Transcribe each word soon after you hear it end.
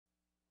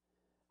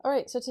All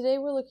right, so today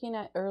we're looking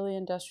at early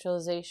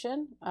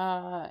industrialization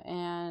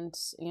and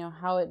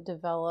how it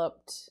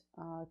developed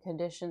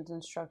conditions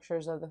and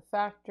structures of the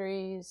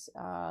factories,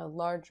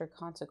 larger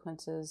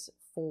consequences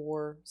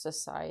for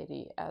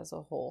society as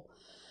a whole.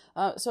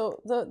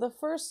 So the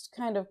first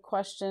kind of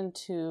question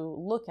to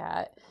look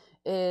at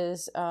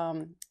is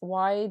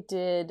why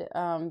did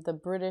the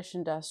British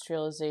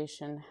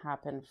industrialization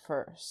happen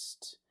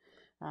first?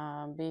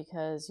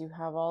 Because you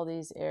have all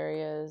these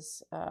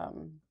areas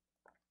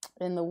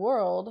in the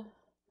world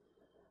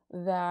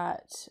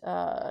that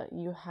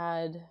you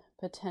had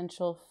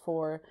potential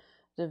for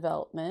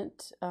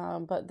development,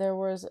 but there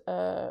was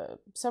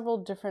several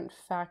different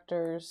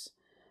factors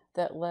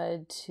that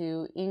led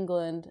to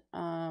England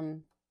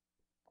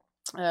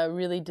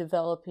really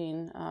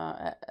developing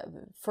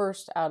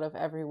first out of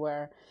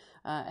everywhere,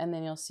 and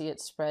then you'll see it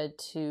spread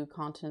to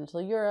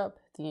continental Europe,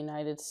 the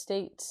United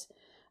States,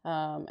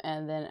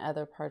 and then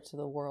other parts of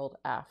the world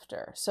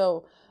after.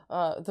 So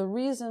the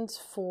reasons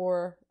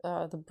for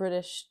the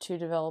British to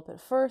develop it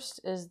first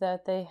is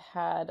that they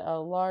had a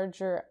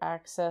larger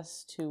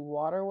access to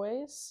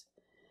waterways.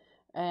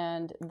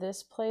 And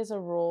this plays a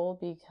role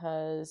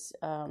because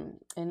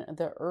in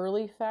the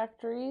early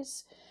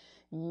factories,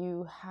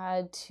 you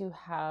had to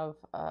have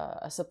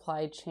a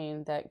supply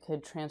chain that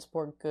could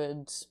transport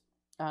goods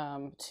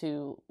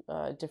to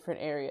different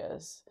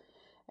areas.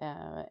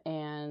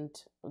 And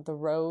the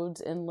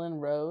roads,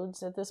 inland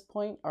roads at this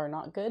point, are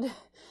not good.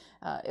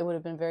 It would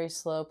have been very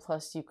slow,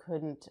 plus you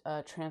couldn't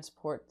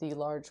transport the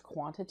large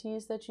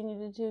quantities that you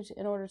needed to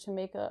in order to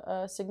make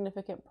a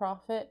significant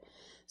profit.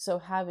 So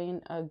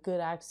having a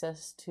good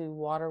access to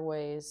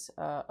waterways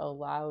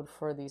allowed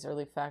for these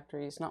early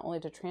factories not only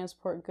to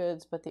transport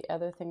goods, but the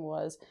other thing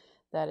was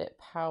that it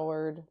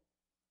powered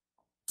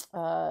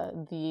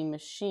the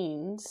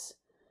machines.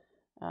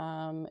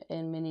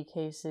 In many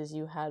cases,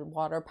 you had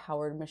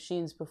water-powered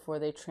machines before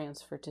they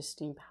transferred to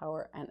steam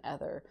power and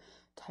other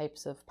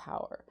types of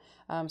power.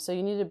 So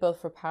you needed both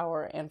for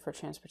power and for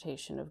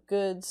transportation of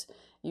goods.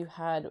 You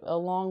had,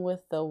 along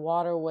with the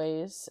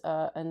waterways,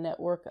 a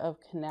network of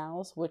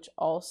canals, which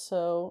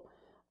also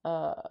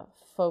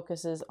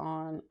focuses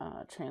on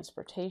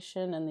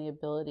transportation and the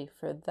ability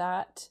for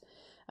that.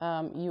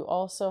 You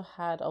also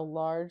had a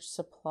large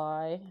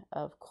supply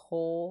of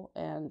coal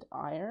and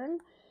iron,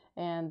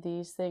 and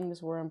these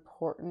things were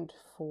important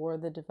for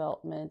the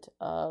development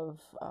of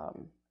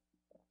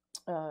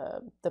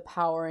the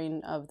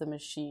powering of the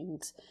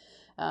machines.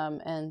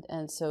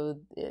 And so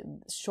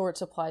short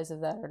supplies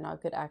of that are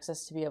not good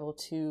access to be able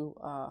to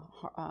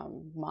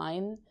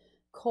mine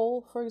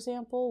coal, for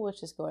example,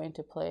 which is going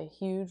to play a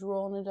huge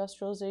role in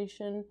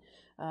industrialization.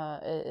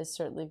 Is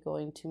certainly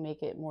going to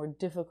make it more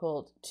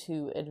difficult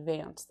to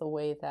advance the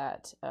way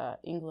that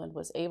England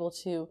was able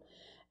to.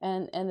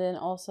 And then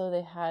also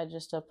they had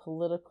just a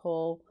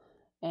political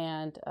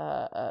and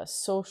a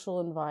social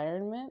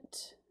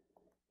environment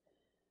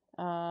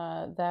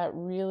that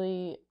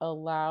really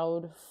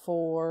allowed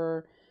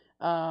for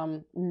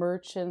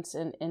merchants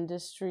and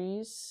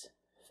industries,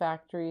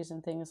 factories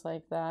and things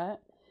like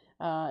that,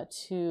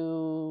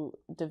 to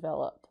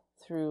develop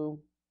through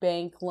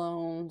bank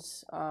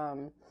loans,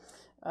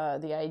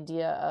 the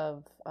idea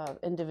of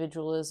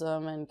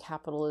individualism and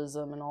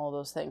capitalism and all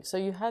those things. So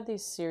you had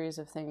these series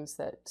of things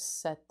that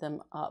set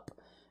them up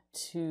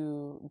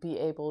to be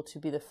able to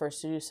be the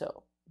first to do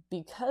so.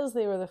 Because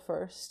they were the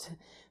first,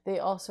 they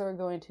also are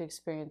going to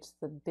experience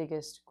the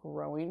biggest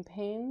growing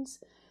pains.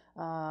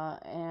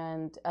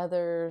 And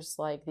others,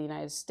 like the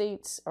United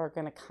States, are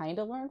going to kind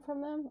of learn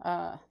from them.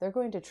 They're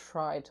going to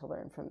try to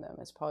learn from them,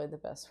 is probably the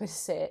best way to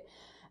say it.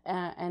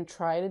 And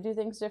try to do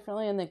things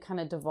differently, and then kind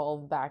of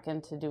devolve back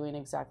into doing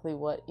exactly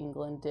what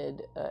England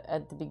did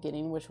at the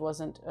beginning, which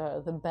wasn't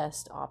the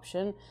best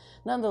option.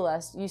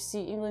 Nonetheless, you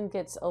see England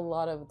gets a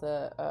lot of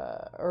the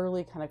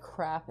early kind of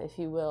crap, if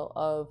you will,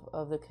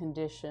 of the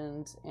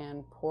conditions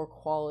and poor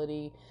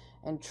quality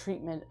and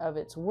treatment of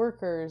its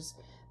workers,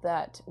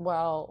 that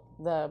while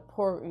the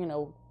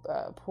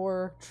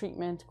poor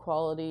treatment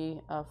quality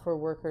for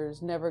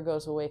workers never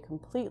goes away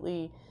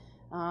completely,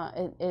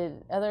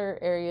 in other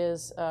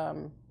areas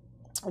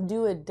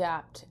do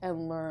adapt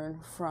and learn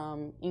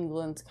from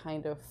England's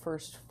kind of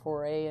first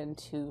foray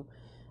into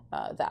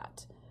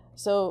that.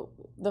 So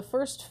the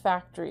first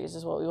factories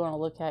is what we want to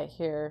look at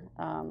here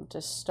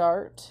to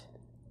start,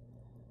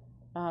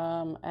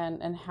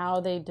 and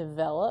how they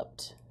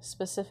developed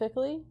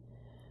specifically,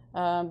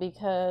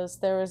 because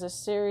there was a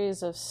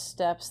series of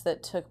steps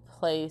that took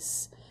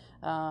place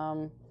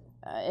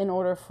in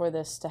order for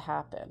this to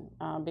happen,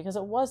 because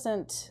it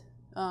wasn't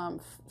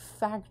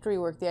factory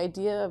work. The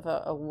idea of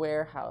a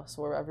warehouse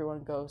where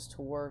everyone goes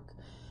to work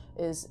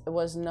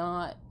was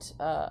not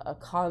a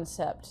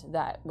concept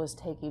that was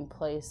taking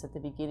place at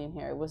the beginning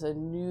here. It was a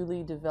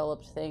newly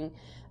developed thing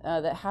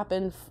that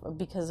happened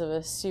because of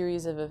a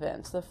series of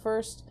events. The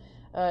first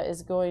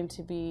is going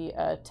to be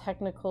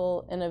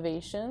technical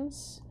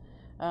innovations,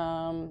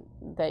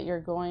 that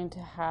you're going to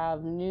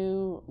have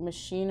new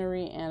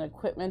machinery and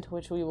equipment,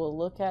 which we will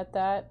look at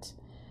that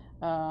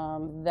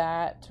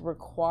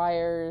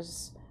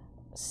requires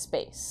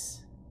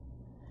space.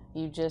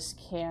 You just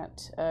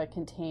can't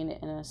contain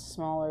it in a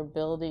smaller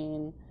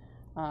building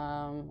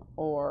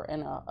or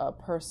in a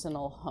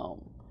personal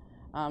home.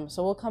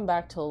 So we'll come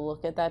back to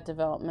look at that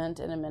development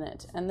in a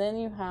minute. And then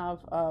you have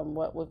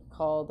what we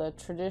call the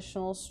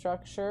traditional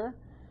structure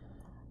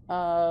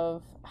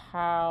of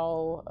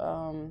how,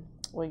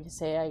 what you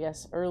say, I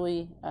guess,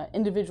 early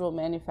individual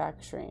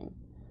manufacturing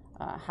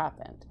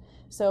happened.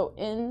 So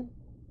in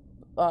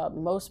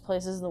most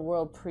places in the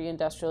world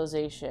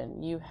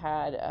pre-industrialization, you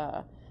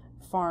had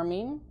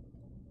farming,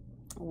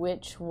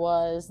 which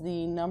was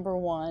the number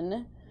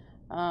one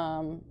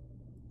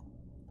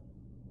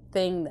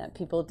thing that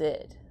people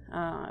did.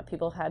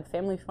 People had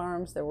family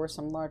farms. There were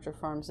some larger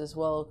farms as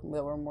well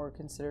that were more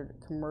considered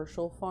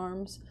commercial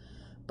farms.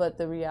 But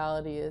the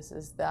reality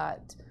is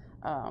that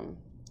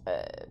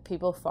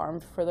people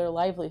farmed for their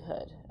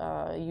livelihood.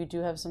 You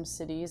do have some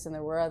cities, and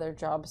there were other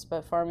jobs,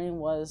 but farming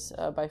was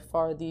by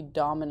far the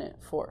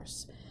dominant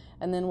force.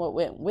 And then what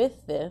went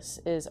with this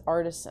is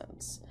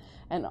artisans.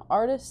 And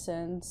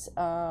artisans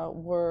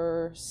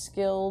were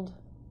skilled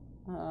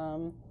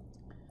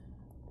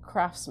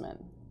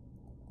craftsmen.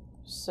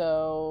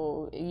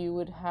 So you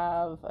would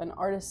have an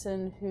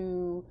artisan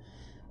who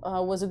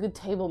was a good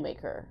table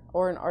maker,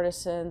 or an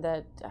artisan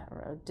that, I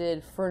don't know,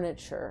 did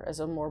furniture as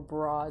a more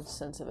broad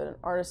sense of it. An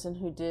artisan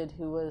who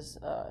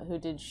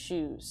did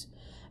shoes,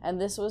 and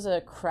this was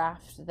a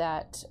craft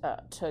that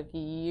took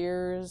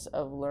years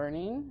of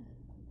learning.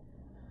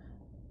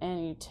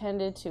 And you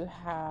tended to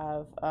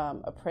have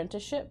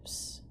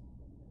apprenticeships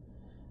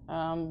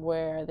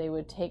where they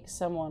would take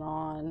someone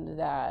on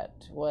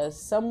that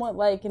was somewhat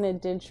like an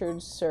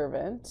indentured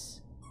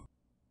servant.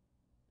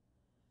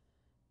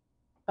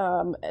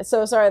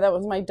 So sorry, that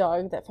was my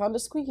dog that found a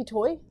squeaky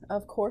toy,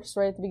 of course,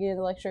 right at the beginning of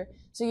the lecture.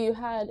 So you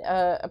had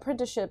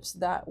apprenticeships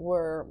that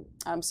were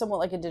somewhat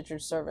like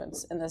indentured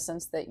servants, in the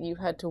sense that you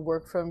had to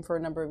work for them for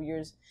a number of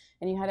years,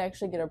 and you had to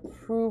actually get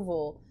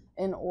approval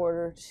in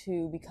order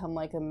to become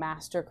like a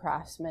master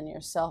craftsman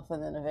yourself,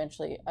 and then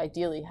eventually,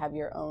 ideally, have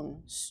your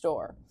own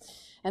store.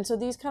 And so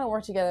these kind of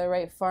work together,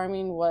 right?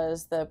 Farming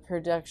was the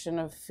production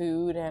of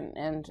food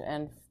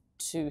and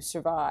to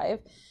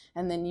survive.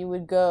 And then you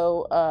would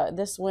go,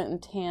 this went in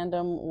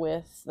tandem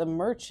with the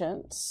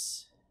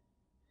merchants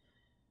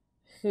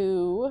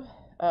who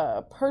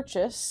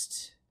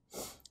purchased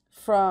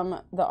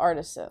from the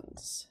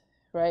artisans,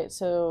 right?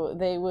 So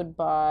they would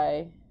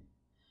buy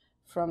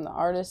from the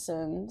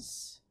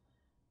artisans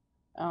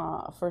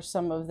for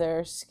some of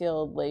their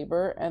skilled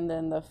labor, and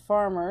then the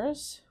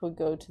farmers would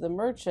go to the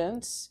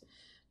merchants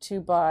to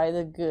buy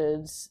the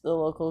goods, the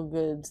local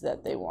goods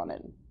that they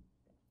wanted.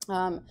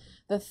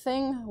 The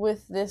thing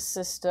with this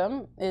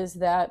system is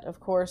that, of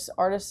course,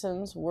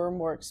 artisans were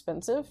more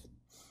expensive,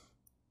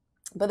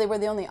 but they were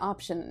the only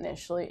option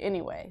initially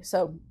anyway.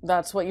 So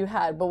that's what you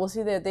had. But we'll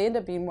see that they end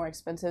up being more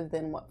expensive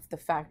than what the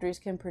factories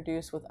can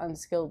produce with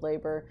unskilled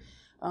labor.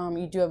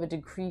 You do have a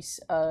decrease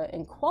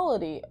in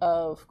quality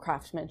of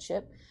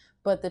craftsmanship,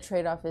 but the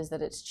trade-off is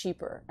that it's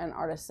cheaper, and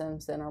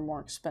artisans then are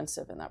more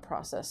expensive in that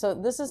process. So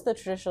this is the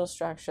traditional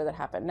structure that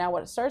happened. Now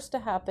what starts to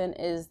happen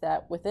is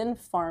that within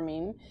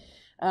farming,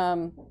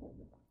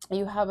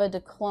 you have a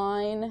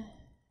decline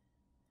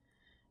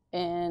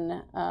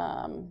in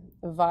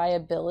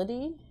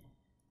viability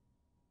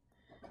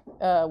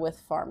with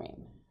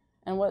farming.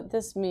 And what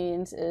this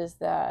means is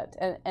that,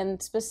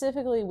 and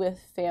specifically with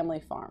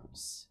family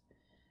farms,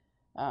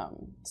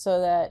 so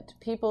that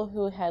people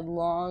who had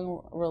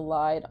long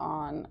relied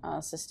on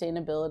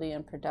sustainability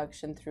and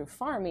production through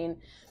farming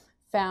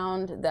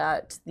found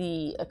that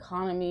the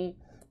economy,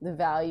 the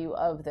value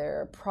of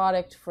their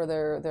product for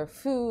their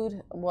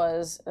food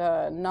was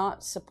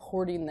not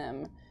supporting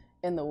them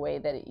in the way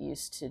that it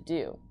used to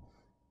do.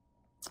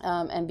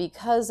 And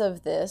because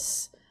of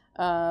this,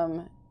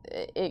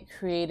 it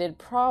created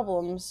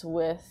problems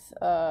with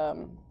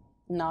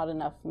not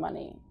enough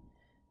money.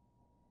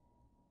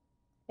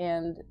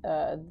 And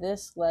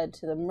this led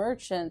to the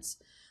merchants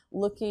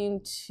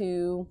looking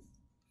to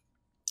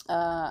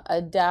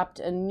adapt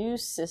a new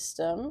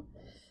system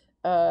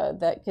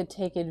that could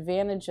take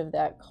advantage of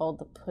that, called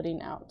the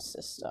putting out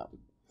system.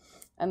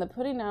 And the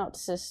putting out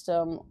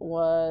system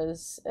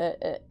was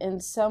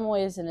in some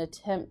ways an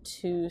attempt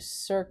to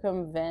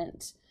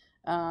circumvent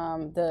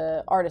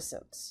the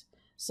artisans.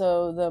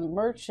 So the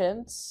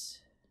merchants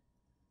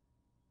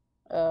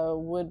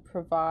would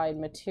provide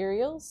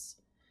materials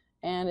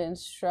and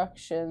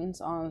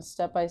instructions on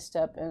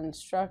step-by-step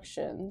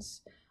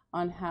instructions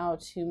on how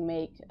to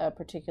make a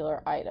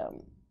particular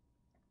item.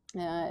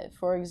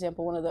 For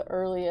example, one of the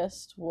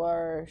earliest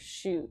were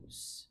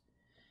shoes.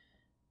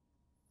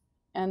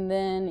 And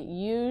then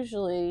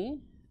usually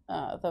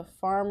the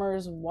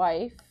farmer's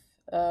wife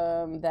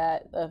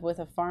with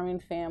a farming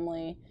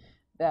family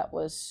that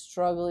was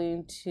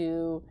struggling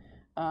to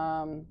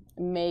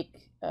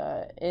make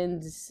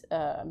ends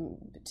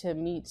to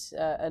meet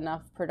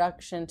enough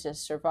production to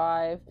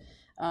survive,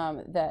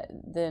 that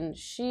then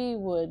she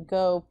would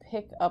go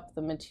pick up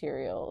the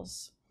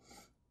materials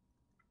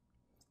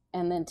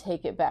and then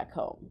take it back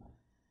home.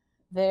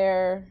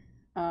 There,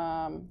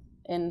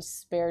 in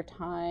spare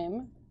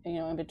time,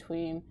 in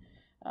between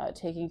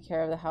taking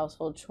care of the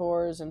household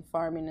chores and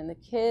farming and the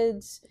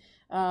kids,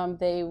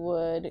 they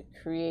would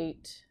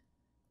create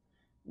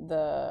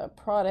the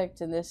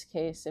product. In this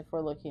case, if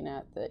we're looking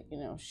at the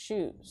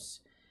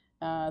shoes,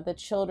 the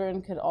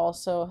children could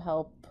also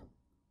help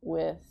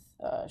with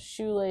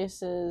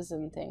shoelaces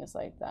and things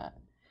like that,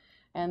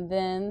 and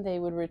then they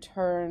would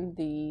return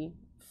the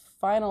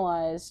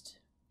finalized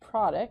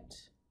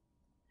product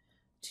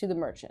to the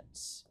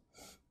merchants,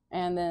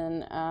 and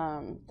then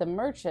the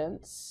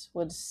merchants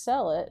would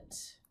sell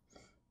it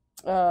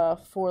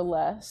for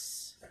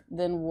less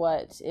than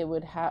what it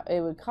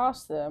would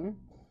cost them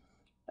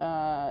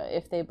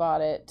if they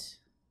bought it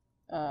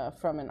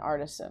from an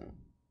artisan.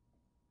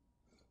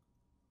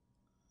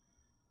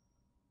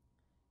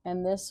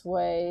 And this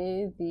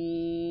way,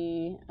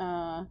 the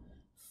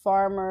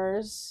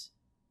farmers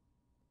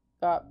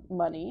got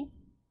money,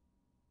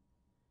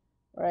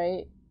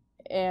 right?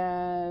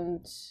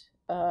 And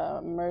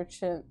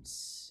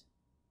merchants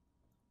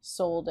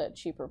sold at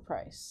cheaper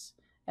price.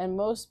 And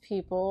most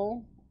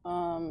people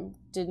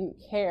didn't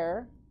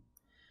care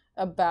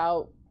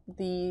about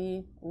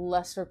the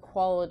lesser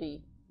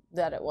quality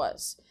that it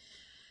was.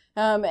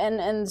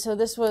 And so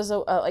this was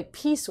like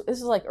piece. This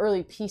is like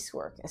early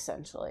piecework,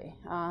 essentially.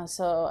 And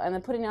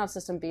the putting out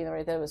system being the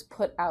right that it was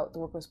put out. The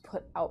work was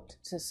put out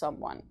to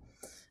someone,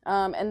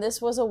 and this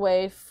was a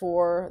way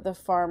for the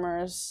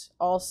farmers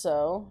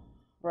also,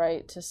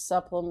 right, to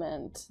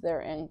supplement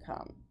their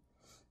income.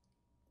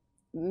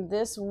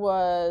 This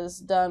was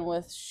done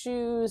with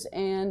shoes,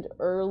 and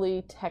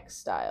early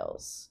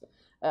textiles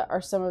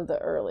are some of the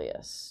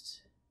earliest.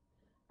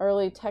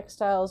 Early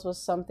textiles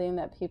was something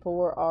that people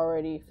were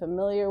already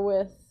familiar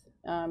with.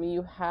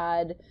 You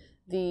had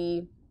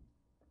the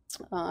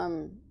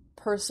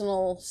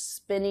personal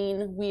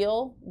spinning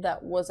wheel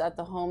that was at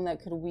the home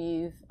that could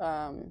weave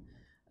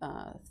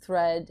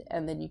thread,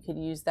 and then you could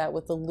use that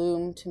with the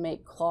loom to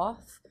make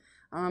cloth.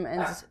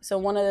 And so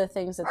one of the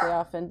things that they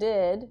often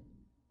did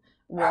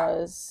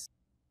was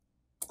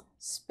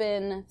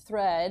spin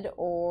thread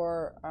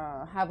or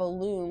have a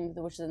loom,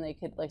 which then they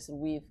could, like I said,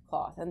 weave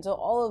cloth. And so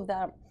all of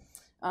that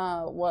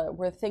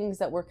were things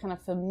that were kind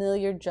of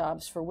familiar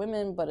jobs for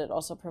women, but it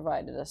also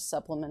provided a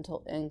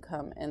supplemental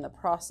income in the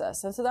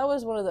process. And so that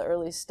was one of the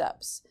early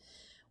steps.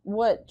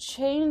 What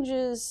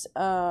changes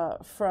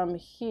from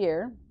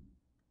here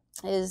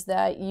is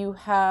that you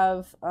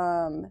have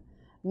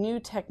new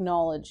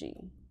technology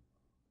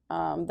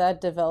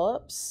that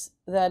develops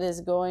that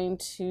is going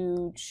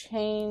to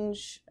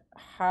change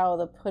how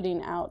the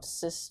putting out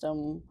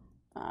system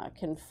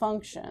can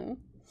function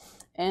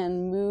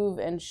and move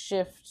and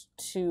shift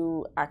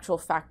to actual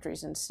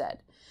factories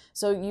instead.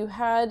 So you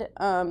had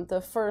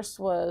the first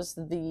was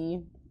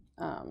the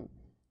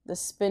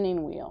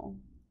spinning wheel,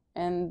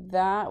 and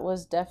that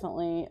was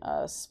definitely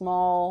a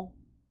small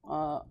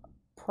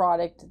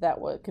product that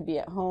could be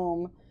at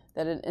home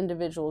that an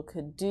individual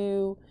could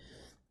do.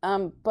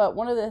 But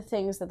one of the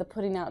things that the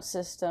putting out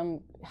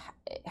system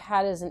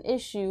had as an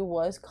issue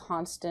was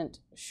constant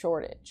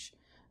shortage.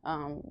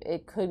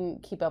 It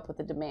couldn't keep up with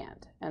the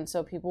demand, and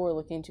so people were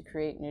looking to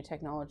create new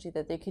technology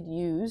that they could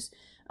use,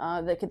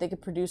 they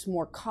could produce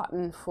more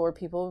cotton for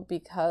people,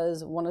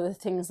 because one of the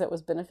things that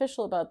was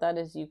beneficial about that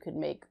is you could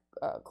make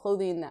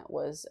clothing that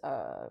was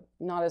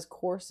not as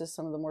coarse as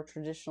some of the more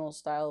traditional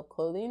style of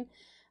clothing,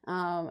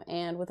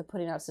 and with the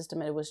putting out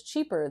system, it was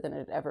cheaper than it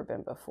had ever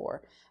been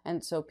before,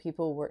 and so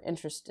people were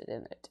interested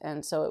in it,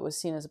 and so it was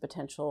seen as a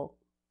potential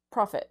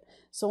profit.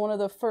 So one of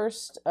the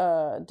first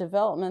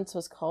developments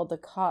was called the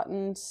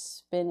cotton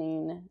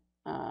spinning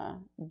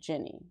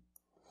jinny,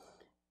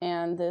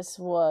 and this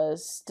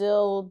was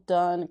still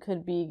done,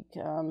 could be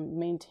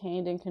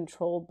maintained and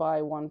controlled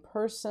by one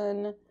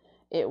person.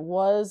 It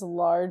was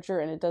larger,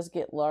 and it does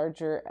get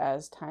larger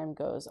as time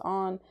goes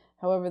on.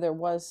 However, there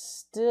was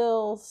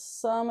still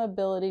some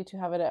ability to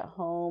have it at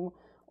home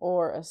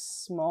or a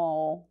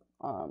small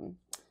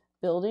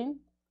building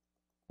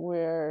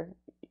where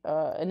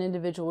an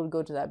individual would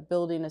go to that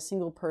building. A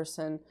single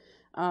person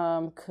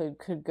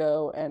could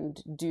go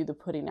and do the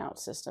putting out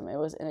system. It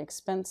was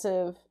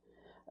inexpensive,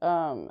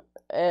 but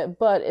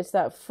it's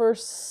that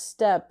first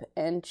step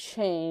and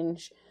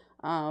change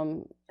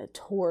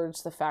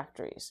towards the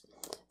factories.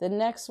 The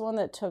next one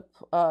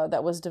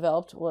that was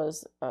developed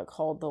was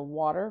called the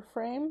water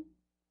frame,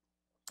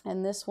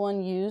 and this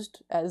one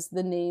used, as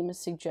the name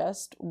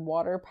suggests,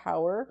 water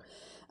power.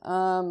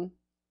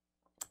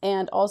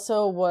 And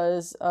also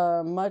was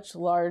much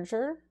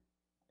larger.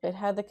 It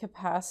had the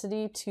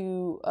capacity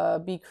to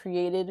be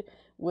created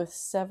with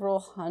several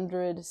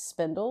hundred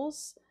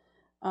spindles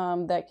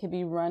that could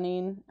be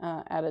running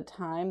at a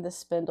time. The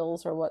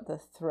spindles are what the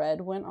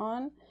thread went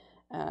on,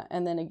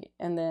 and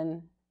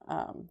then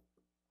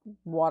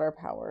water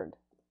powered.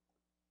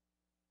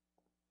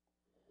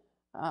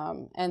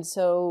 And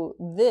so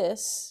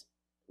this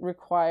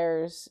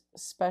requires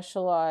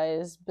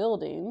specialized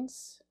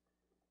buildings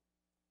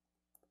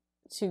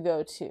to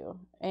go to,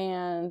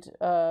 and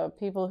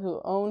people who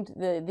owned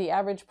the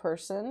average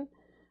person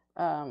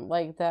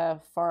like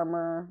the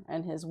farmer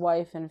and his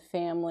wife and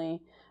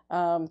family,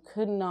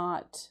 could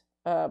not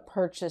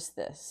purchase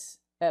this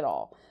at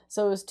all.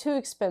 So it was too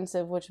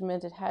expensive, which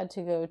meant it had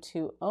to go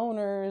to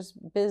owners,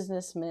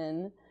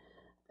 businessmen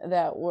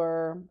that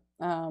were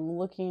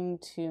looking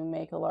to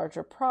make a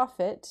larger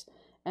profit.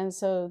 And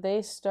so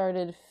they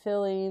started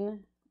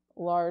filling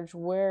large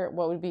what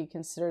would be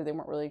considered, they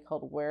weren't really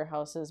called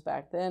warehouses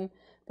back then,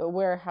 but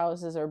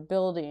warehouses or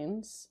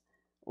buildings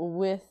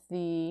with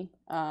the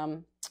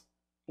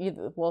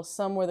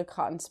some were the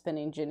cotton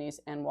spinning jennies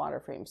and water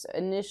frames. So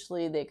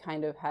initially they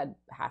kind of had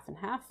half and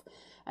half,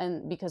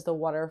 and because the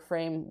water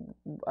frame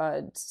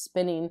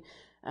spinning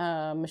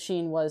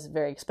machine was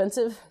very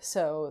expensive,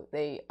 so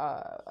they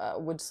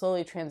would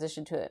slowly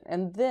transition to it.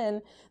 And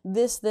then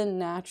this then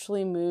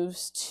naturally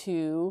moves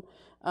to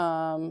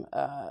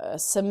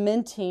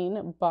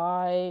cementing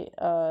by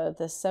the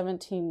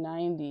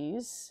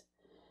 1790s.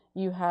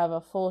 You have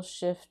a full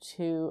shift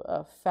to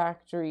a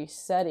factory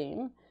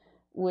setting,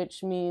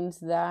 which means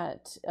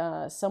that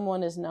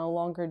someone is no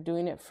longer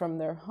doing it from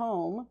their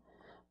home,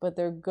 but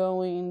they're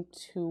going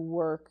to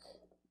work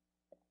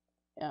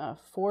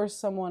for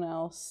someone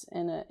else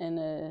in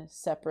a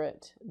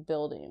separate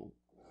building.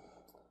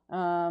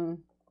 And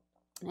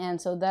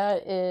so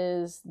that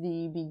is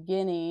the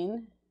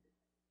beginning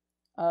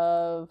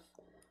of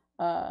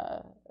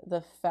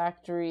the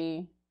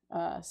factory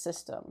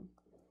system.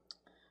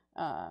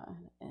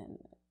 And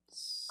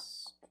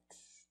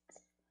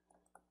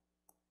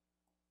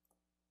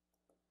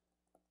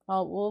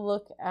we'll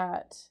look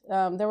at,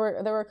 there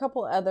were a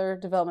couple other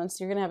developments.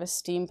 You're going to have a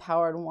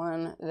steam-powered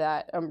one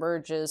that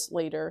emerges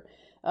later.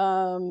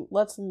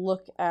 Let's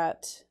look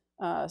at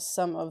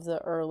some of the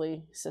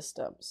early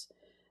systems.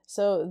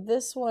 So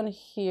this one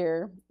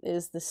here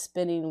is the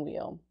spinning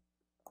wheel.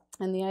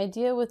 And the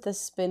idea with the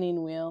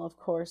spinning wheel, of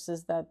course,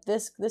 is that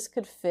this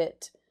could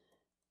fit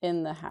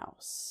in the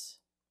house.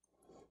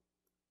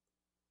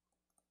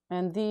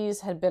 And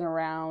these had been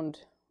around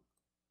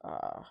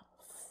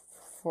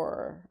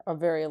for a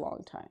very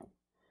long time.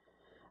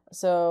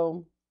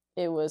 So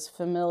it was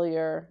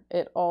familiar.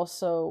 It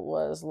also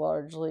was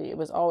it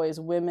was always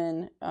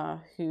women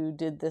who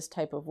did this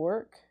type of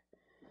work,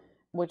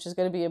 which is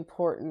going to be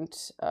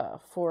important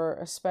for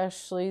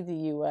especially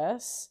the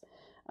US,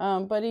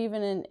 but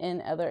even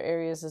in other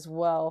areas as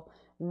well.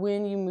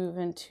 When you move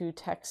into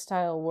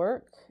textile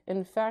work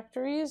in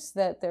factories,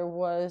 that there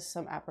was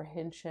some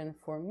apprehension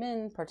for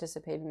men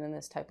participating in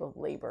this type of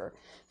labor,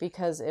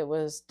 because it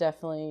was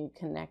definitely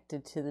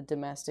connected to the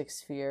domestic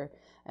sphere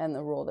and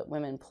the role that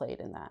women played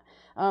in that.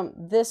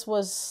 This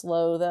was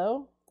slow,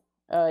 though.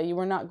 You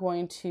were not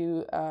going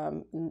to,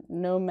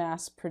 no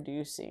mass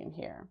producing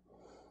here,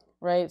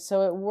 right?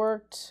 So it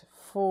worked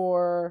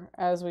for,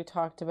 as we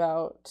talked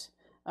about,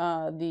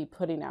 the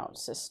putting out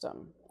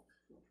system.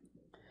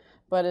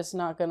 But it's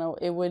not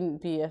it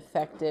wouldn't be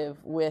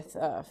effective with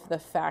the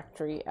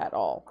factory at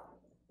all.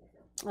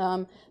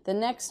 The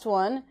next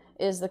one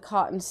is the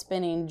cotton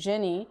spinning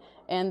jenny,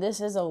 and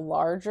this is a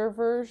larger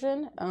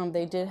version.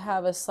 They did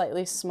have a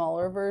slightly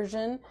smaller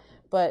version,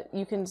 but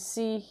you can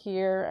see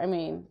here, I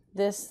mean,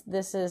 this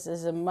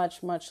is a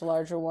much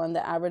larger one.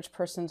 The average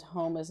person's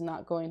home is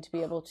not going to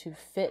be able to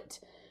fit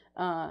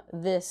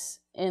this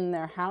in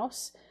their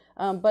house.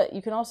 But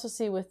you can also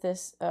see with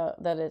this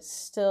that it's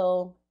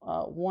still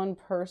one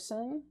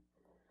person.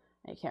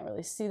 You can't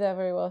really see that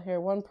very well here.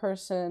 One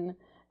person,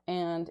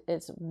 and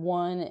it's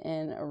one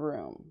in a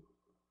room.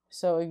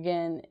 So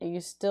again,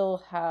 you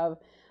still have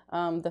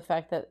the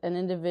fact that an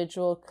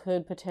individual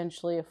could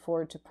potentially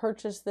afford to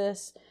purchase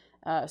this,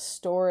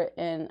 store it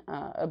in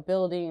a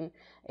building,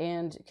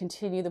 and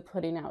continue the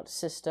putting out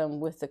system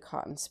with the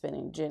cotton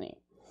spinning jenny.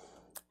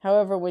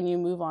 However, when you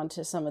move on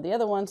to some of the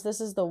other ones, this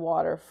is the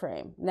water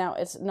frame. Now,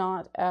 it's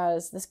not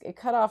as, it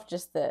cut off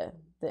just the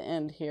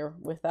end here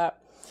with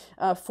that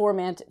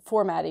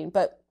formatting,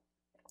 but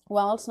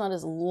while it's not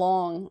as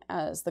long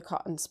as the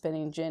cotton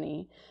spinning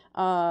jenny,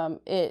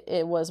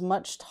 it was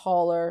much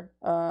taller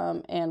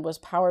and was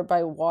powered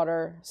by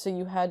water. So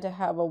you had to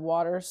have a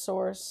water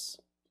source,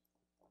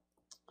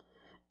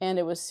 and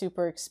it was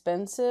super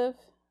expensive.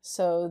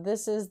 So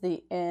this is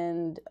the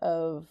end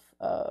of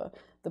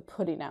the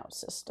putting out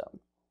system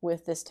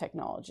with this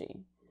technology.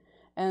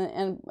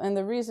 And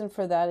the reason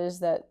for that is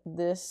that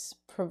this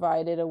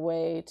provided a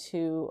way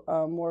to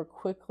more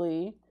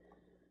quickly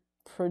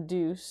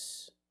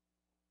produce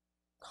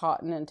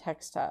cotton and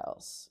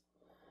textiles.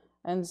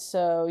 And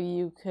so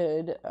you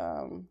could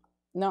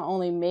not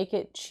only make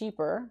it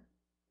cheaper,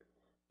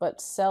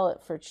 but sell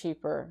it for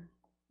cheaper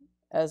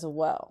as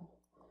well.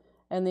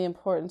 And the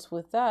importance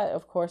with that,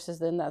 of course, is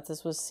then that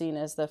this was seen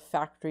as the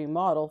factory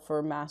model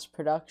for mass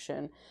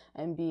production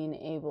and being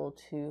able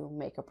to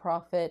make a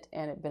profit,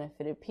 and it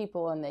benefited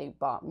people, and they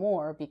bought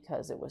more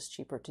because it was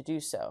cheaper to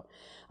do so.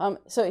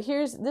 So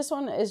this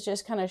one is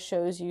just kind of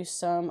shows you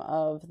some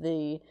of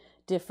the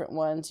different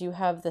ones. You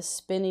have the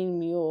spinning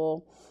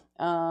mule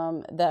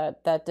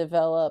that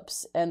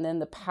develops, and then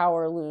the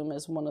power loom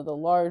is one of the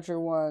larger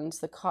ones.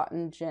 The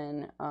cotton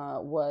gin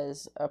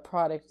was a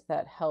product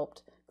that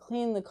helped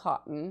clean the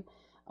cotton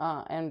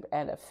and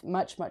at a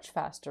much, much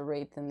faster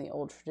rate than the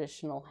old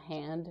traditional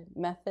hand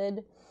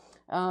method.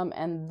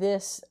 And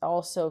this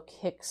also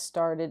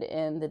kick-started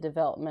in the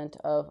development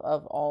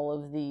of all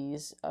of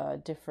these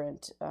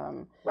different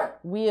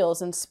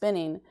wheels and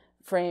spinning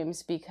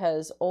frames,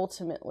 because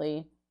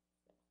ultimately,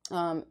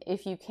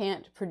 if you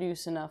can't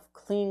produce enough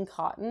clean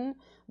cotton,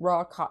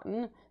 raw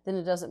cotton, then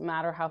it doesn't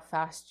matter how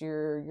fast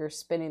you're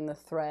spinning the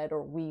thread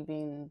or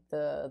weaving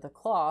the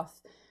cloth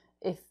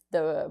if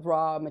the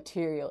raw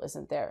material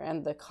isn't there.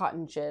 And the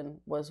cotton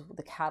gin was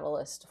the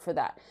catalyst for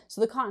that.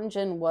 So the cotton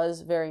gin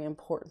was very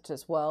important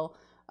as well,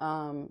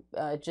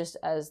 just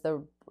as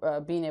the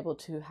being able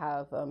to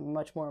have a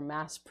much more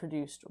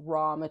mass-produced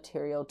raw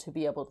material to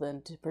be able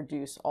then to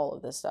produce all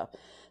of this stuff.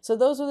 So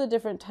those are the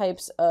different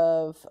types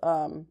of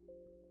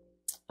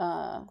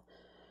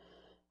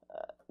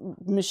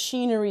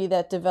machinery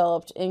that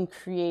developed in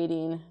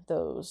creating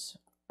those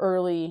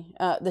early,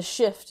 the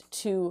shift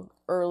to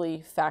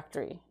early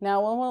factory.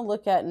 Now, what I want to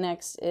look at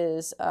next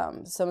is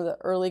some of the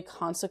early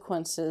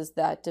consequences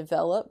that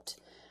developed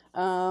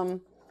because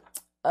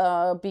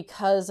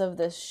of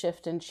this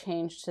shift and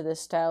change to this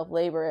style of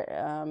labor.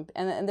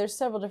 And there's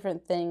several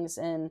different things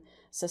in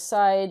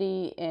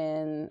society,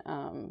 in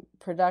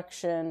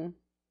production.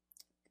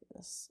 Get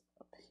this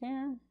up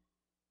here.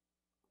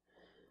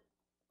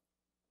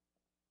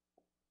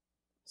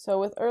 So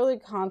with early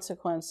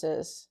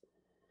consequences,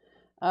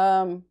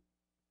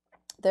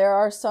 there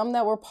are some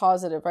that were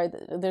positive, right?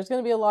 There's going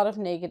to be a lot of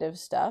negative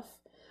stuff,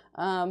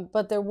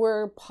 but there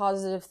were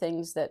positive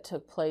things that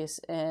took place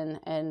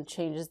and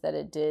changes that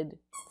it did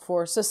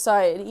for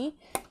society.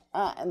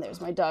 And there's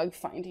my dog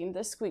finding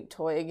the squeak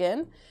toy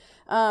again.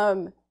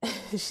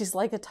 She's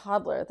like a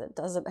toddler that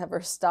doesn't ever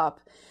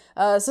stop.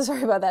 So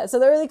sorry about that. So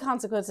the early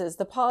consequences,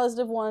 the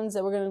positive ones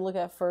that we're going to look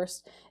at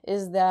first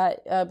is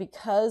that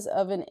because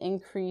of an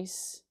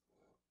increase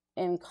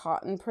in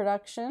cotton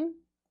production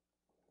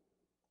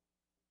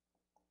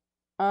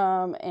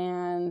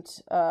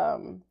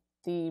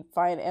the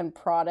fine end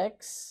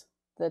products,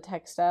 the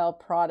textile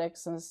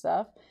products and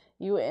stuff,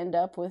 you end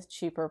up with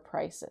cheaper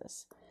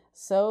prices,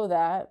 so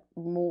that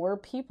more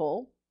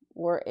people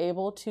were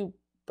able to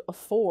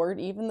afford,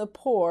 even the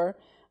poor,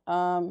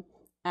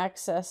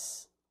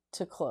 access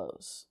to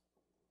clothes.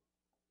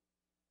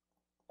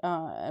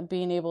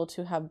 Being able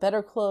to have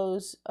better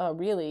clothes,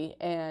 really,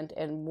 and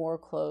more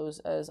clothes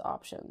as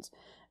options.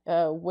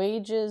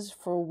 Wages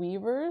for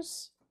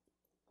weavers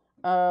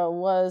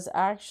was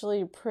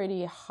actually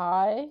pretty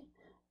high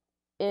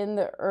in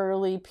the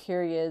early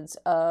periods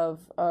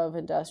of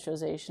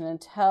industrialization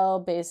until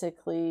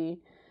basically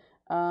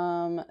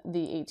the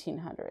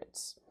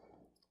 1800s,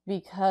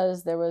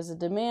 because there was a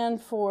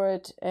demand for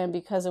it and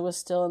because it was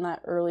still in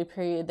that early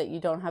period that you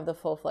don't have the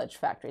full-fledged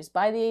factories.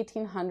 By the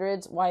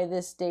 1800s, why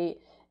this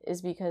date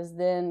is because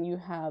then you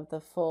have the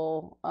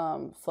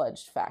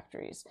full-fledged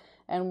factories.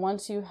 And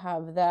once you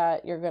have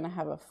that, you're going to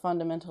have a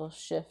fundamental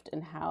shift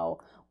in how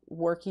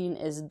working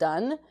is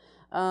done,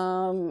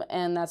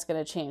 and that's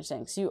going to change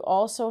things. You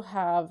also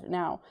have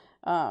now,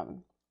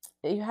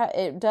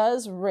 it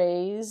does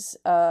raise,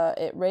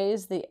 it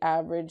raised the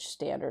average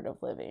standard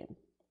of living,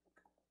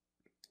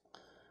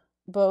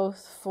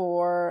 both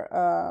for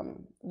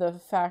the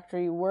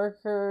factory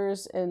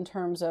workers in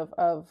terms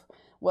of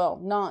well,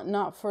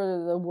 not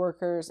for the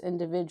workers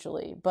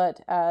individually, but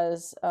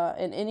as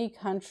in any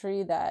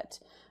country that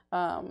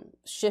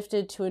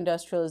shifted to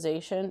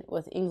industrialization,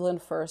 with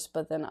England first,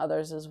 but then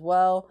others as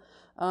well,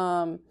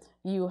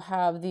 you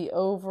have the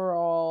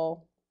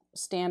overall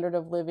standard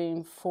of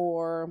living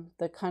for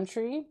the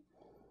country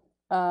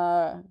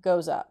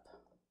goes up.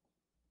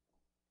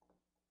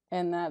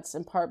 And that's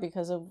in part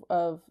because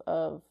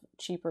of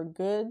cheaper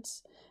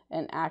goods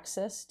and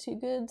access to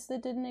goods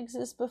that didn't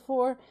exist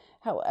before.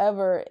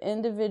 However,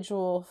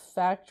 individual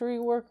factory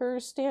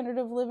workers' standard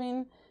of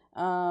living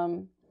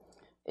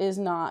is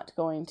not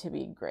going to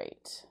be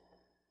great.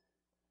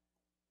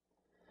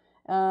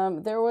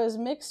 There was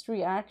mixed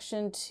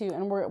reaction to,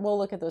 and we'll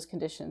look at those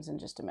conditions in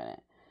just a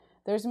minute.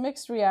 There's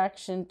mixed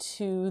reaction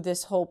to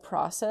this whole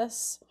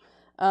process.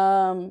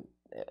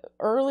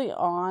 Early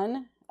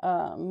on,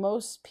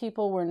 most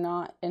people were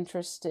not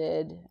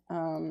interested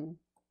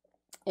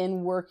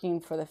in working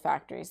for the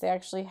factories. They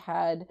actually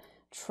had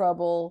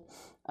trouble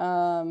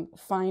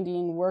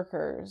finding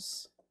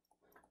workers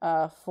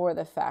for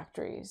the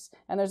factories.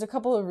 And there's a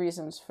couple of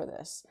reasons for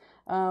this.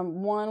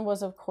 One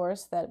was, of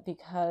course, that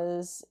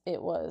because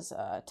it was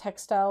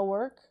textile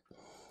work,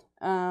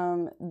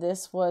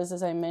 this was,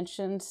 as I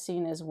mentioned,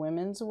 seen as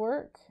women's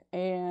work,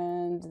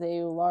 and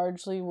they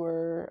largely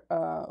were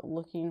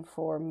looking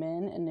for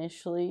men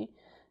initially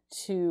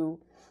to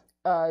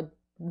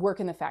work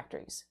in the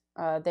factories.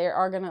 They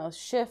are going to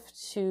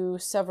shift to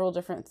several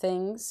different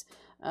things.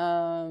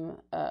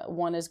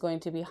 One is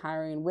going to be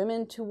hiring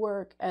women to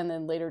work, and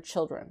then later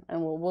children,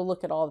 and we'll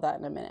look at all of that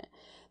in a minute.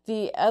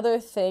 The other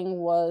thing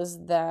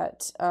was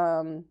that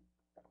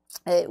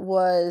it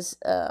was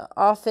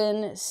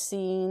often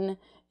seen,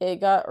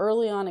 it got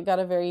early on, it got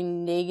a very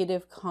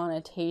negative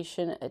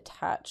connotation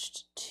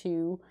attached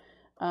to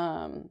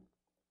the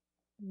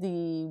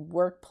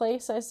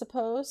workplace, I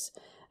suppose,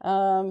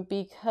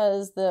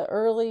 because the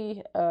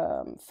early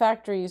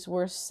factories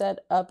were set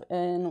up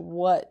in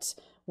what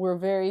were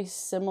very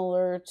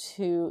similar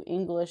to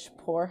English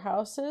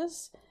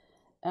poorhouses.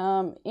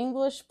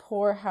 English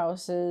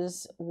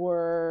poorhouses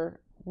were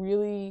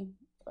really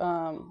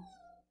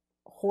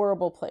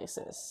horrible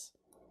places.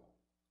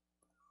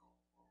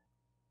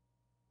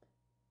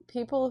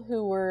 People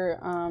who were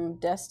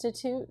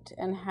destitute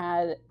and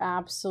had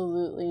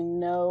absolutely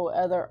no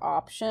other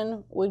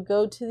option would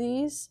go to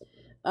these.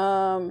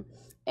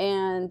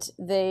 And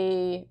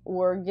they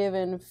were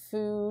given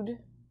food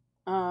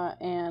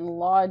and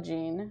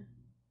lodging,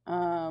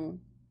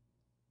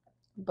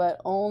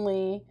 but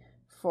only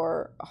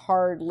for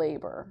hard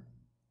labor.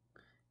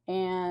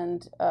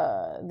 And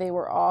they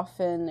were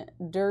often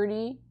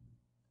dirty.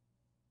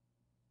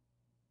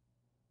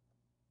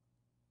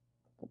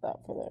 Put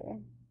that for there.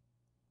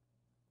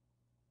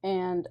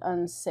 And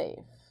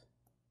unsafe.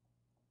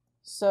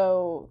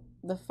 So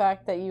the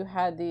fact that you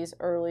had these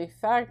early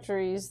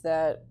factories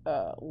that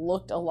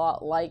looked a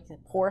lot like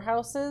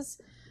poorhouses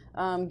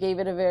gave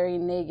it a very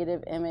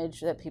negative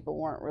image that people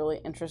weren't really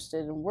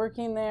interested in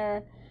working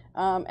there.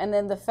 And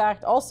then the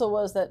fact also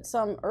was that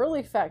some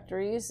early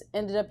factories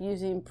ended up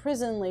using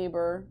prison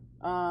labor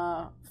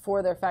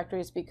for their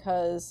factories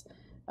because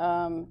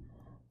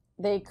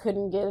they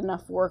couldn't get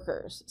enough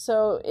workers.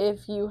 So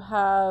if you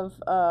have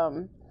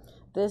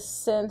this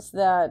sense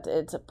that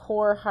it's a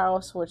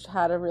poorhouse which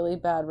had a really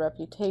bad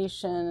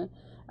reputation,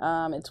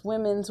 it's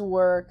women's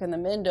work and the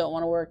men don't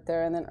want to work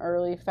there, and then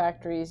early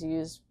factories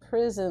use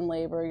prison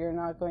labor, you're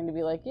not going to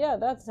be like, yeah,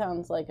 that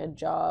sounds like a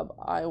job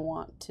I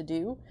want to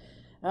do.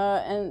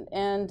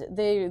 And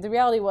the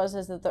reality was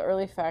is that the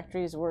early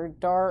factories were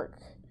dark,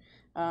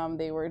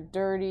 they were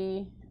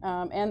dirty,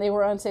 and they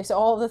were unsafe. So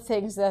all the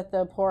things that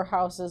the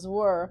poorhouses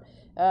were,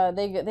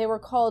 they were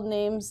called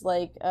names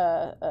like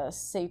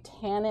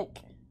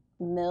satanic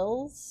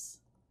mills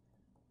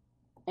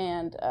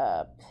and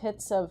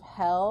pits of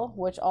hell,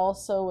 which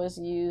also was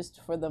used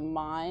for the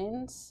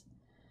mines.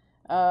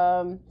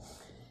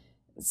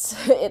 So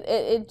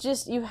it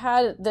just, you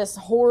had this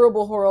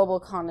horrible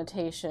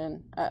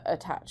connotation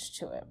attached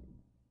to it.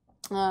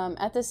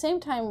 At the same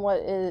time,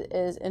 what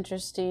is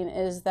interesting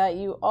is that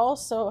you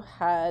also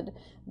had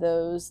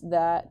those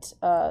that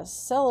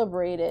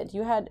celebrated.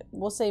 You had,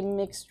 we'll say,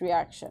 mixed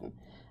reaction,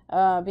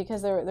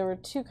 because there were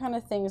two kind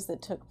of things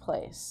that took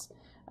place.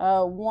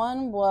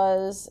 One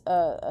was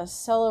a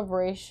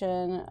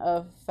celebration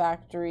of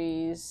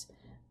factories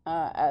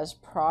as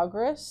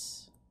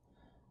progress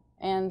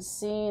and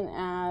seen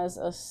as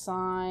a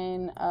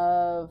sign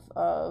of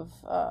a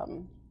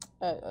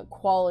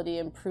quality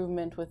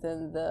improvement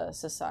within the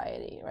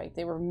society, right?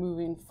 They were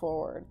moving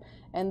forward.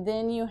 And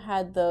then you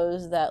had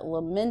those that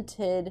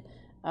lamented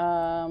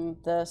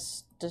the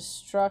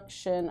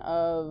destruction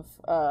of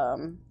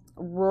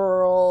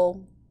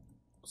rural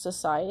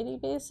society,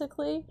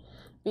 basically,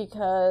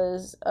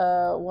 because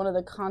one of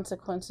the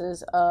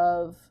consequences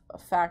of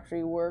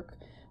factory work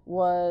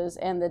was,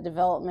 and the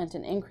development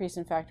and increase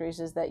in factories,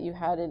 is that you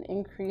had an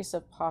increase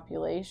of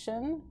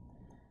population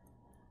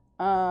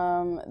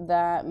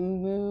that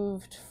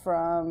moved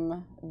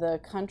from the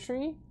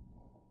country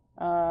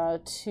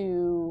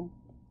to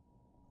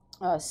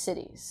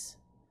cities.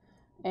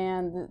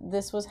 And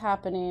this was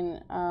happening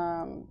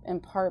in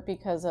part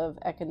because of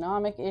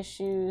economic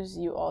issues.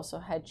 You also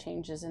had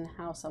changes in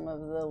how some of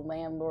the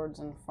landlords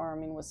and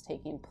farming was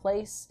taking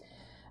place,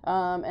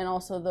 and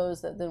also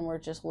those that then were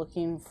just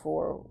looking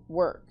for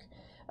work.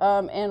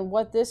 And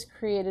what this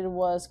created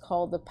was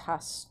called the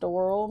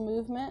pastoral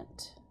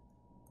movement,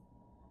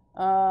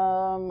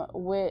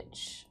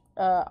 which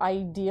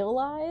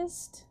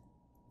idealized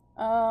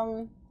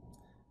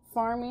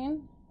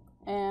farming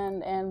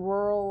and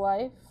rural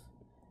life,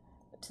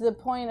 to the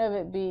point of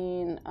it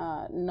being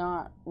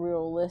not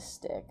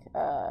realistic.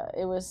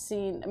 It was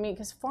seen, I mean,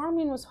 because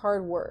farming was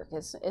hard work.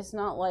 It's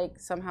not like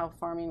somehow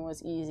farming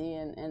was easy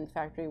and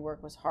factory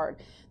work was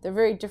hard. They're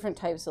very different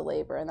types of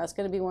labor, and that's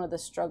going to be one of the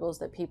struggles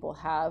that people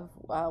have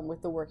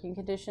with the working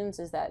conditions,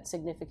 is that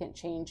significant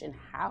change in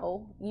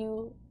how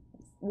you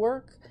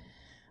work.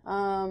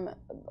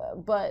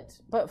 But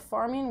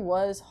farming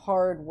was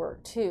hard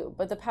work too.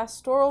 But the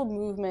pastoral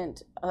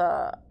movement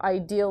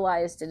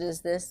idealized it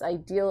as this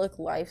idyllic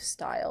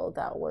lifestyle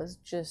that was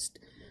just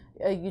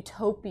a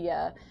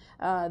utopia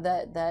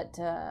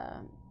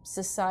that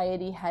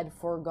society had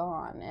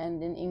foregone.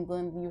 And in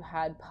England, you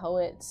had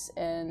poets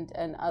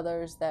and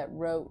others that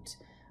wrote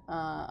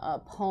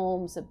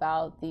poems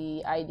about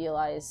the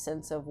idealized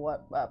sense of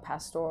what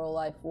pastoral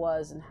life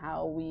was and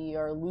how we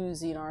are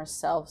losing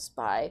ourselves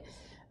by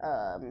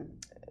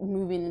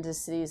moving into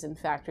cities and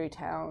factory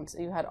towns.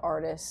 You had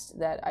artists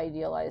that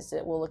idealized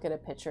it. We'll look at a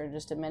picture in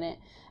just a minute.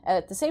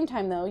 At the same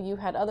time, though, you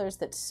had others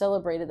that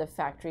celebrated the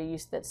factory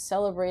use, that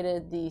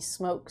celebrated the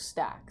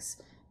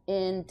smokestacks,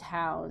 in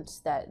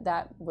towns,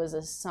 that was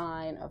a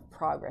sign of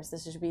progress.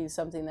 This should be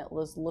something that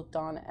was looked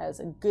on as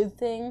a good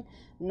thing,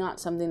 not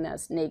something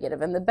that's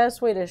negative. And the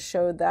best way to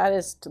show that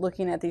is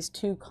looking at these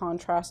two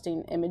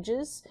contrasting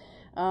images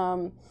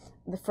from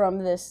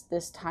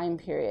this time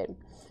period.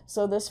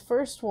 So this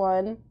first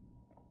one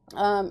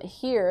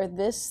here,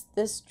 this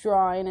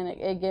drawing, and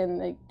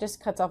again, it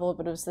just cuts off a little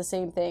bit, it was the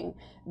same thing.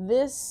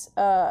 This,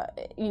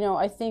 you know,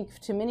 I think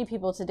to many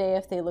people today,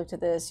 if they looked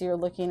at this, you're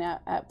looking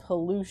at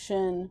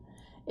pollution.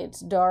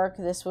 It's dark.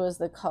 This was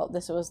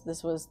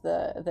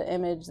the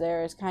image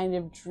there. It's kind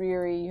of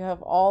dreary. You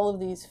have all of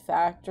these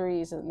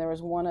factories, and there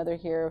was one other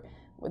here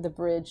where the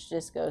bridge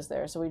just goes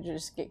there, so we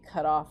just get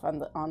cut off on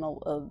the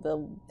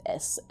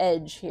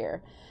edge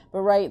here.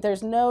 But right,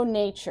 there's no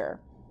nature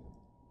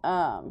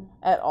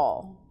at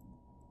all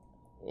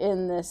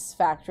in this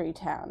factory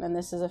town, and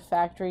this is a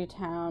factory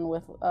town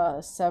with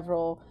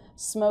several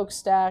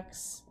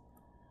smokestacks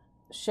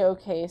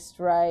showcased,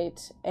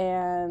 right,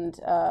 and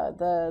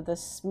the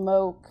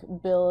smoke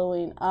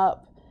billowing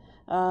up.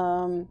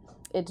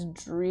 It's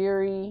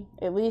dreary,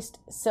 at least.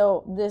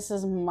 So this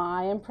is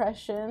my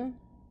impression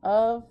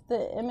of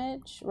the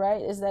image,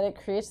 right, is that it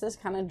creates this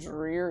kind of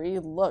dreary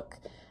look,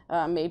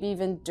 maybe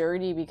even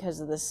dirty because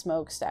of the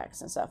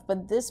smokestacks and stuff.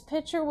 But this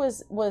picture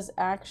was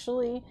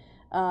actually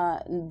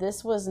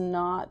this was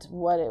not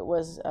what it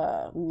was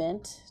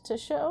meant to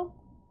show.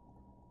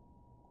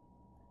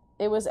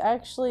 It was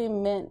actually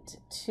meant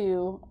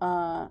to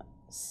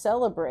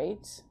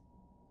celebrate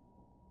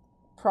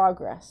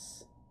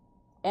progress.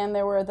 And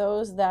there were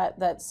those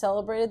that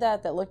celebrated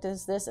that looked at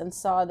this and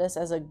saw this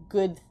as a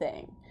good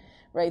thing,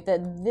 right?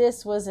 That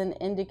this was an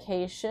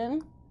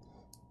indication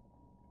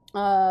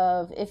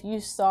of, if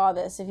you saw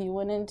this, if you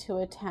went into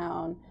a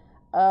town,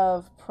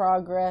 of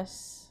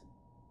progress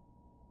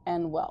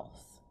and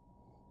wealth.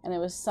 And it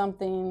was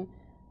something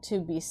to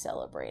be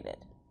celebrated,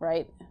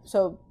 right?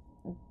 So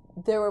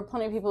there were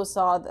plenty of people who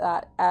saw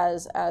that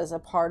as a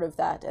part of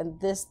that, and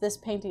this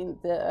painting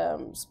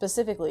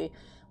specifically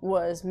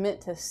was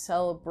meant to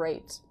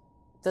celebrate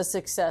the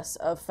success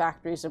of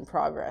factories and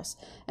progress.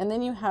 And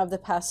then you have the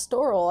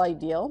pastoral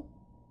ideal,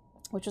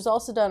 which was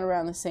also done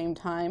around the same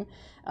time,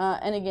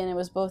 and again, it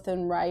was both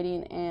in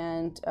writing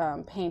and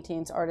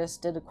paintings. Artists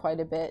did quite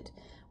a bit,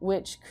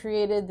 which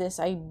created this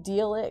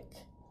idyllic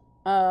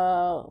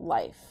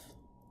life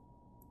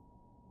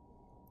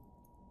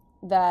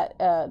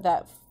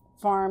that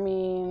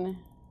farming,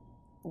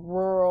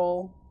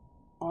 rural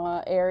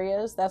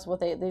areas. That's what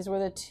these were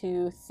the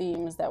two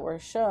themes that were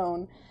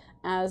shown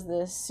as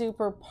this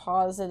super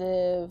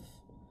positive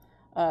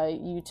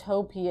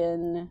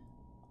utopian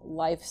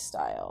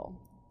lifestyle,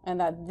 and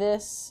that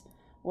this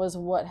was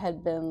what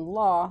had been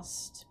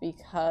lost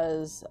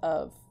because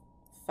of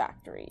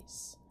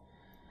factories.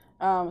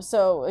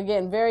 So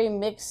again, very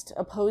mixed,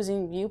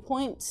 opposing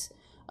viewpoints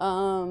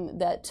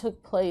that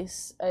took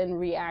place in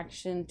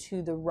reaction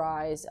to the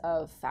rise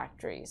of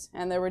factories.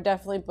 And there were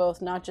definitely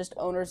both, not just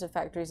owners of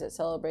factories that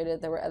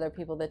celebrated, there were other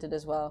people that did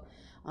as well.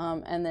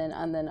 And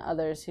then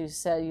others who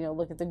said, you know,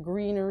 look at the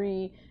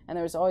greenery, and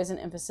there was always an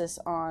emphasis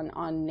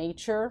on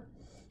nature.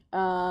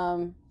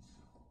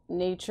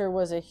 Nature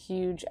was a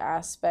huge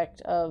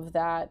aspect of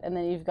that. And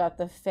then you've got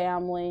the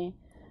family,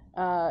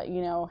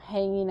 you know,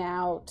 hanging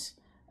out.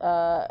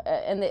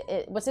 And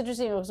what's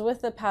interesting was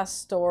with the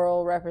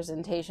pastoral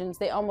representations,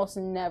 they almost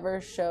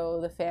never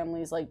show the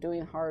families like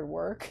doing hard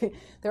work.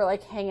 They're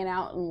like hanging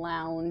out and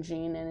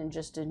lounging and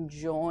just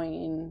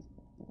enjoying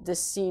the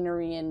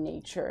scenery and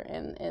nature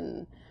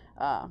and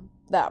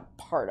that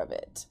part of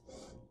it.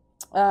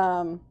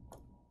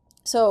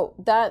 So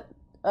that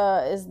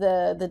is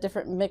the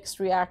different mixed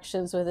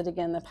reactions with it.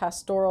 Again, the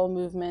pastoral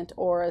movement,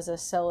 or as a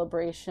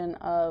celebration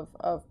of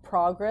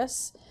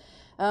progress.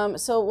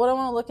 So what I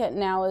want to look at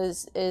now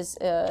is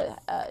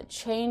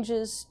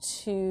changes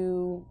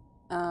to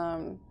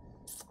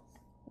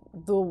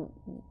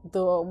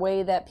the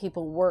way that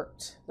people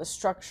worked, the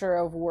structure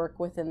of work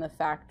within the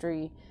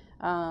factory,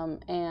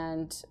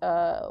 and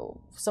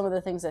some of the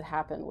things that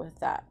happened with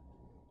that.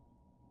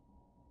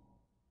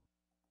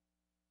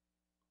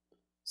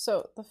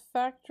 So the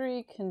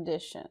factory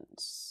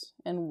conditions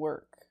and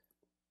work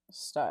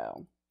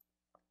style.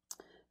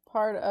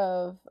 Part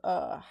of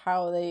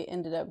how they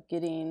ended up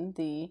getting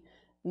the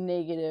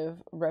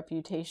negative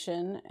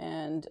reputation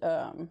and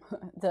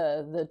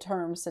the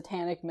term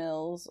satanic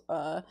mills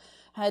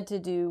had to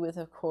do with,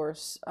 of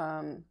course,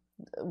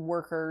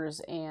 workers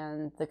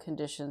and the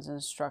conditions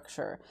and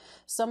structure.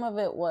 Some of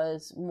it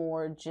was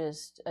more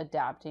just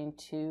adapting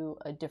to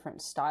a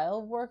different style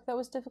of work that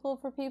was difficult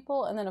for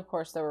people, and then of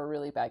course there were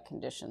really bad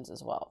conditions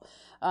as well.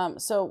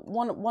 So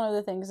one of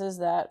the things is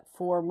that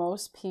for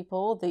most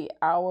people, the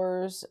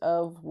hours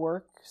of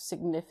work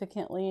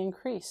significantly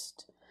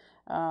increased.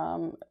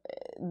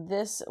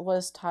 This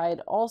was tied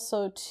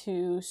also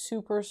to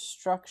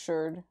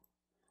superstructured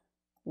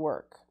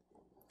work.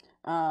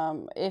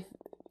 If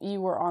you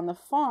were on the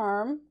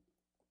farm,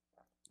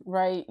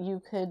 right,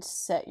 you could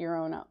set your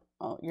own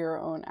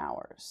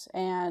hours,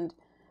 and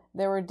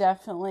there were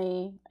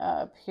definitely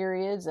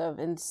periods of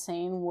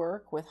insane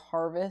work with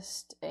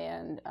harvest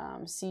and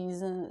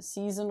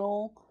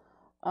seasonal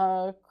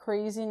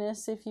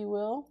craziness, if you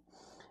will.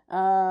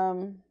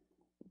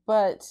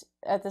 But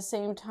at the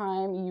same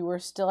time, you were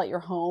still at your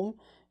home.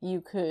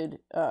 You could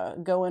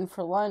go in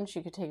for lunch,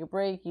 you could take a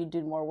break, you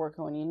did more work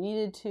when you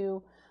needed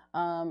to.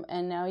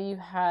 And now you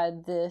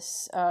had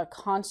this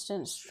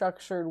constant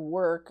structured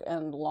work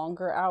and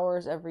longer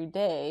hours every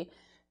day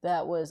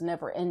that was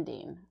never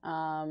ending.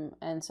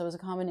 And so it was a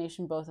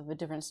combination both of a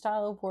different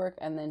style of work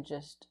and then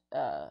just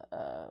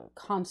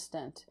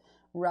constant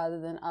rather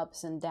than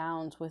ups and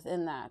downs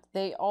within that.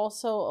 They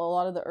also, a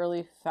lot of the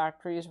early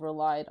factories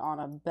relied on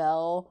a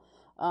bell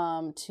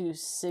to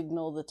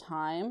signal the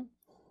time.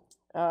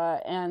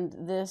 And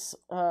this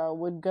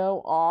would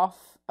go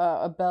off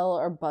a bell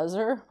or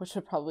buzzer, which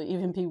would probably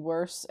even be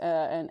worse,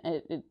 and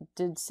it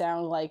did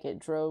sound like it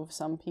drove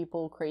some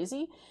people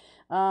crazy.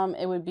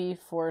 It would be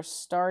for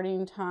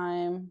starting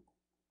time,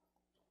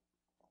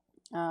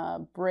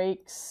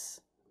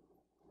 breaks,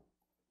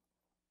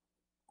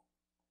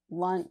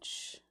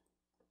 lunch,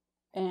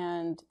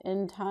 and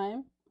end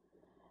time.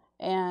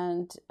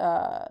 And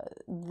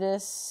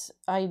this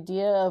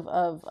idea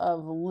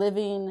of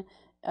living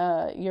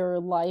your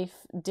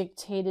life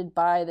dictated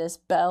by this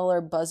bell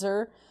or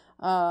buzzer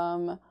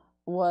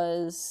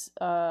was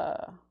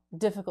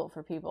difficult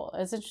for people.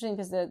 It's interesting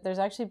because there's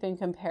actually been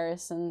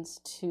comparisons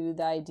to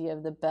the idea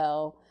of the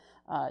bell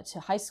to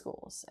high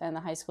schools, and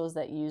the high schools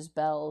that use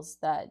bells,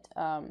 that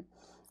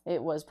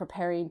it was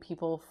preparing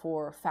people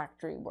for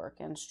factory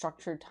work and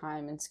structured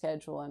time and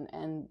schedule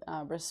and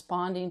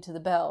responding to the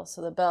bell.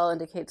 So the bell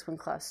indicates when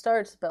class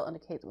starts, the bell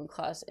indicates when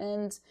class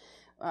ends,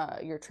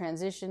 your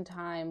transition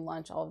time,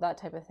 lunch, all of that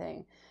type of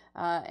thing.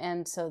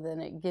 And so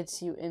then it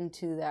gets you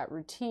into that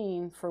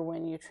routine for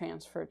when you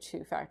transfer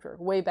to factory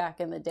work. Way back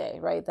in the day,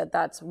 right?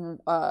 That's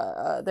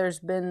there's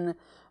been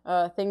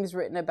things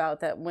written about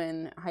that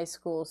when high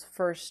schools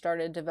first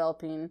started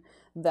developing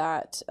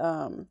that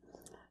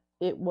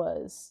it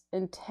was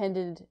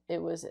intended,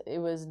 it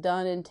was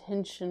done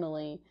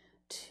intentionally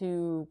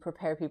to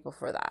prepare people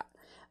for that.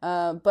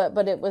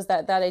 But it was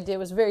that idea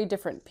was very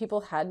different.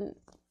 People hadn't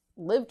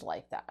lived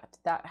like that.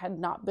 That had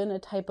not been a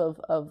type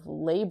of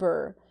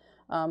labor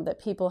that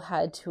people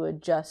had to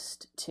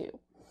adjust to.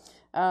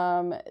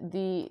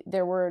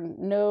 There were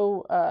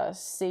no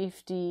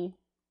safety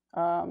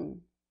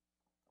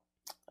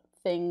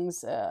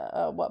things,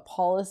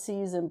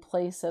 policies in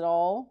place at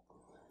all.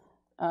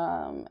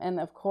 And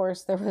of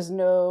course, there was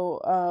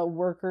no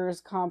workers'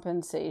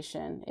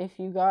 compensation. If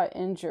you got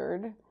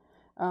injured,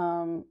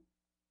 you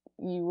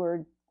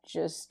were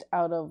just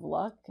out of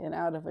luck and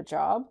out of a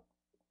job.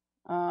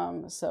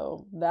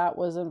 So that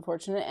was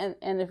unfortunate.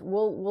 And if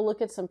we'll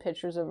look at some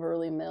pictures of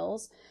early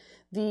mills,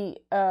 the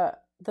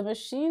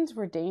machines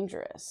were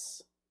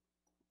dangerous.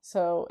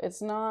 So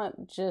it's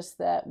not just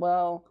that,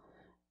 well,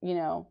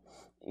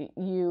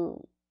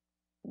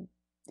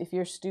 if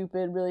you're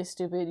stupid, really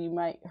stupid, you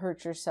might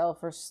hurt yourself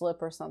or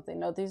slip or something.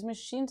 No, these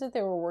machines that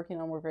they were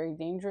working on were very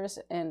dangerous,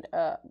 and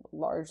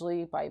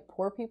largely by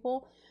poor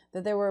people.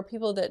 That there were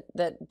people that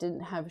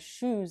didn't have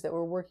shoes that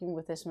were working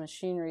with this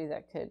machinery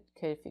that could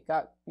if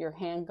your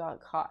hand got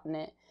caught in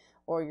it,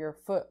 or your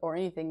foot or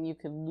anything, you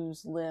could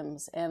lose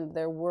limbs. And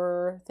there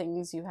were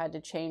things you had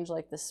to change,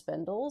 like the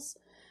spindles.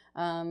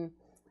 That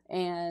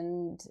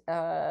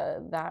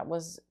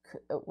was,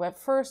 at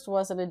first,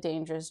 wasn't a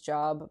dangerous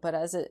job, but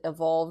as it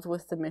evolved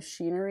with the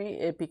machinery,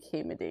 it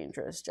became a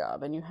dangerous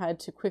job. And you had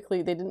to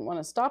quickly, they didn't want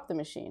to stop the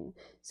machine,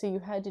 so you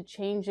had to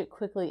change it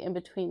quickly in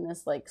between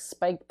this like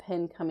spike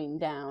pin coming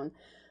down,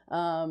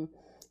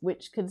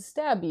 which could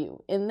stab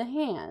you in the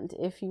hand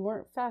if you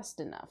weren't fast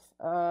enough,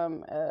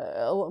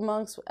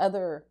 amongst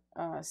other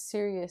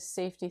serious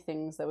safety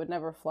things that would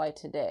never fly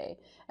today.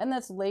 And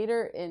that's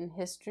later in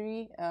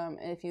history,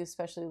 if you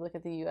especially look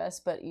at the US,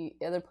 but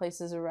other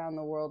places around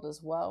the world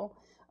as well.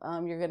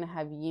 You're going to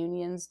have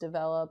unions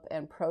develop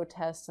and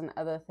protests and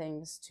other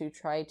things to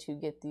try to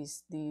get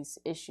these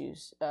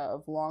issues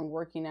of long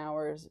working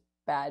hours,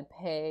 bad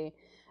pay,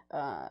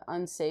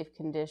 unsafe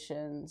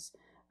conditions,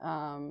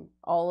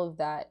 all of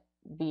that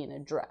being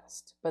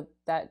addressed. But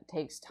that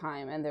takes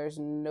time, and there's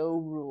no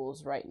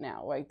rules right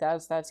now. Like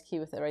that's key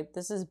with it, right?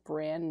 This is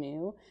brand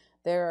new.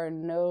 There are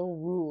no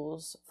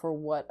rules for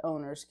what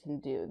owners can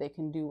do. They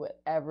can do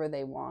whatever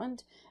they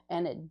want,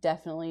 and it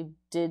definitely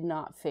did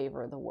not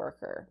favor the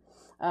worker.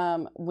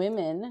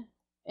 Women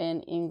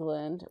in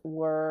England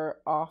were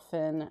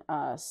often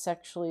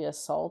sexually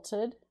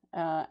assaulted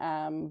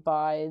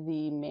by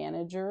the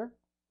manager,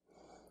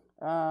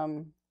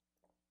 and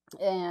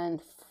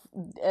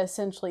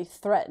essentially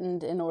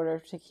threatened in order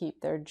to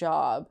keep their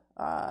job,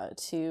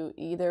 to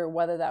either,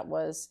 whether that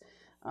was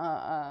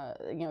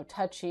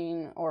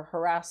touching or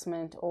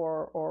harassment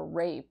or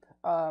rape.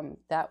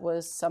 That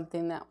was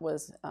something that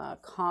was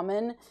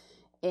common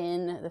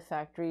in the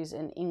factories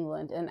in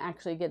England, and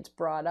actually gets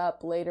brought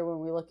up later when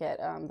we look at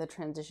the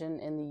transition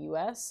in the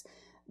US.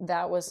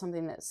 That was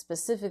something that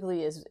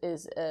specifically is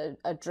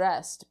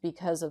addressed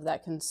because of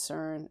that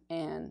concern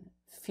and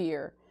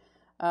fear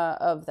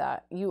of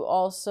that. You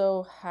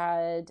also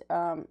had,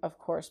 of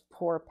course,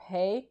 poor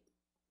pay.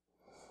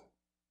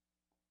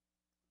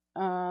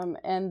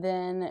 And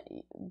then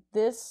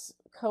this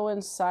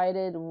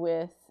coincided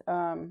with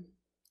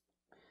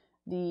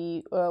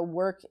the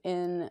work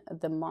in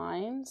the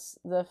mines.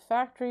 The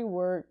factory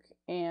work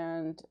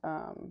and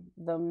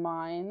the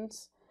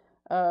mines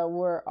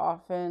were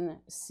often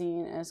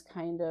seen as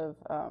kind of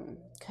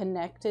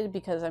connected,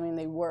 because, I mean,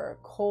 they were.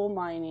 Coal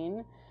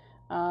mining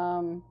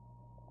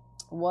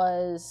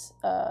was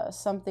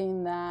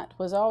something that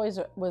was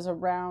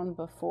around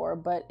before,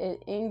 but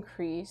it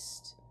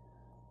increased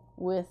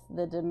with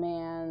the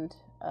demand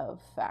of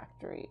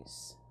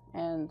factories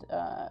and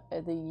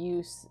the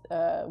use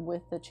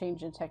with the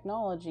change in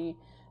technology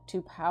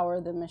to power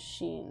the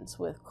machines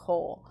with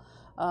coal.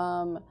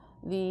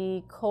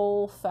 The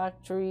coal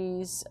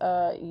factories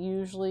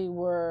usually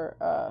were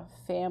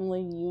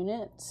family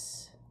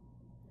units,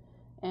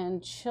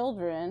 and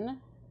children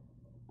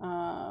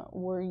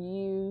were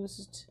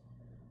used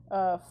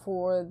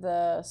for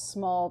the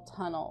small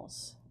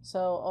tunnels. So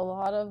a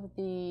lot of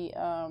the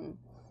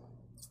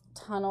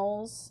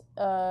tunnels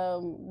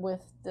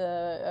with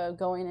the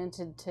going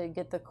into to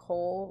get the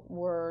coal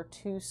were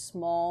too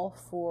small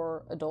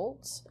for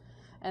adults,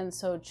 and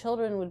so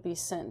children would be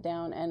sent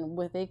down, and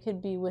they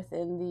could be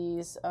within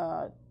these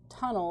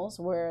tunnels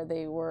where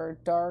they were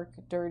dark,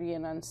 dirty,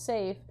 and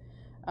unsafe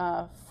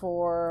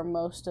for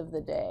most of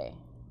the day,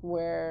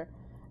 where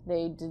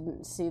they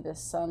didn't see the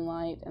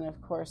sunlight, and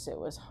of course it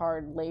was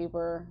hard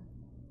labor.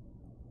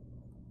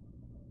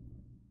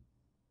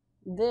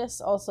 This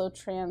also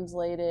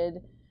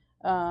translated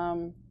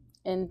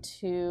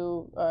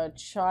into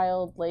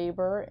child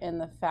labor in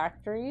the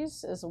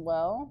factories as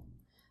well.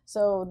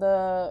 So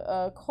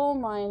the coal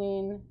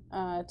mining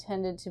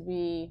tended to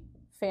be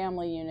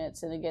family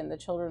units, and again, the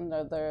children,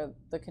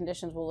 the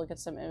conditions, we'll look at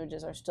some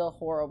images, are still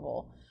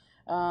horrible.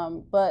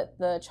 But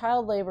the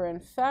child labor in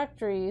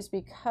factories,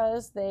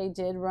 because they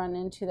did run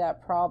into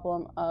that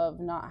problem of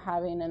not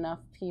having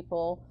enough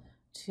people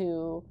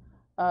to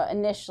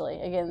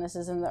initially, again, this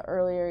is in the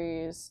earlier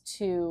years,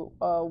 to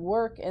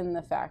work in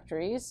the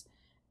factories,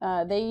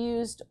 they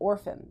used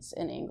orphans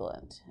in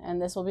England.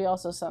 And this will be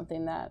also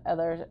something that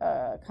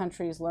other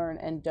countries learn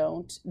and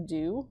don't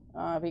do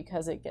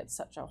because it gets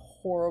such a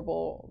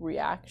horrible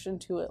reaction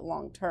to it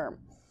long term.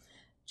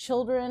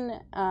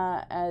 Children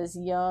as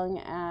young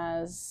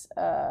as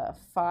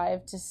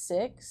 5 to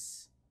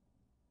 6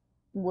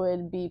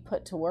 would be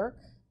put to work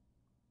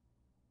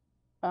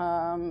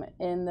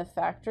in the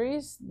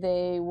factories.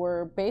 They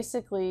were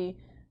basically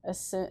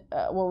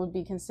what would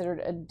be considered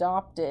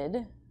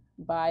adopted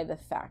by the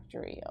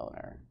factory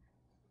owner,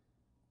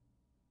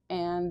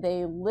 and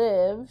they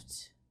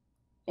lived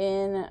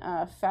in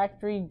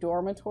factory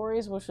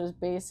dormitories, which was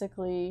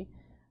basically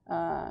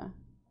a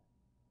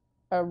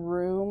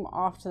room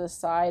off to the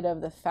side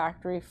of the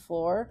factory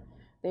floor.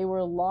 They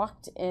were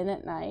locked in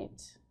at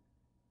night,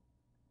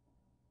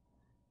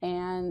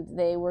 and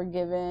they were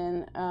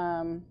given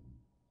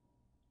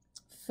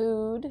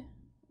food,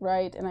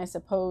 right, and I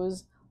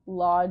suppose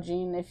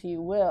lodging, if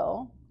you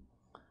will,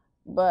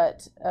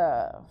 but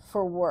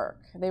for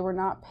work. They were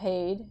not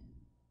paid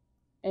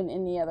in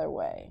any other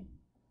way.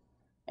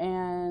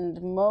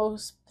 And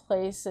most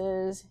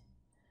places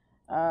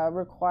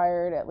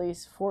required at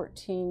least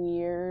 14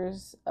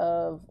 years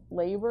of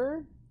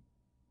labor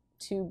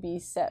to be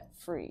set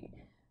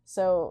free.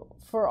 So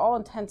for all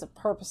intents and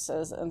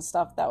purposes and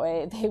stuff that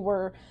way, they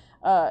were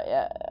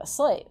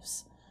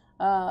slaves.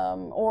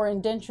 Or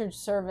indentured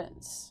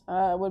servants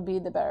would be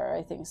the better,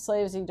 I think.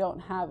 Slaves, you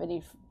don't have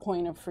any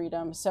point of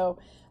freedom. So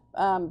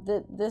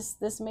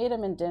this made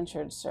them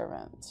indentured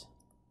servant.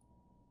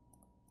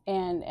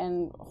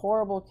 And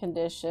horrible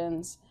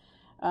conditions.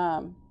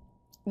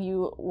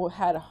 You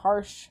had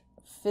harsh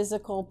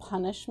physical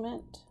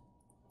punishment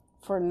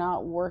for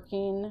not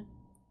working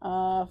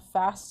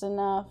fast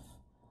enough,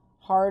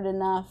 hard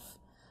enough.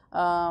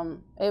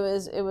 It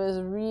was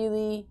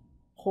really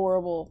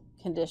horrible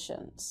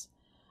conditions.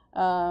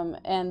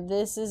 And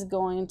this is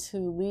going to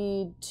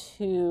lead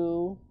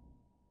to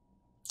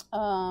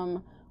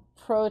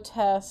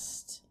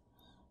protest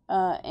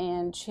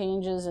and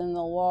changes in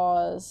the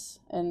laws,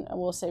 and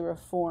we'll say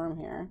reform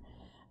here,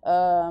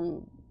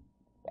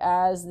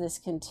 as this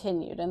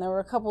continued. And there were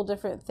a couple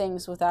different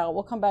things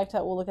we'll come back to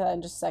that, we'll look at that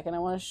in just a second. I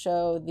want to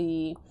show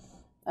the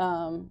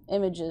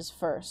images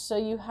first. So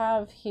you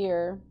have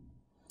here,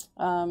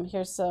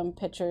 here's some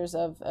pictures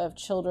of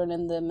children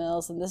in the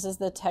mills, and this is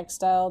the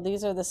textile.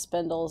 These are the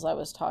spindles I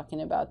was talking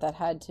about that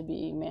had to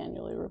be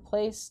manually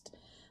replaced.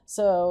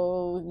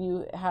 So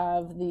you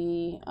have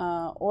the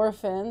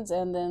orphans,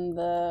 and then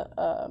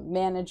the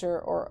manager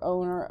or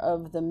owner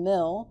of the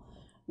mill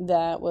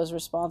that was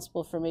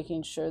responsible for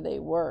making sure they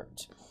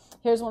worked.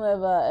 Here's one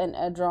of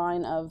a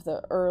drawing of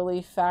the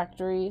early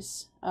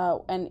factories,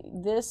 and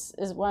this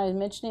is why I'm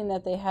mentioning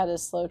that they had a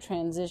slow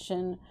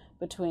transition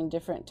between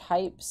different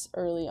types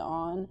early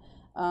on,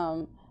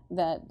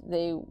 that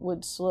they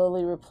would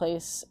slowly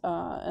replace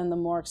in the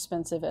more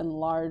expensive and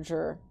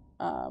larger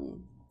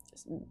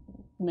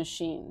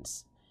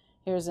machines.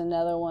 Here's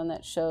another one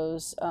that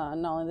shows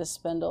not only the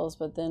spindles,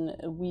 but then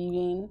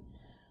weaving.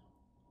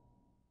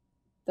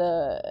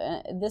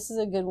 This is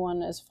a good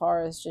one as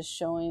far as just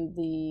showing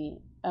the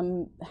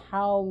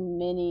how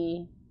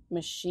many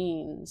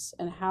machines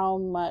and how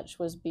much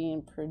was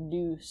being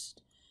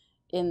produced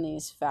in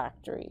these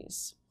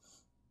factories.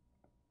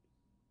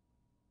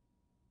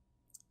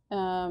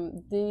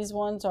 These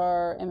ones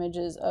are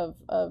images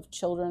of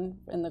children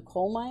in the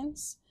coal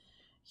mines.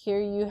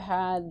 Here you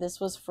had, this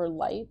was for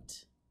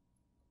light,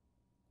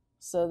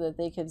 so that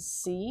they could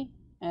see,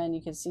 and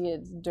you could see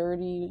it's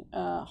dirty,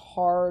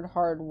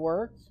 hard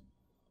work.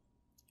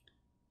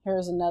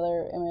 Here's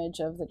another image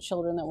of the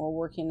children that were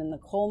working in the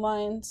coal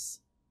mines.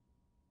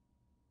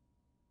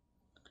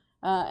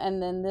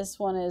 And then this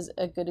one is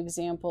a good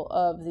example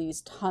of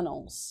these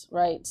tunnels,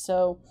 right?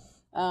 So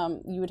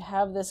you would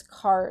have this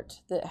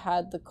cart that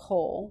had the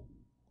coal,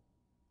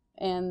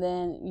 and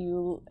then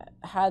you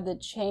had the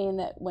chain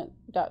that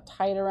got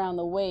tied around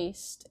the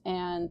waist,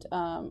 and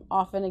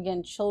often,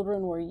 again,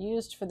 children were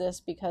used for this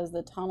because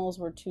the tunnels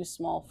were too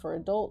small for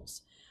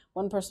adults.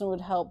 One person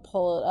would help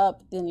pull it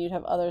up, then you'd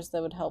have others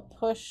that would help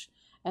push,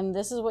 and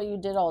this is what you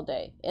did all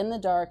day, in the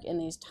dark, in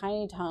these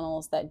tiny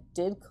tunnels that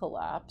did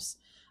collapse,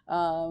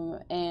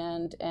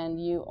 and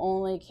you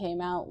only came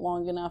out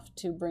long enough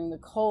to bring the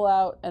coal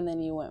out, and then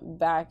you went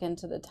back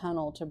into the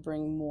tunnel to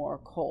bring more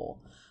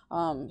coal.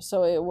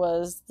 So it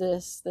was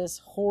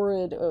this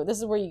horrid, this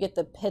is where you get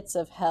the pits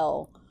of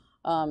hell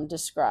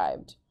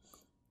described.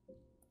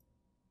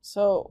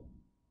 So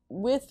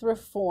with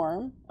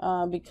reform,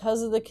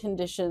 because of the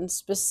conditions,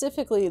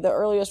 specifically the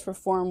earliest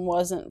reform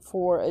wasn't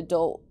for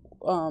adult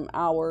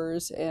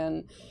hours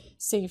and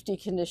safety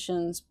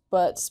conditions,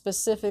 but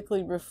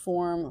specifically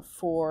reform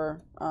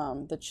for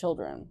the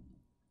children.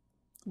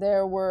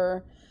 There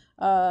were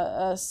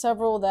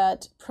several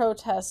that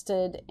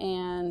protested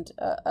and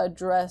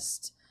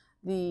addressed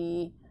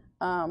the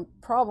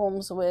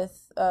problems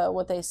with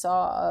what they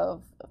saw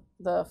of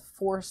the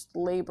forced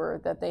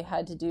labor that they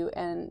had to do,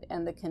 and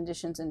the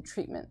conditions and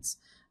treatment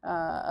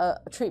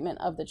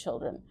of the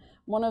children.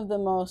 One of the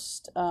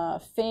most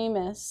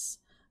famous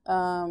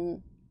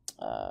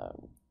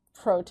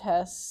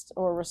protests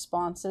or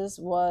responses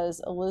was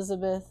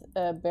Elizabeth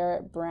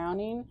Barrett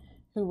Browning,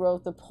 who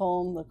wrote the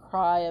poem "The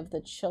Cry of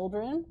the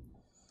Children,"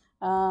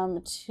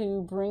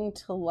 to bring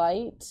to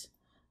light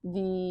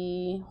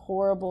the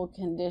horrible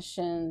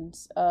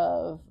conditions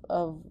of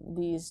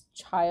these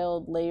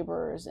child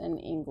laborers in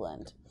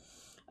England.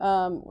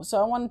 So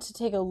I wanted to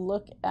take a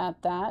look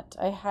at that.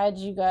 I had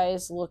you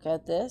guys look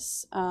at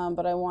this,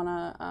 but I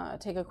want to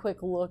take a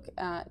quick look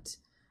at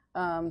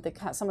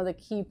some of the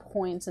key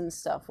points and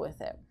stuff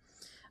with it.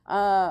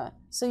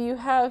 So you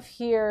have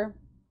here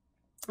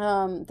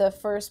the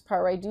first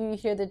part, right? Do you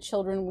hear the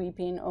children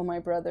weeping, O my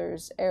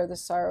brothers, ere the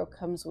sorrow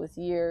comes with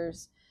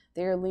years?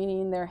 They are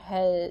leaning their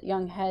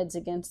young heads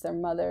against their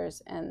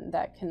mothers, and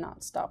that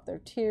cannot stop their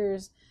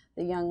tears.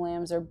 The young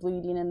lambs are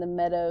bleating in the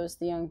meadows.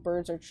 The young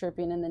birds are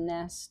chirping in the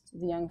nest.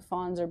 The young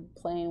fawns are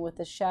playing with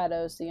the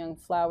shadows. The young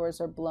flowers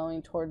are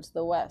blowing towards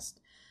the west.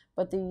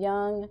 But the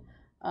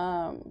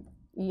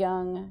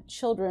young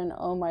children,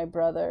 O my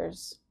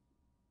brothers,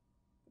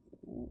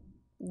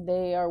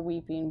 they are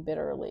weeping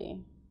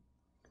bitterly.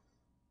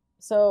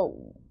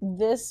 So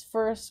this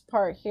first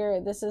part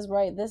here, this is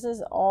right. This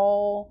is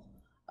all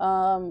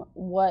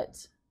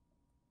what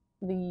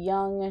the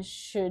young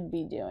should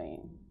be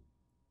doing,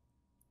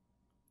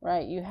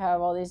 right? You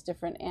have all these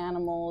different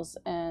animals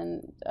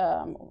and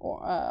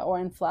or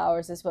in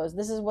flowers, I suppose.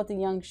 This is what the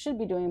young should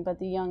be doing, but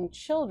the young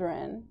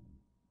children,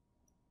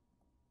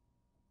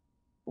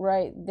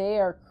 right, they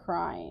are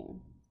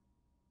crying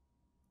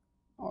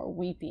or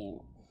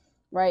weeping,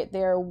 right?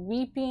 They are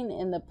weeping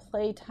in the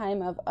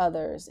playtime of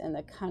others, in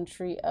the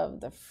country of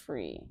the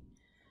free,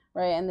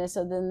 right? And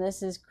so then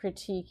this is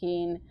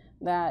critiquing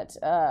that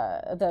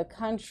the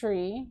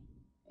country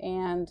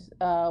and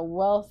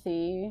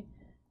wealthy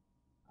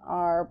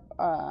are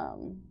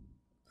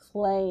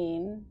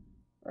playing,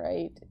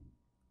 right,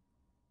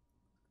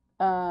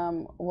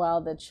 while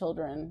the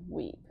children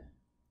weep.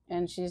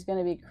 And she's going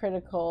to be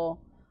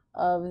critical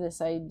of this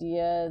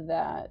idea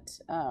that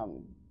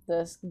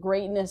the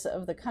greatness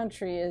of the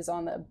country is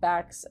on the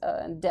backs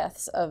and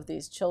deaths of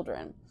these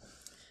children.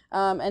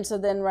 And so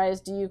then, right,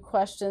 do you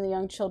question the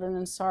young children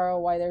in sorrow,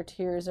 why their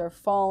tears are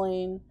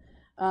falling?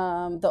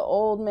 The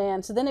old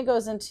man. So then it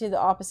goes into the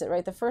opposite,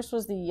 right? The first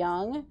was the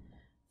young.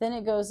 Then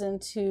it goes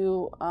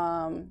into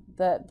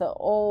that the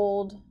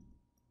old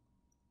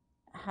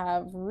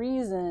have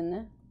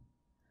reason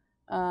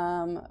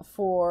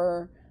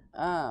for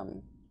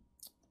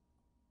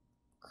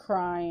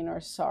crying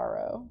or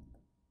sorrow,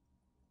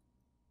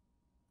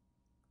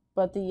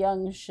 but the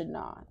young should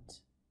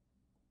not.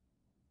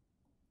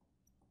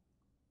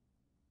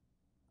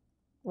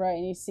 Right,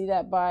 and you see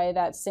that by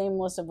that same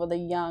list of the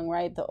young,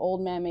 right? The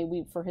old man may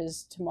weep for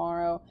his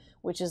tomorrow,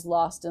 which is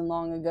lost and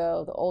long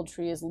ago. The old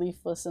tree is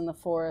leafless in the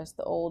forest.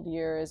 The old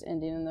year is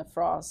ending in the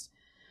frost.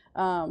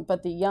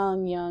 But the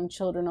young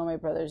children, O my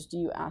brothers, do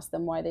you ask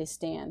them why they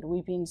stand,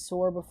 weeping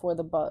sore before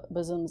the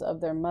bosoms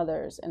of their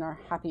mothers in our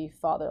happy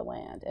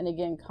fatherland? And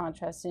again,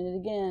 contrasting it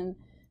again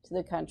to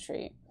the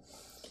country.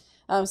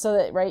 So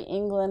that, right,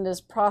 England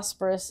is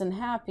prosperous and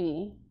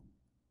happy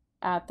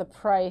at the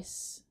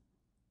price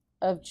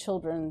of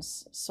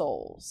children's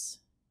souls.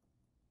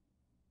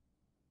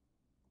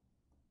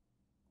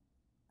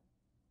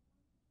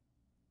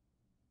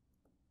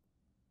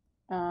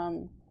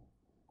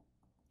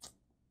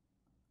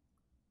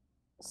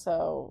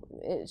 So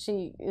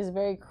she is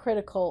very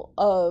critical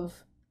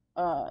of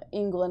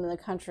England and the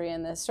country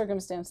and the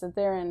circumstance that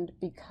they're in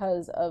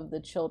because of the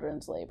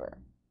children's labor.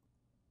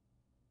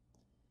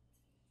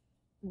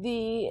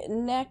 The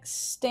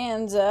next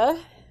stanza,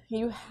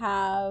 you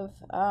have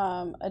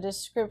a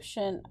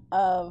description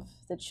of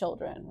the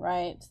children,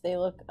 right? They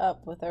look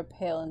up with their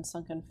pale and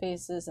sunken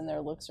faces, and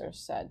their looks are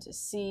sad to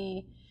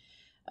see.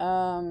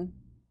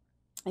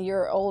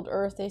 Your old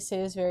earth, they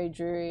say, is very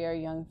dreary. Our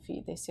young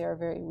feet, they say, are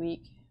very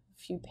weak.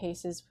 Few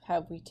paces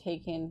have we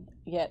taken,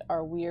 yet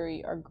are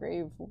weary. Our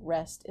grave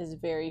rest is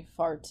very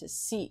far to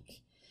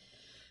seek.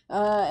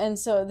 And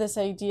so this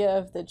idea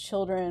of the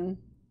children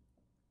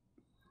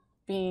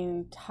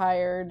being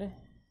tired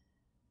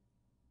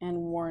and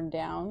worn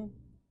down,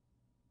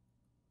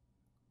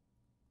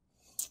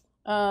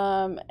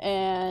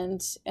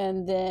 and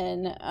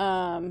then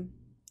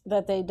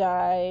that they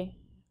die.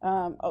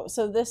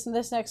 So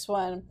this next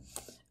one.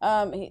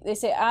 They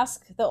say,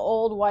 ask the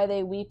old why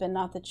they weep and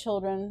not the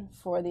children,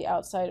 for the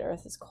outside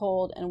earth is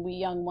cold, and we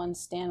young ones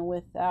stand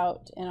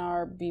without in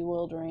our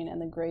bewildering,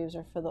 and the graves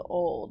are for the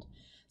old.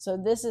 So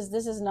this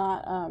is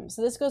not,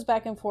 so this goes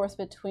back and forth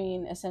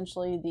between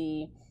essentially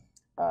the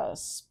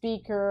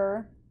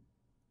speaker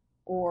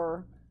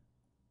or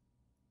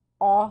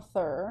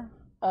author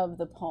of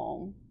the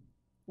poem,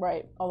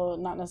 right?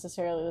 Although not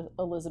necessarily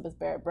Elizabeth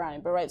Barrett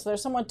Browning, but right, so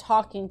there's someone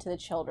talking to the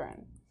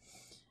children,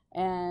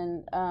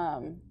 and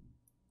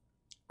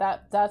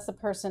that's the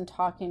person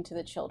talking to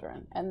the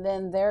children, and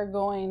then they're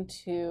going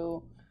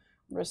to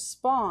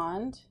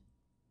respond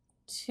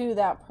to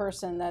that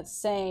person that's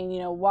saying,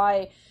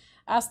 why,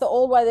 ask the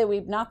old why they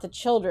weep, not the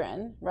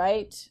children,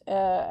 right?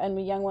 And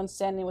we young ones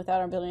standing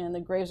without our building, and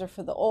the graves are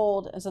for the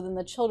old. And so then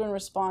the children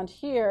respond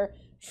here,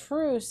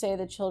 true, say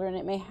the children,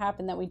 it may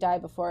happen that we die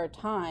before our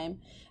time.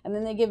 And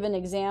then they give an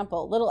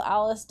example. Little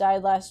Alice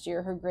died last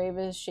year. Her grave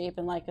is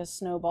shapen like a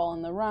snowball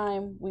in the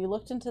rime. We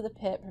looked into the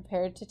pit,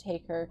 prepared to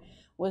take her.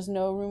 Was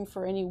no room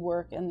for any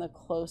work in the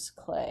close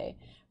clay.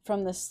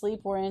 From the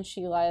sleep wherein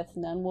she lieth,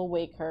 none will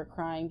wake her,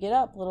 crying, get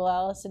up, little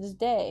Alice, it is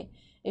day.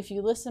 If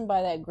you listen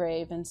by that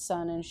grave in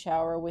sun and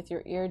shower with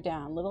your ear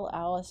down, little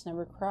Alice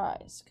never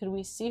cries. Could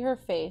we see her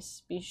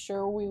face, be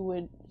sure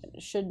we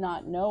should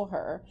not know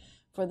her,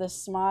 for the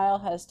smile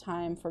has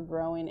time for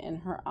growing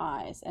in her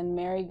eyes, and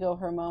merry go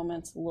her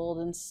moments, lulled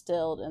and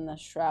stilled in the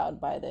shroud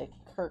by the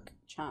kirk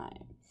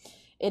chime.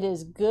 It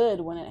is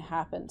good when it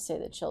happens, say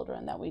the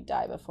children, that we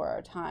die before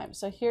our time.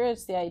 So here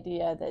it's the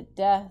idea that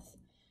death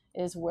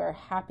is where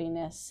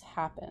happiness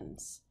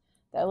happens.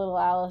 That little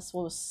Alice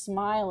was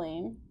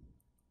smiling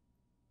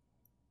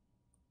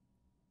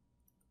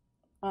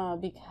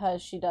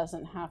because she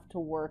doesn't have to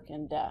work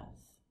in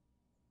death.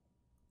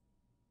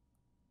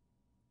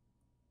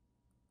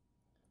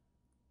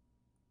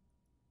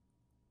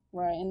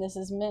 Right, and this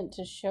is meant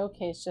to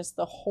showcase just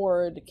the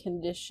horrid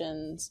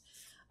conditions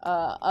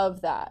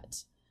of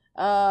that.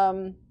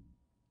 And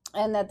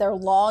that they're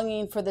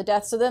longing for the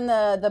death. So then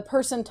the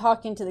person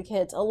talking to the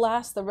kids,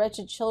 alas, the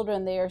wretched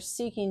children, they are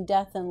seeking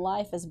death in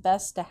life as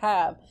best to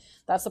have.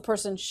 That's the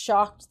person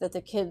shocked that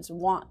the kids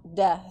want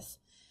death.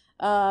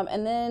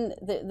 And then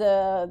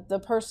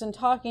the person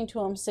talking to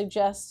them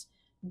suggests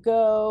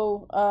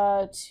go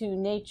to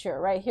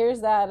nature, right?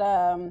 Here's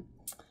that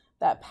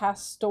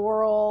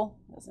pastoral,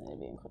 doesn't need to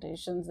be in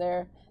quotations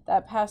there,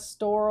 that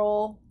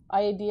pastoral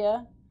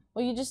idea.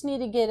 Well, you just need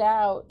to get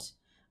out.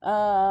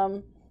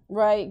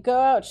 Right, go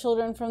out,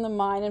 children, from the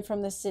mine and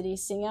from the city.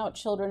 Sing out,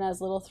 children,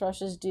 as little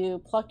thrushes do.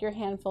 Pluck your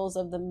handfuls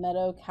of the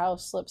meadow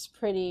cowslips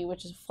pretty,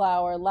 which is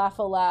flower. Laugh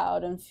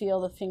aloud and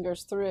feel the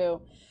fingers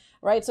through.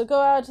 Right, so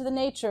go out to the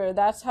nature.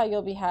 That's how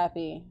you'll be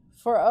happy.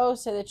 For oh,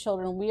 say the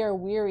children, we are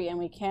weary and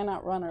we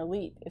cannot run or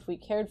leap. If we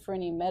cared for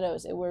any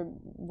meadows, it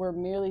were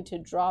merely to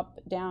drop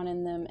down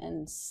in them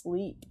and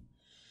sleep.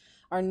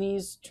 Our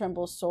knees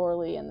tremble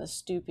sorely in the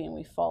stooping.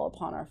 We fall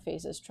upon our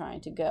faces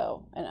trying to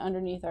go. And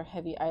underneath our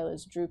heavy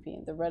eyelids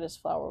drooping, the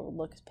reddest flower would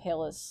look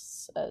pale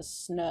as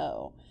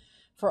snow.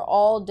 For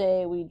all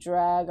day we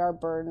drag our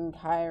burden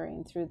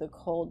tiring through the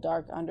cold,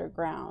 dark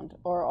underground,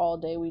 or all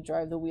day we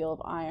drive the wheel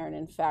of iron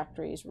in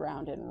factories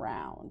round and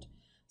round.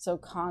 So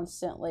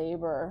constant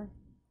labor,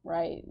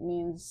 right,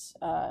 means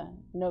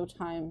no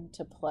time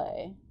to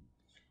play.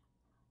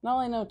 Not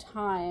only no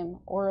time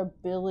or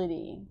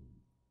ability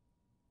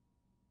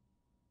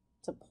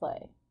to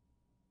play.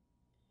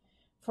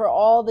 For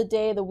all the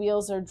day the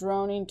wheels are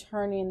droning,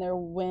 turning, their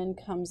wind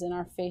comes in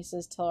our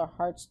faces till our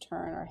hearts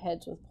turn, our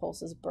heads with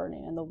pulses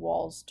burning, and the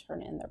walls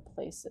turn in their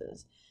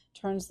places.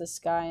 turns the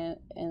sky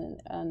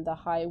and the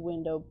high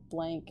window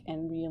blank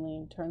and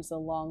reeling, turns the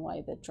long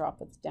light that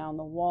droppeth down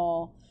the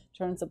wall,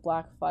 turns the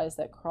black flies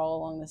that crawl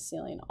along the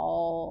ceiling.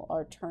 All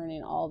are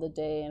turning all the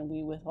day, and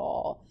we with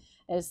all.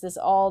 It's this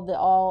all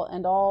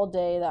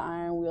day the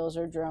iron wheels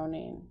are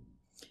droning.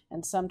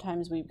 And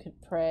sometimes we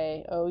could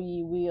pray, "O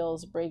ye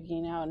wheels,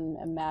 breaking out in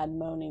a mad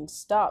moaning,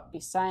 stop, be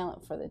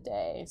silent for the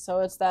day." So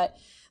it's that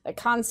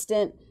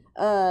constant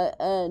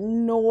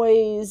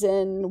noise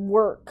and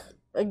work.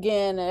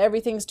 Again,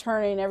 everything's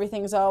turning,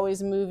 everything's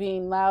always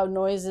moving, loud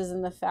noises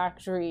in the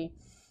factory.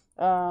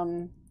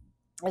 And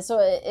so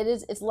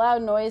it's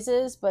loud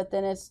noises, but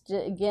then it's,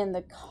 again,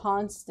 the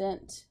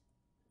constant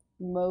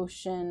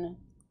motion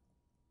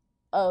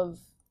of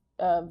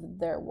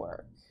their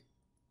work,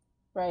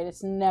 right?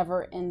 It's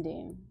never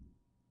ending.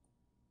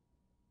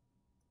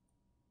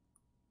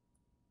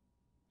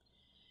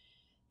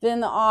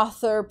 Then the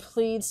author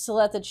pleads to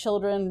let the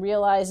children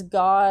realize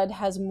God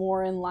has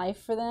more in life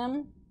for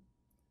them,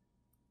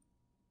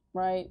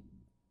 right?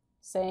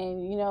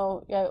 Saying, we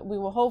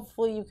will,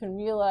 hopefully you can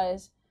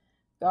realize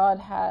God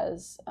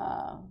has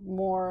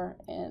more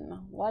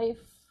in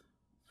life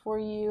for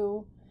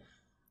you.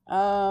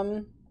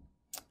 You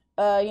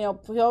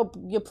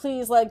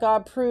please let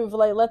God prove,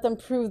 let them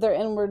prove their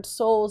inward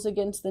souls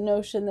against the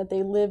notion that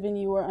they live in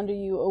you or under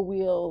you, O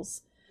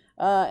wheels.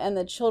 And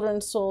the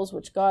children's souls,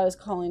 which God is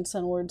calling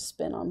sunward,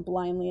 spin on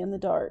blindly in the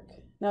dark.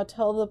 Now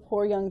tell the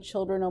poor young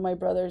children, O my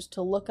brothers,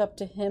 to look up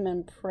to him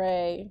and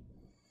pray.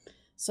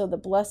 So the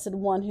blessed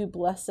one who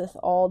blesseth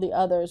all the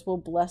others will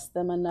bless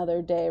them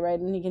another day, right?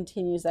 And he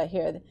continues that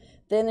here.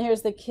 Then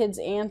here's the kids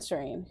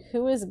answering,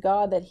 "Who is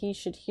God that he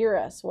should hear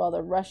us while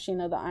the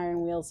rushing of the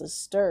iron wheels is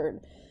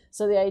stirred?"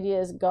 So the idea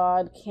is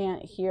God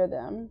can't hear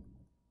them.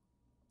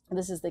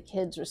 This is the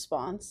kids'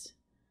 response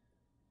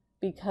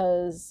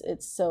because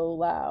it's so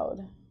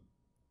loud.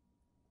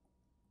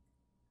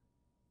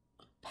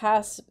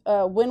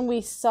 When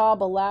we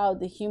sob aloud,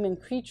 the human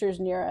creatures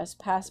near us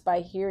pass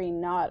by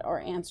hearing not or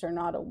answer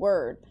not a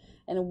word,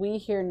 and we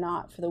hear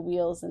not for the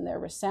wheels and their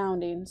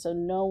resounding, so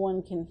no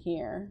one can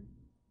hear.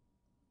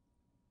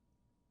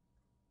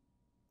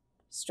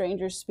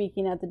 Strangers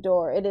speaking at the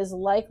door. It is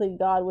likely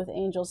God with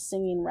angels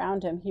singing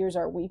round him hears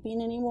our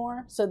weeping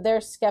anymore. So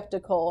they're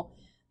skeptical.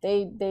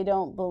 They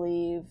don't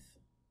believe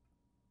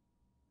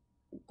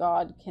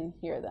God can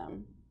hear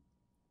them.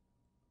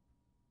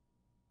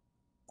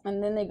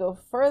 And then they go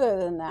further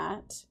than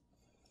that.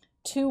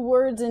 2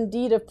 words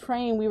indeed of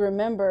praying we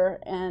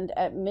remember, and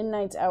at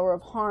midnight's hour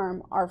of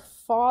harm, our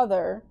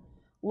Father,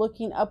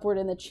 looking upward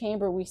in the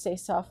chamber, we say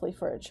softly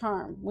for a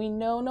charm. We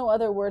know no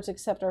other words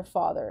except our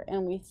Father,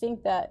 and we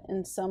think that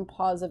in some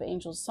pause of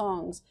angel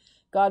songs,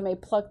 God may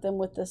pluck them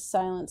with the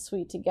silent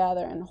sweet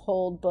together and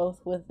hold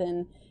both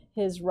within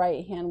his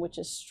right hand, which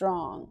is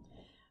strong.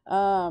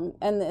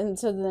 And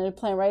so then they're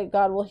playing, right?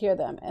 God will hear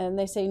them. And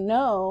they say,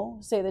 "No,"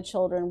 say the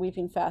children,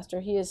 weeping faster.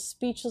 "He is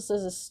speechless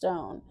as a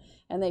stone."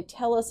 And they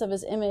tell us of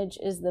his image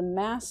is the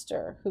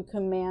master who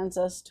commands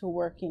us to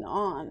working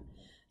on.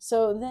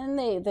 So then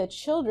the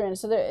children,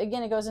 so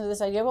again, it goes into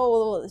this idea of,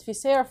 well, if you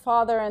say our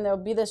Father, and there'll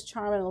be this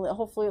charm, and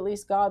hopefully at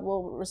least God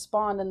will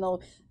respond and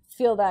they'll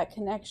feel that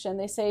connection.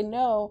 They say,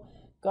 no,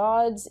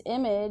 God's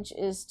image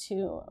is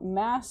to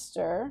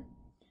master,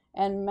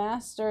 and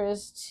master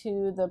is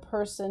to the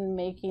person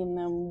making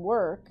them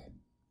work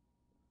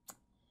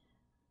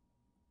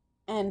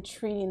and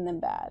treating them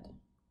bad.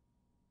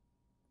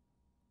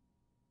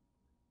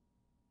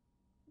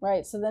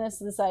 Right? So then it's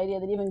this idea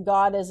that even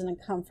God isn't a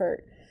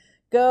comfort.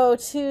 "Go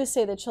to,"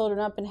 say the children,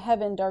 "up in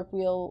heaven, dark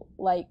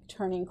wheel-like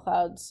turning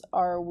clouds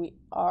are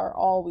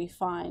all we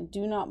find.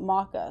 Do not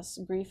mock us.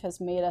 Grief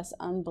has made us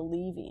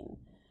unbelieving.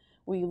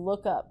 We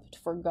look up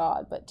for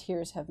God, but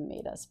tears have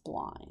made us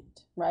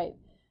blind." Right?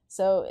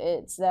 So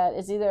it's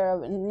either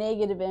a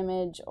negative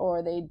image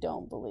or they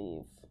don't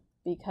believe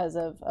because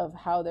of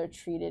how they're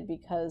treated,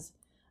 because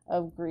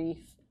of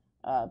grief,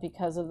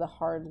 because of the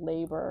hard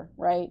labor,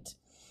 right?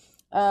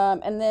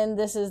 And then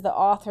this is the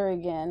author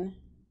again,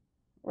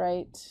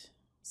 right?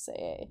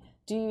 Say,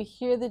 "Do you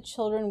hear the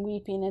children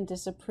weeping and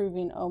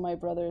disapproving, O my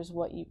brothers,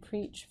 what you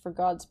preach? For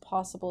God's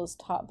possible is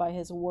taught by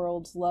his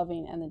world's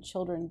loving, and the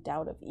children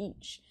doubt of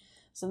each."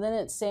 So then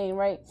it's saying,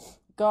 right,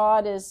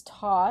 God is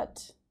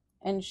taught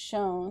and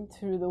shown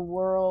through the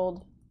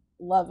world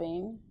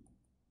loving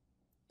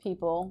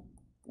people,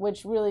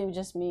 which really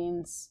just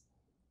means,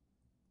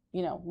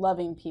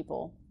 loving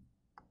people.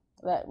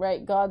 That,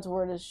 right? God's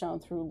word is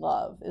shown through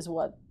love is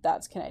what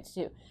that's connected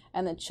to.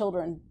 And the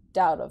children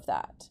doubt of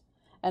that.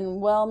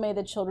 "And well may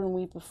the children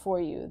weep before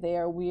you. They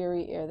are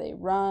weary ere they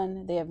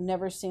run. They have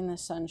never seen the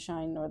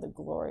sunshine nor the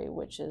glory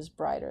which is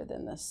brighter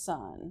than the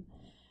sun.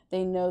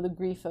 They know the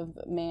grief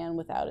of man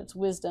without its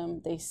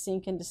wisdom. They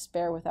sink in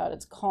despair without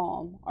its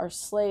calm. Are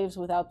slaves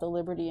without the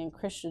liberty in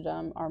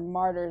Christendom. Are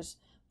martyrs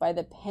by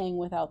the pang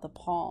without the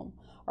palm.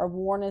 Are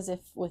worn as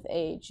if with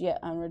age,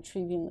 yet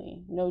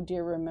unretrievingly no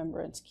dear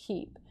remembrance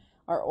keep.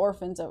 Are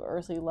orphans of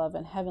earthly love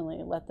and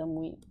heavenly. Let them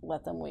weep,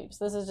 let them weep."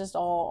 So this is just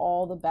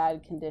all the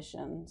bad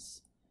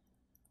conditions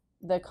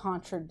the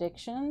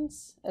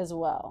contradictions as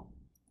well.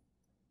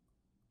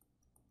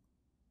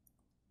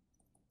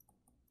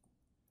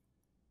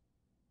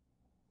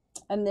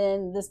 And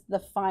then the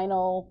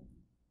final,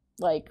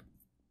 like,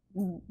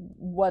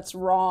 what's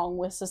wrong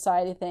with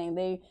society thing.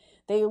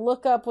 They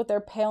look up with their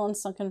pale and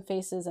sunken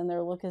faces, and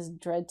their look is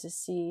dread to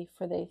see,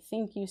 for they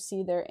think you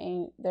see their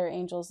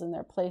angels in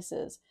their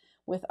places,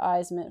 with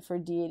eyes meant for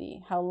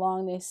deity. How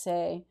long, they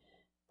say,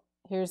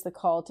 here's the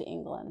call to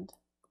England.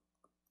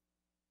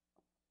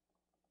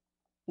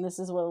 And this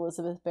is what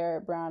Elizabeth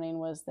Barrett Browning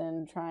was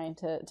then trying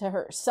to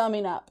her,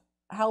 summing up.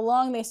 How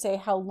long, they say,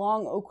 how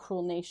long, O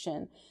cruel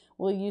nation,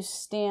 will you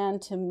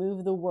stand to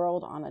move the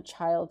world on a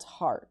child's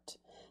heart?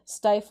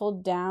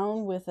 Stifled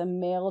down with a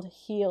mailed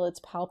heel its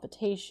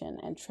palpitation,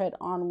 and tread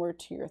onward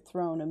to your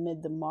throne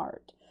amid the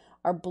mart.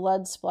 Our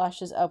blood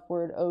splashes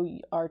upward, O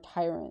our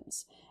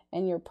tyrants,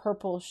 and your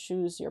purple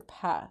shoes your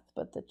path,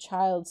 but the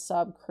child's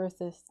sob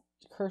curseth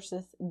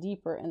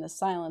deeper in the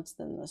silence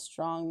than the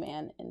strong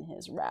man in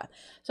his wrath.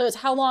 So it's,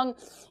 how long,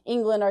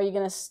 England, are you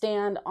going to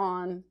stand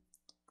on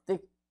the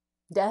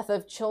death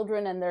of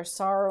children and their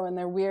sorrow and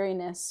their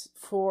weariness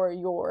for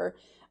your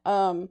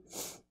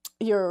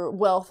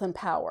wealth and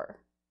power?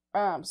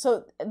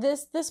 So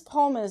this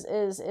poem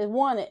is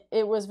one,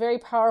 it was very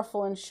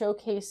powerful in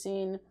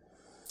showcasing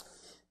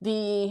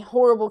the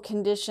horrible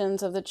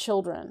conditions of the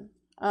children,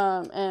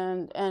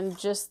 and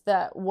just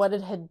that what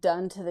it had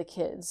done to the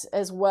kids,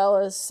 as well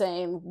as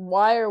saying,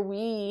 why are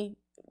we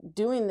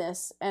doing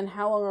this, and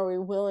how long are we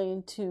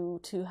willing to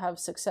have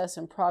success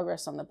and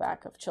progress on the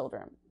back of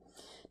children?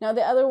 Now,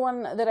 the other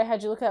one that I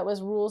had you look at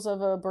was Rules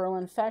of a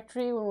Berlin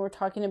Factory, when we're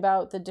talking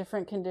about the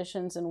different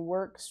conditions and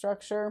work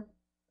structure.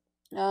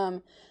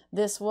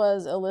 This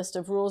was a list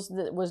of rules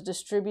that was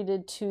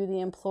distributed to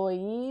the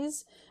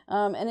employees,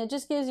 and it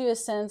just gives you a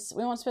sense.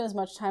 We won't spend as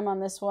much time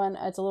on this one.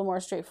 It's a little more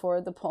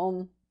straightforward, the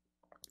poem,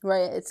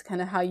 right? It's kind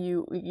of how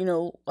you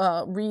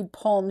read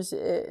poems.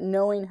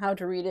 Knowing how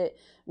to read it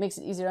makes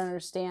it easier to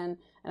understand.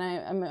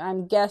 And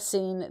I'm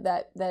guessing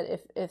that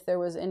if there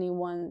was any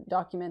one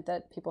document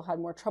that people had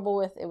more trouble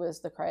with, it was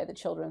The Cry of the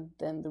Children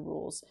than the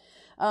Rules.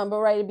 But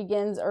right, it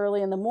begins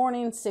early in the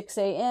morning, 6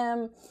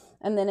 a.m.,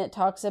 and then it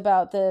talks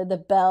about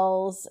the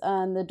bells,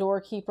 and the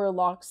doorkeeper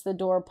locks the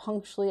door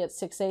punctually at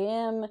 6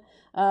 a.m.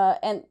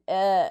 And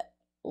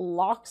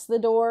locks the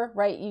door,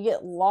 right? You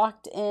get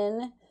locked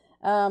in.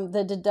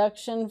 The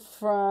deduction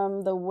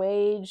from the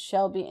wage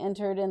shall be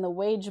entered in the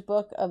wage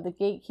book of the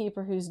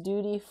gatekeeper whose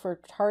duty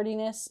for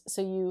tardiness.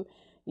 So you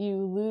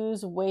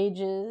lose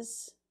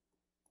wages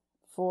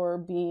for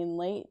being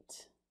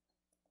late,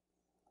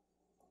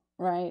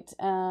 right?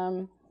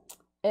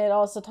 It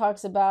also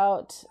talks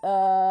about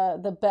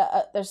the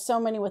bell. There's so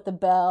many with the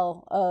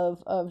bell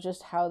of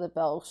just how the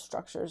bell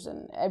structures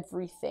and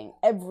everything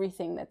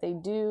that they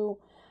do.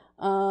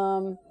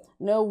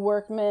 No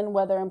workman,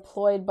 whether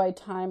employed by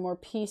time or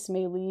peace,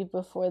 may leave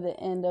before the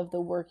end of the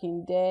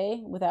working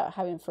day without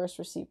having first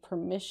received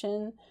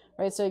permission,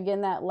 right? So again,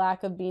 that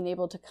lack of being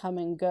able to come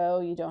and go,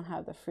 you don't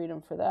have the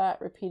freedom for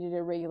that. Repeated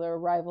irregular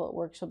arrival at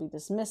work shall be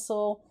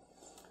dismissal.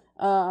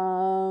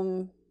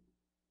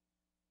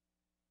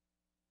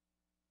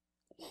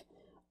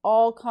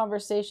 All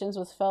conversations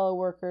with fellow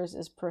workers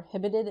is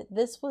prohibited.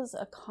 This was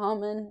a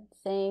common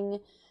thing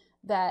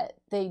that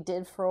they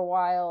did for a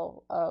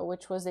while,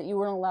 which was that you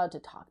weren't allowed to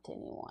talk to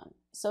anyone.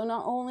 So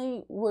not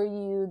only were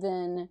you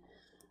then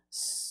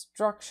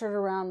structured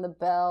around the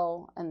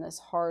bell and this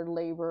hard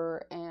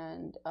labor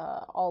and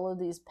all of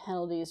these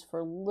penalties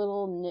for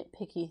little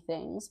nitpicky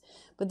things,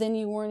 but then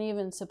you weren't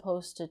even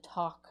supposed to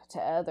talk to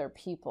other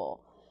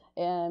people.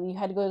 You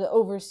had to go to the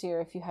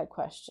overseer if you had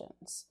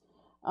questions.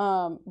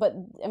 But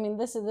I mean,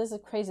 this is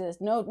crazy.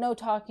 No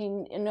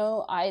talking,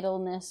 no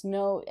idleness,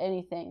 no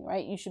anything,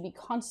 right? You should be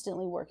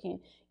constantly working.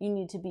 You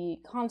need to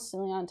be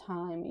constantly on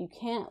time. You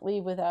can't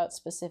leave without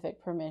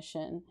specific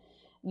permission.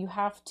 You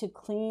have to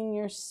clean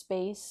your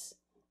space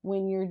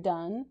when you're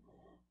done.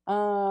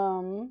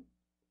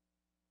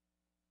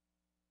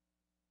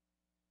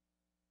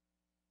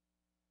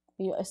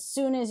 As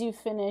soon as you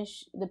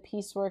finish the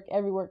piecework,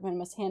 every workman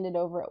must hand it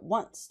over at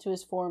once to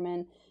his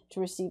foreman to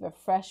receive a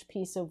fresh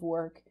piece of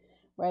work.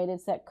 Right?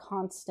 It's that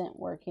constant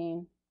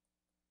working.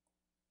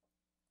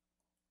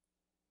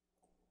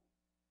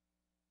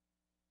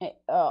 It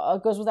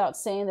goes without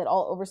saying that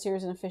all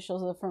overseers and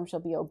officials of the firm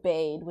shall be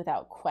obeyed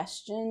without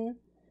question.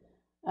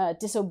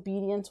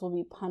 Disobedience will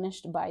be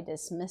punished by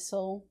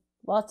dismissal.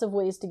 Lots of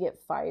ways to get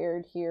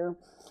fired here.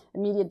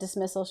 Immediate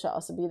dismissal shall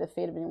also be the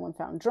fate of anyone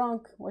found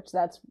drunk, which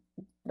that's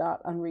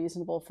not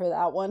unreasonable for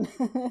that one.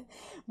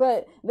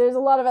 But there's a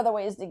lot of other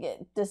ways to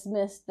get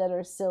dismissed that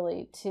are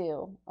silly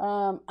too.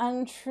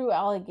 Untrue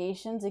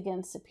allegations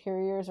against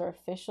superiors or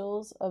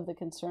officials of the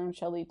concern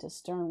shall lead to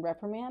stern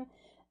reprimand.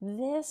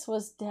 This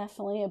was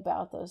definitely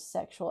about those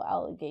sexual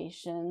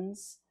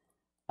allegations,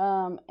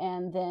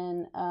 and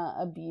then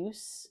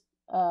abuse,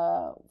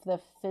 the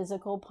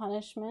physical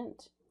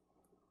punishment.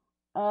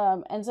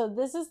 And so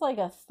this is like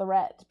a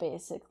threat,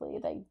 basically.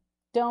 Like,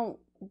 don't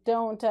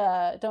don't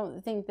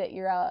think that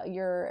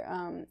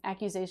your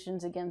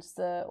accusations against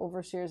the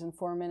overseers and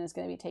foremen is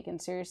going to be taken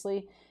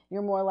seriously.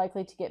 You're more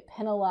likely to get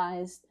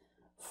penalized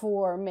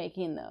for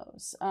making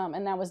those,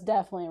 and that was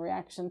definitely a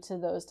reaction to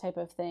those type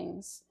of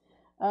things.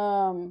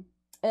 And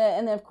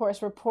then of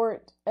course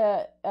report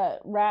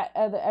rat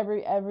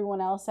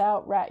everyone else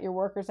out, rat your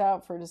workers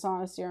out for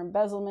dishonesty or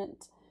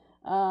embezzlement.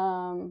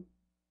 Those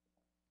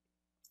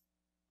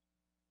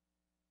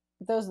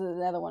are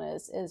the other one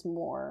is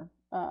more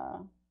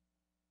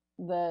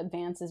the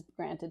advances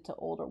granted to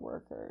older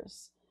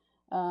workers,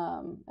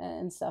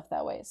 and stuff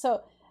that way.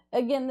 So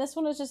again, this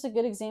one is just a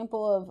good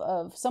example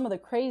of some of the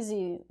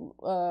crazy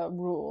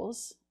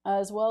rules,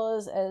 as well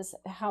as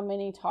how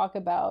many talk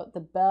about the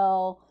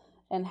bell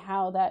and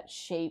how that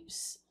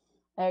shapes,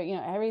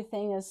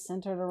 everything is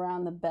centered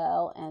around the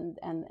bell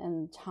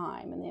and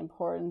time and the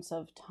importance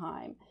of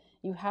time.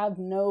 You have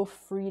no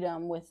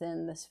freedom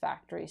within this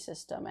factory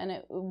system, and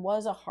it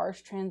was a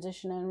harsh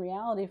transition in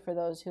reality for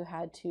those who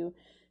had to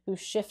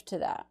shift to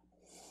that.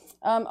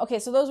 Okay,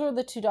 so those were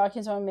the two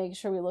documents I want to make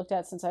sure we looked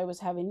at since I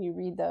was having you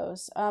read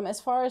those. As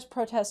far as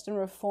protest and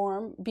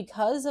reform,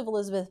 because of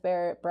Elizabeth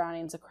Barrett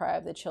Browning's A Cry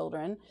of the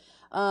Children,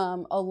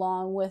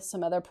 along with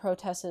some other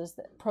protests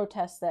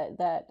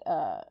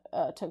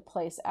that took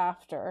place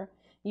after,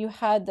 you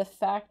had the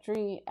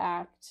Factory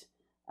Act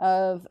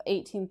of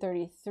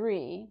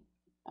 1833.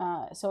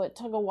 So it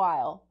took a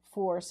while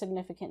for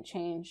significant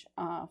change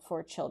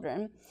for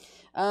children,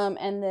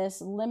 and this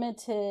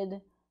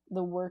limited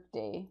the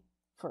workday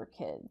for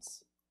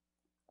kids.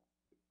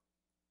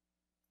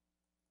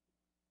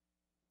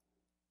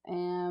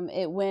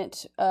 It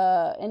went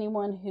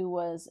anyone who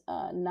was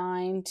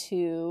 9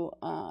 to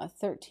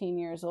 13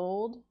 years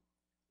old.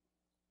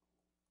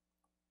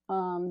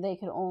 They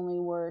could only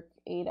work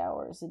 8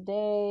 hours a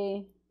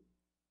day.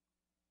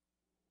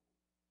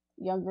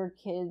 Younger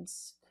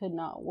kids could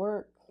not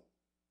work.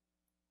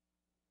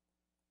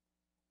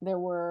 There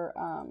were,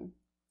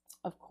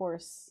 of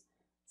course,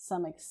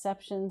 some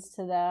exceptions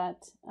to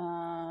that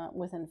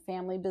within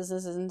family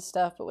businesses and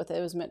stuff, but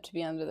it was meant to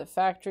be under the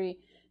factory.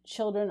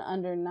 Children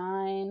under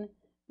 9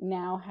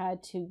 now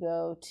had to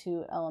go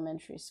to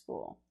elementary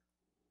school.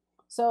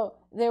 So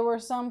there were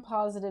some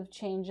positive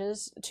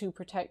changes to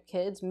protect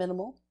kids,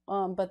 minimal,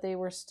 but they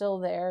were still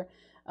there.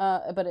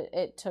 But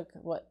it took,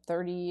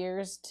 30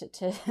 years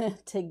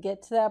to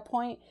get to that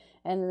point.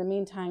 And in the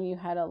meantime, you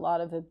had a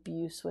lot of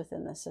abuse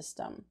within the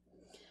system.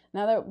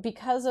 Now,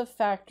 because of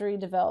factory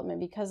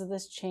development, because of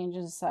this change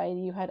in society,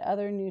 you had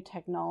other new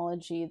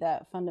technology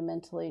that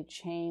fundamentally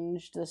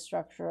changed the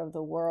structure of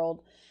the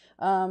world.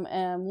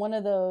 And one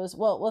of those,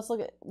 let's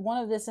look at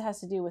one of this. It has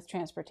to do with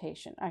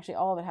transportation. Actually,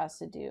 all of it has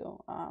to do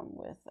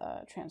with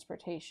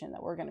transportation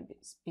that we're going to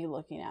be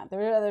looking at.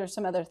 There are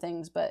some other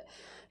things, but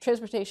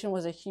transportation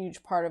was a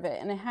huge part of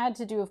it. And it had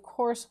to do, of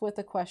course, with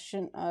the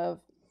question of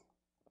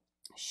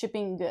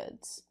shipping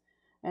goods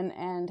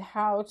and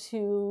how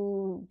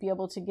to be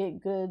able to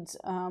get goods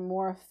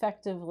more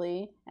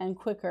effectively and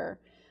quicker.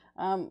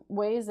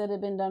 Ways that had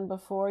been done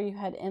before, you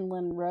had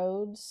inland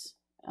roads.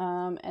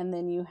 And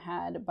then you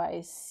had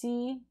by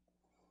sea,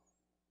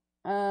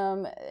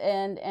 and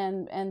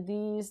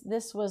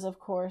this was of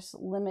course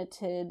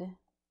limited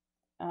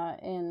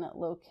in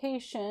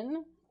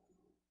location,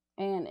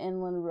 and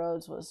inland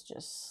roads was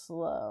just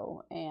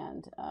slow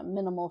and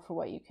minimal for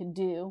what you could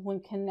do. When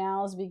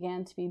canals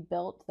began to be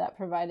built, that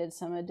provided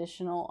some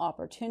additional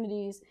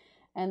opportunities,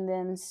 and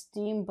then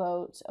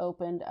steamboats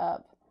opened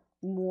up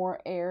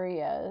more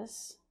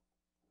areas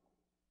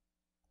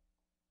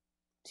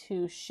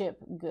to ship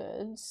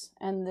goods.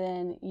 And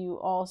then you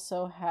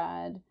also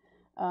had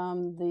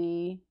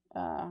the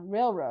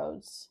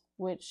railroads,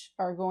 which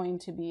are going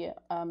to be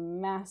a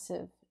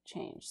massive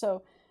change.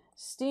 So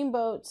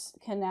steamboats,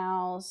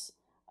 canals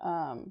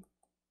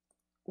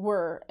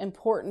were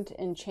important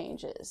in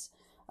changes,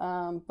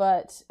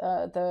 but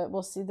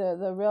we'll see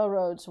the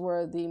railroads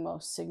were the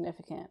most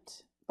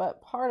significant.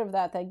 But part of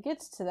that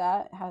gets to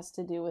that has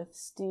to do with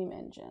steam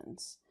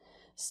engines.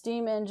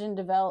 Steam engine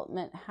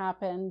development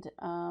happened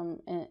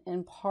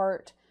in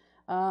part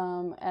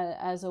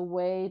as a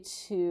way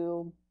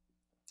to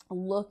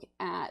look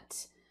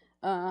at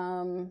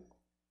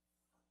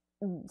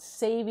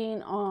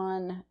saving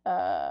on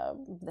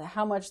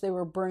how much they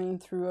were burning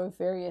through of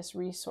various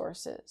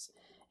resources.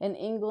 In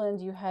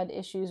England, you had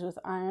issues with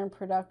iron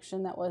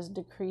production that was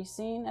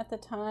decreasing at the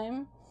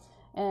time,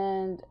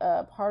 and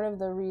part of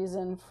the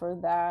reason for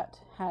that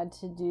had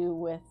to do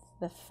with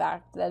the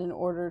fact that in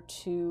order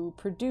to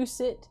produce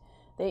it,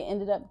 they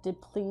ended up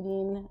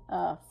depleting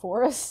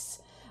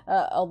forests,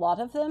 a lot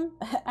of them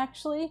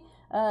actually,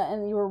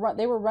 and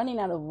they were running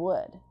out of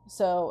wood.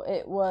 So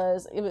it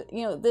was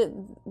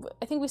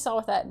I think we saw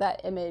with that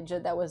image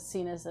that was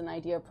seen as an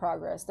idea of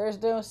progress. There's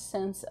no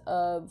sense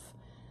of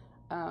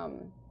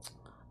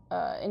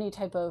any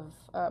type of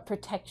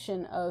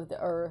protection of the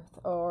earth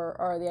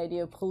or the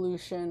idea of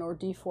pollution or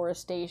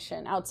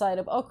deforestation outside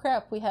of, oh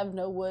crap, we have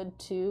no wood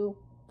to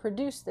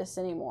produce this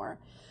anymore.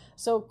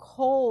 So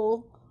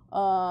coal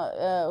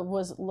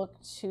was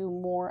looked to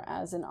more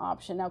as an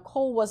option. Now,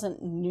 coal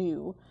wasn't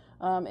new.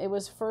 It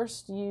was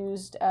first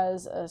used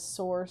as a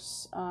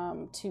source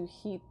to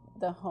heat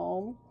the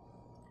home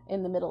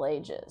in the Middle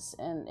Ages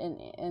and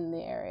in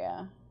the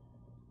area.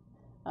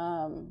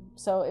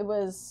 So it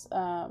was,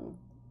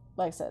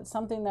 like I said,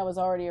 something that was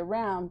already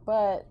around,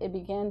 but it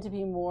began to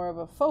be more of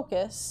a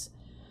focus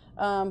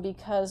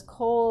because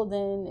coal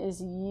then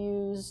is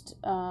used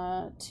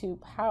to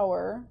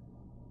power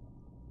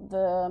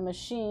the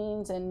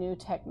machines and new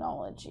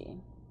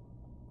technology.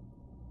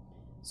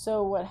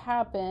 So what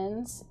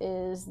happens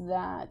is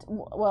that,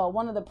 well,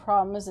 one of the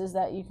problems is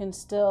that you can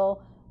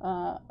still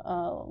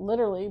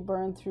literally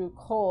burn through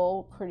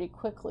coal pretty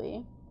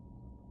quickly.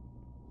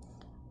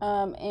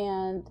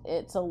 And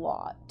it's a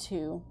lot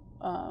to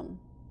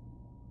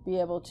be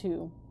able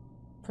to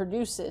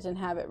produce it and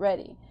have it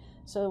ready.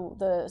 So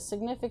the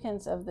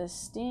significance of the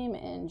steam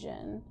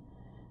engine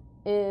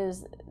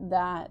is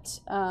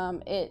that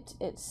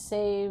it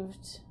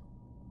saved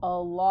a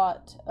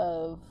lot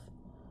of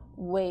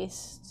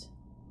waste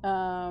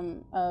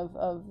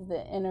of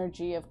the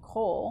energy of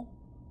coal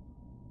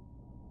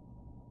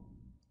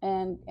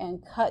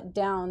and cut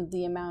down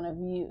the amount of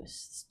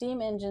use.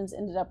 Steam engines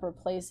ended up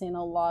replacing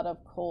a lot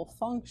of coal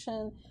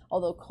function,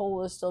 although coal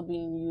was still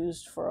being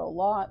used for a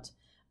lot.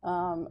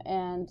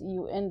 And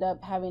you end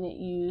up having it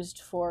used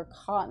for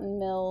cotton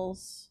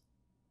mills,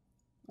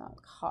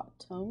 not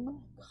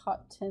cotton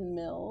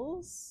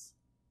mills,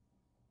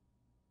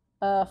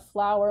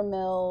 flour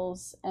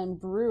mills, and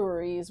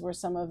breweries were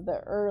some of the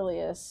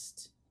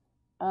earliest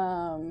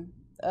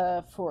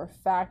for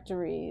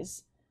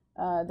factories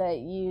that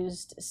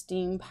used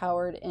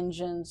steam-powered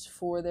engines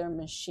for their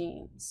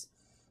machines.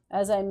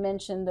 As I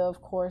mentioned, though,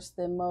 of course,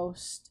 the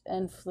most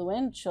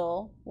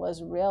influential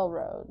was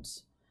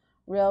railroads.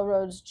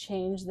 Railroads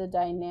changed the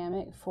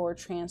dynamic for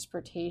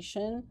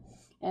transportation,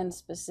 and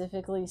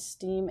specifically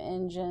steam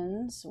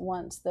engines,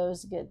 once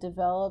those get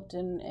developed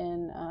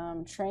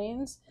in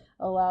trains,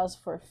 allows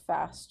for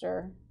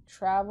faster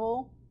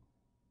travel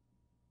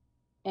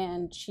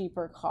and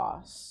cheaper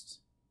cost.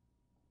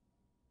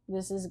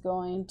 This is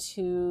going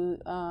to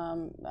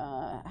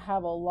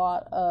have a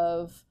lot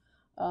of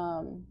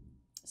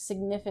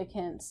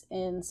significance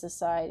in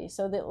society.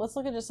 So let's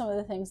look at just some of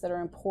the things that are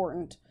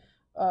important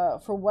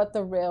for what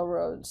the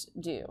railroads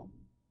do.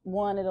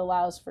 One, it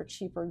allows for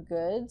cheaper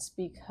goods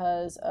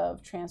because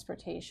of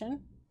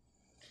transportation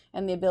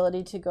and the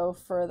ability to go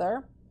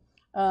further.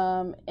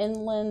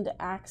 Inland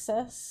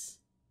access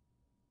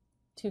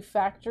to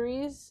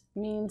factories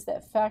means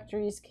that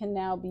factories can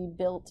now be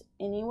built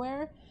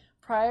anywhere.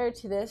 Prior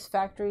to this,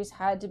 factories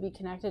had to be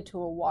connected to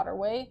a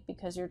waterway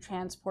because you're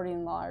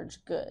transporting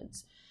large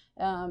goods.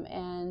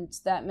 And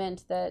that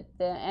meant that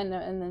and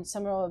then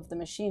some of the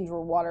machines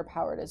were water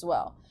powered as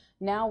well.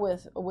 Now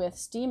with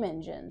steam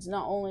engines,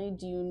 not only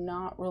do you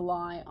not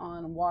rely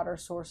on water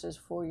sources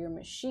for your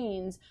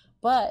machines,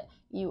 but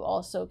you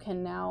also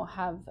can now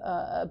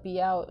have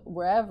be out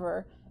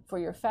wherever for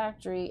your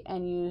factory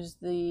and use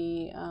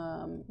the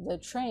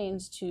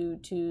trains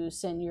to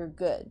send your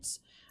goods.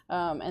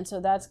 And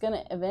so that's going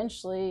to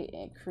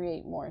eventually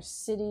create more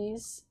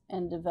cities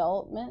and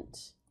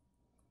development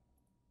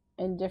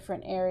in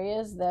different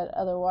areas that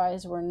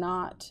otherwise were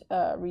not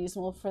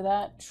reasonable for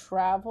that.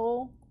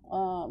 Travel,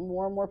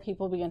 more and more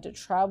people begin to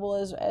travel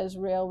as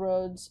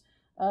railroads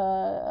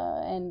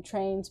and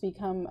trains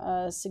become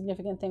a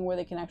significant thing where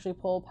they can actually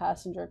pull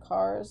passenger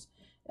cars.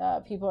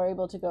 People are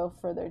able to go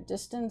further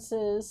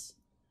distances,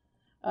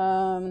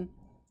 not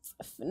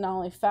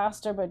only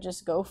faster, but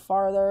just go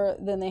farther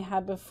than they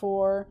had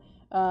before.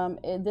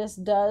 This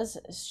does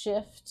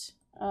shift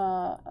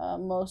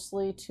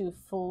mostly to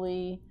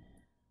fully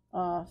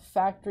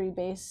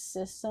factory-based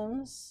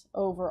systems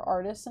over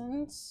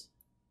artisans,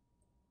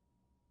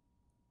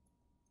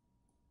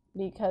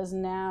 because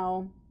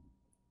now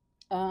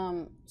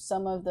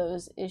some of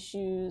those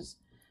issues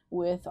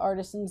with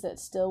artisans that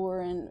still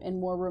were in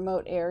more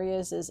remote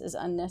areas is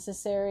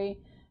unnecessary.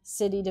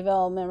 City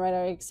development, right?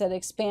 I said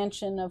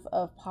expansion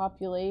of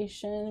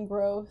population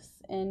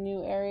growth in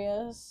new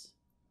areas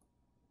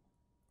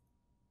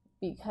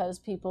because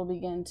people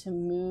begin to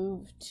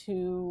move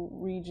to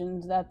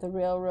regions that the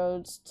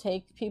railroads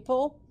take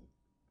people.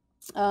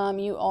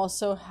 You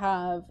also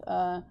have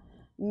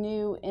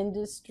new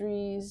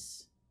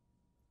industries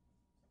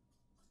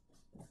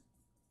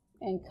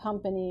and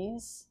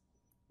companies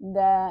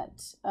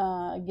that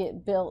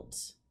get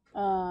built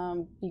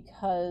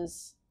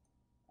because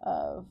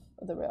of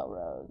the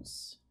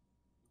railroads,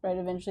 right?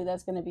 Eventually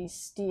that's going to be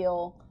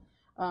steel,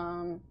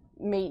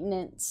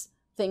 maintenance,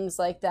 things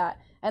like that.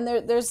 And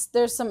there's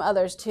some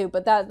others too,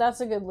 but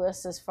that's a good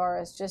list as far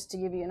as just to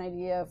give you an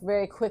idea of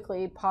very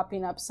quickly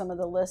popping up some of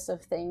the lists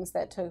of things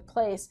that took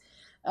place.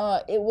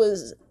 It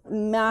was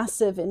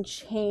massive in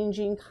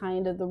changing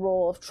kind of the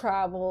role of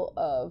travel,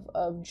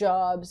 of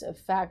jobs, of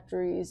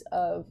factories,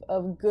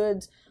 of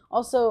goods.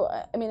 Also,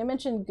 I mean, I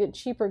mentioned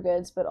cheaper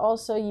goods, but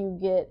also you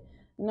get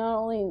not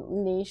only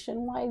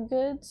nationwide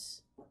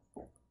goods,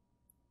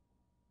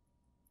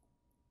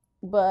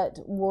 but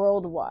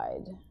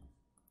worldwide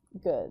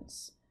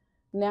goods.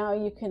 Now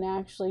you can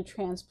actually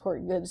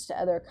transport goods to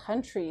other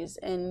countries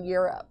in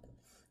Europe,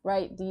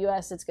 right? The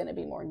US, it's going to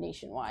be more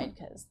nationwide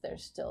because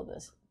there's still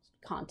this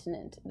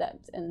continent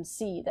and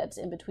sea that's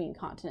in between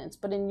continents.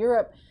 But in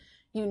Europe,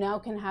 you now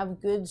can have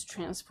goods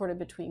transported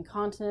between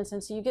continents,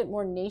 and so you get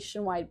more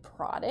nationwide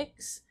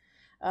products,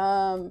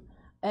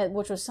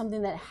 which was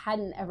something that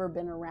hadn't ever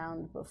been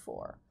around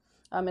before.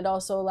 It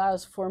also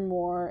allows for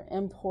more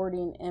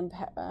importing,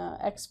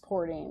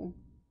 exporting,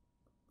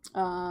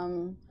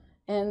 and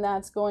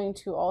that's going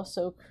to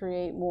also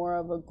create more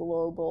of a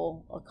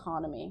global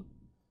economy.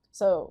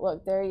 So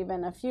look, there are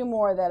even a few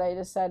more that I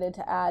decided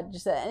to add,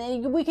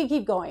 and we could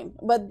keep going,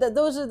 but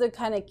those are the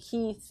kind of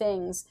key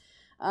things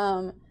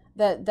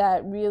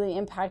that really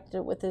impacted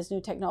it with this new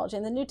technology.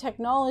 And the new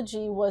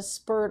technology was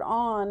spurred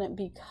on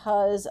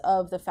because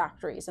of the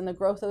factories and the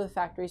growth of the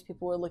factories.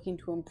 People were looking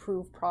to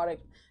improve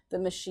product, the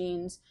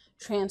machines,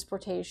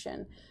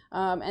 transportation.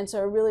 And so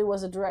it really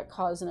was a direct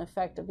cause and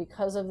effect of,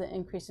 because of the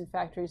increase in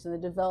factories and the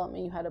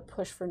development, you had to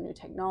push for new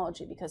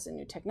technology. Because the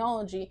new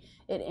technology,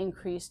 it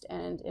increased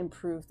and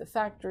improved the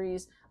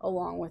factories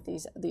along with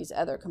these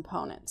other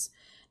components.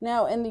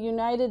 Now in the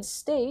United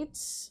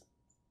States,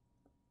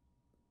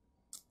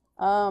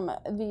 there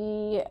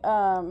we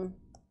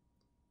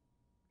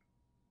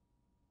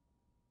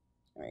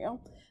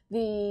go.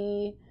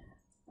 The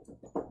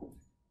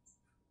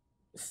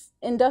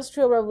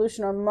Industrial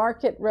Revolution, or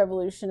Market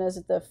Revolution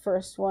as the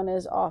first one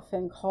is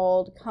often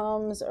called,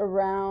 comes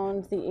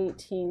around the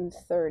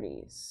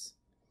 1830s,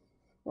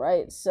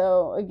 right?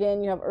 So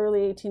again, you have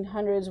early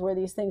 1800s where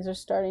these things are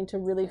starting to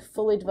really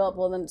fully develop.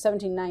 Well, then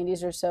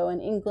 1790s or so in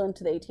England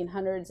to the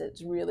 1800s,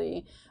 it's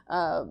really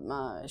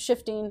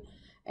shifting.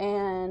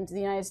 And the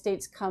United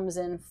States comes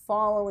in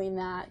following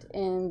that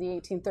in the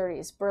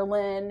 1830s.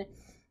 Berlin,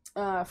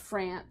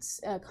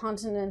 France,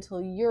 continental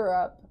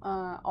Europe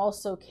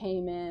also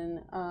came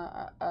in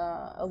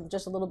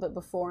just a little bit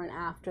before and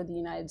after the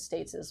United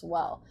States as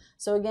well.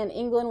 So again,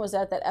 England was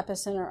at that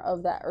epicenter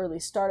of that early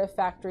start of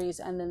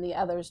factories, and then the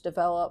others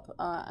develop,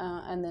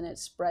 and then it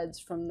spreads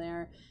from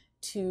there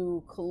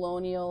to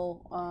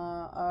colonial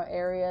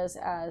areas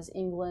as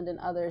England and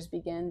others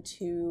begin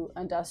to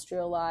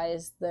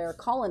industrialize their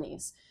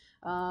colonies,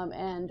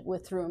 and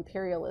through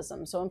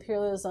imperialism. So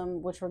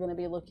imperialism, which we're going to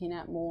be looking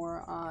at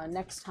more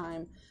next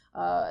time,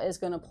 is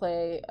going to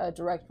play a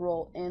direct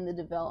role in the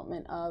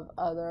development of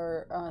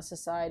other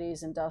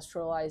societies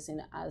industrializing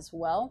as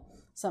well.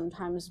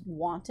 Sometimes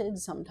wanted,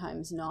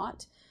 sometimes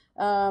not.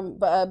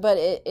 But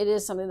it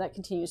is something that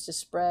continues to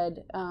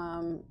spread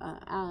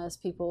as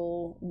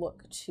people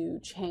look to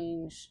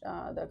change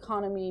the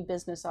economy,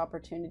 business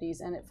opportunities,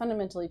 and it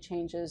fundamentally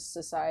changes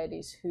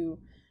societies who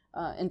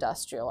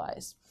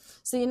industrialize.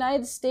 So the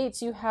United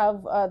States, you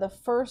have the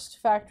first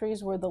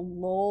factories were the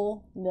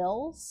Lowell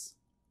mills.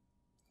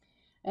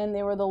 And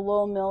they were the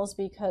Lowell mills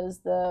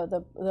because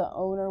the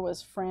owner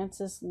was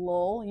Francis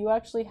Lowell. You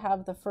actually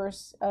have the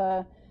first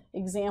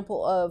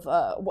example of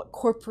what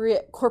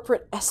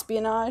corporate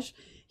espionage.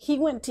 He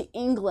went to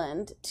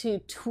England to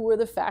tour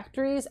the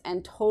factories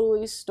and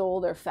totally stole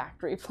their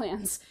factory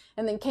plans,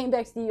 and then came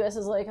back to the US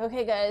as like,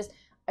 okay guys,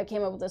 I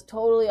came up with this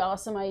totally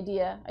awesome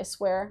idea, I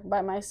swear,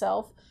 by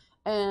myself,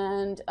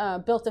 and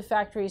built the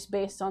factories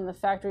based on the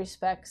factory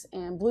specs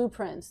and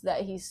blueprints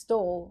that he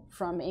stole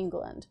from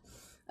England.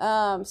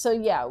 So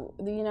yeah,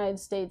 the United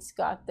States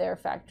got their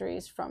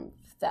factories from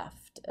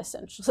theft,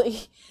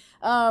 essentially.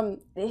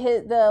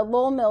 The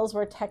Lowell mills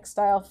were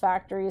textile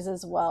factories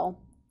as well.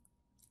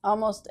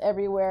 Almost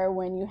everywhere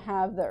when you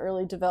have the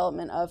early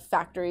development of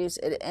factories,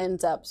 it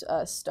ends up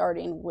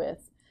starting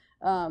with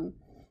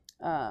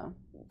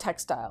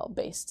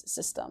textile-based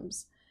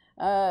systems.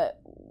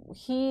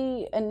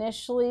 He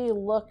initially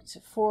looked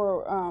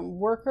for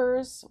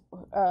workers,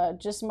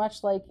 just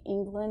much like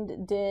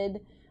England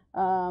did.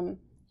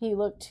 He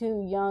looked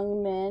to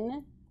young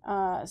men,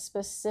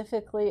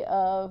 specifically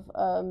of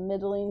a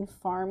middling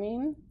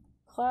farming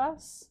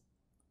class.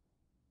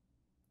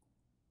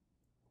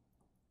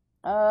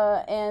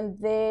 And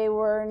they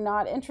were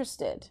not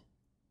interested.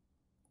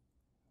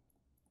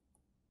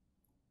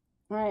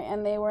 Right,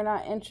 and they were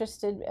not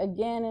interested,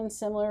 again, in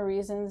similar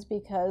reasons,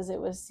 because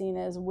it was seen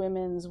as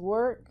women's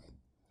work.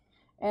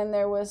 And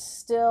there was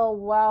still,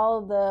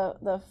 while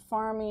the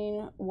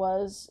farming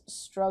was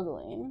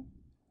struggling,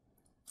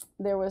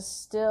 there was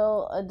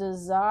still a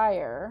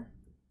desire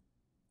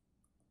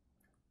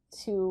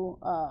to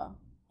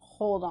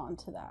hold on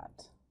to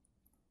that.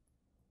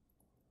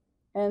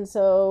 And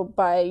so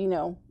by,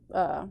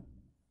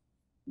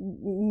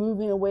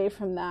 moving away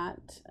from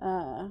that,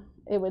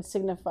 it would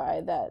signify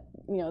that,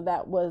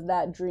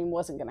 that dream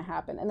wasn't going to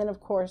happen. And then, of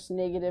course,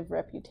 negative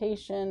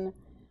reputation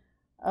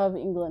of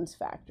England's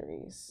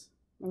factories.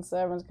 And so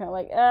everyone's kind of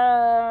like,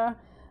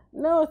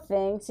 no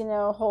thanks,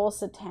 whole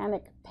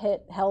satanic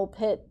pit, hell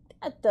pit,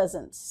 that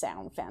doesn't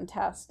sound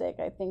fantastic.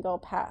 I think I'll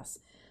pass.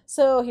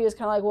 So he was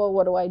kind of like, well,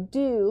 what do I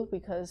do?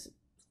 Because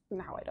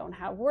now I don't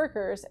have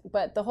workers.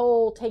 But the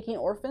whole taking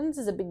orphans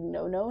is a big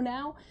no-no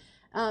now.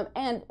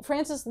 And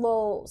Francis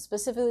Lowell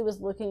specifically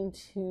was looking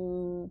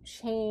to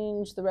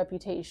change the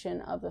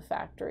reputation of the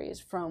factories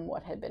from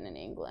what had been in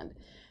England.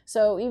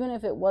 So even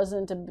if it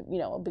wasn't a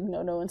big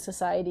no-no in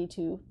society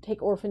to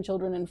take orphan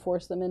children and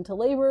force them into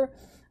labor,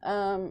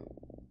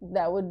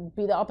 that would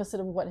be the opposite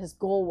of what his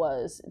goal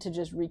was, to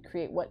just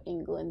recreate what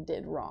England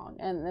did wrong.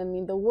 And I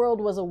mean, the world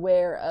was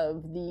aware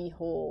of the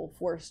whole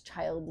forced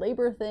child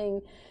labor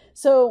thing.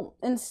 So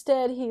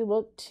instead, he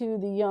looked to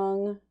the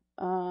young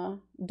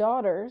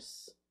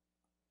daughters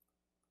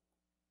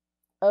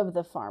of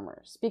the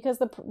farmers, because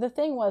the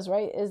thing was,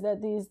 right, is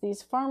that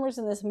these farmers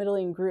in this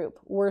middling group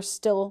were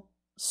still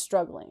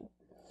struggling.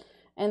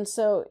 And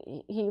so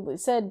he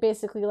said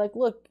basically, like,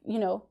 look,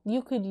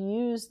 you could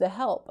use the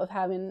help of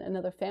having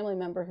another family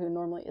member who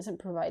normally isn't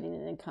providing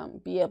an income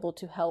be able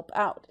to help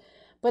out.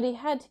 But he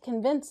had to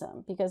convince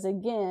them, because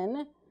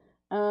again,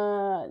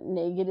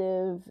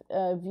 negative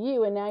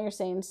view. And now you're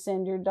saying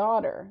send your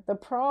daughter. The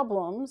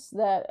problems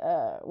that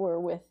were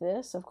with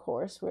this, of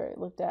course, where it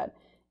looked at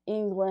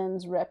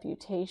England's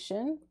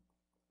reputation,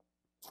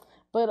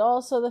 but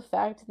also the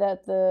fact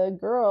that the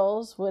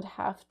girls would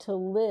have to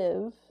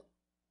live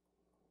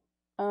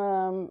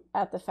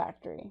at the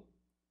factory.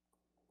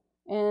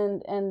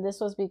 And this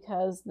was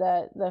because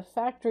that the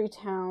factory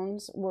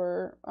towns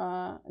were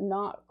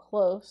not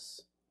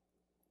close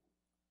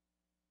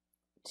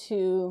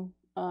to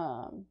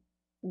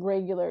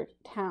regular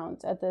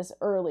towns at this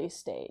early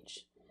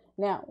stage.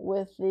 Now,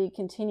 with the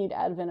continued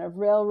advent of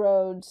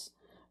railroads,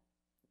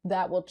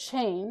 that will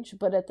change,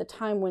 but at the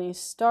time when he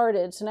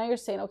started, so now you're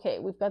saying, okay,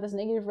 we've got this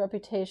negative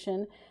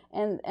reputation,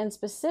 and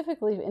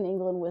specifically in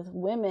England with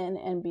women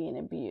and being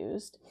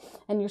abused,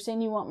 and you're saying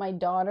you want my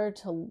daughter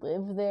to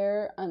live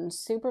there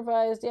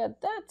unsupervised? Yeah,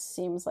 that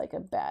seems like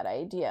a bad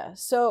idea.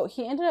 So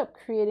he ended up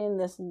creating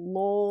this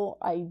Lowell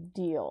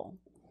ideal.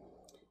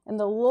 And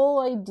the Lowell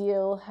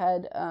ideal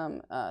had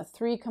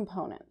 3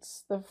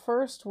 components. The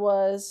first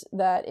was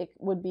that it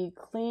would be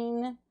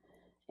clean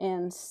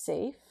and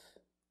safe.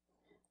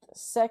 The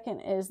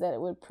second is that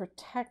it would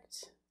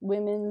protect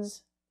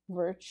women's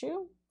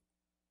virtue.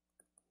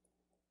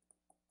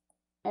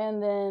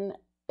 And then,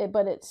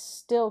 but it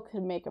still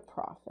could make a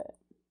profit,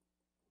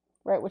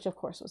 right? Which of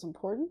course was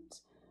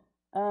important.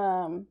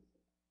 Otherwise,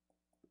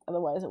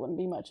 it wouldn't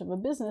be much of a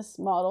business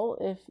model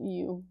if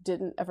you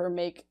didn't ever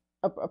make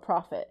a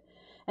profit.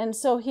 And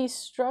so he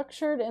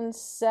structured and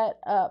set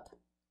up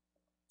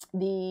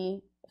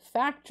the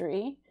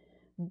factory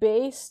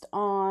based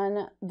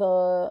on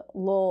the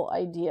Lowell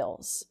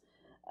ideals,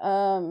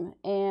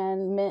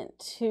 and meant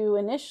to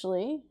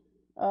initially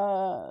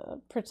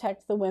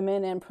protect the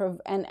women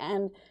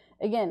and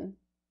again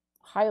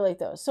highlight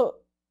those. So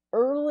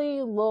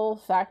early Lowell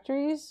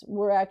factories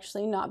were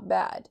actually not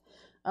bad.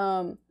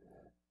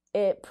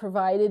 It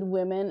provided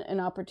women an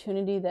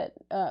opportunity that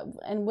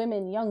and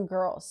women, young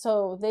girls.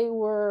 So they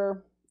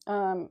were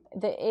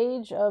the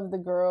age of the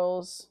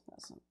girls.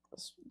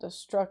 That's the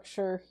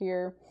structure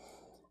here.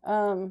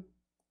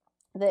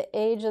 The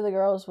age of the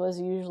girls was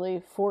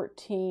usually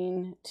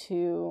 14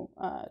 to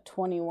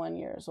 21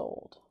 years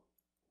old,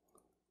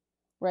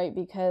 right?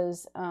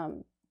 Because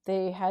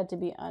they had to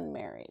be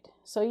unmarried.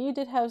 So you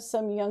did have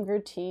some younger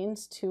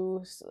teens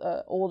to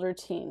older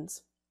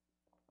teens.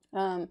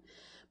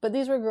 But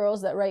these were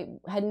girls that, right,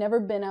 had never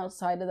been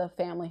outside of the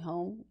family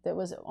home. That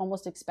was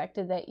almost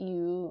expected that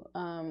you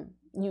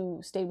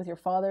stayed with your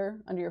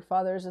father, under your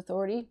father's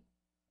authority,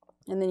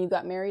 and then you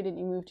got married and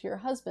you moved to your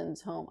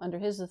husband's home under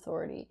his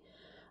authority.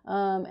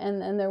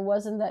 And there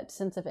wasn't that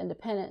sense of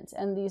independence.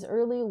 And these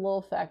early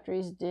Lowell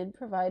factories did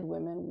provide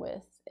women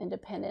with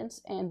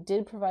independence and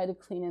did provide a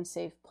clean and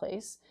safe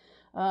place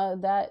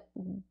that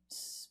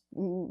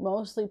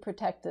mostly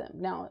protected them.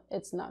 Now,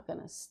 it's not going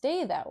to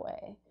stay that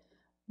way,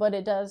 but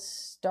it does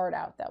start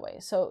out that way.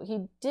 So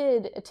he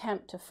did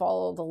attempt to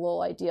follow the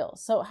Lowell ideal.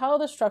 So how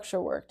the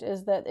structure worked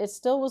is that it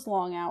still was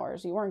long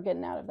hours. You weren't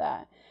getting out of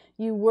that.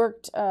 You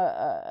worked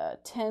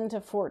 10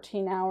 to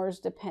 14 hours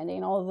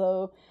depending,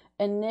 although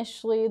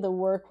initially the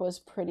work was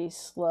pretty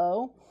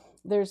slow.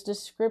 There's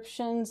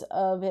descriptions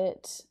of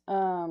it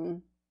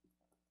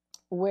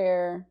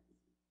where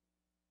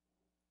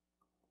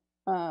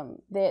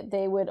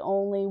they would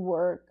only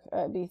work,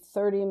 be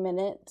 30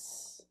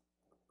 minutes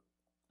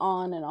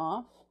on and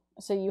off.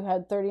 So you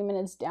had 30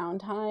 minutes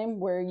downtime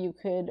where you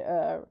could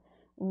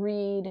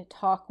read,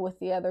 talk with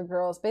the other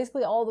girls.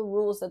 Basically all the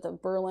rules that the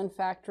Berlin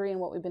factory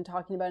and what we've been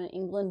talking about in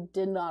England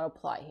did not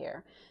apply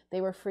here. They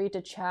were free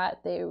to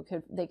chat. They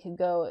could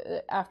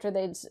go after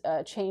they'd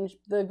changed.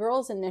 The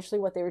girls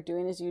initially, what they were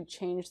doing is you'd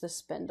change the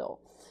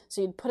spindle.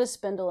 So you'd put a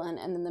spindle in,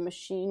 and then the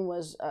machine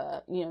was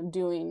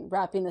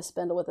wrapping the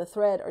spindle with a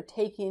thread or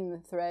taking the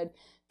thread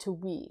to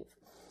weave.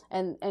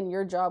 And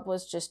your job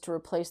was just to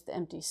replace the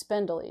empty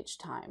spindle each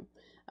time.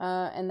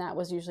 And that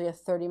was usually a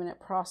 30-minute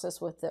process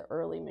with the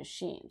early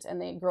machines.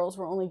 And the girls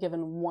were only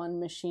given one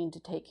machine to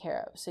take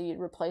care of. So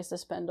you'd replace the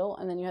spindle,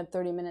 and then you had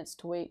 30 minutes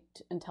to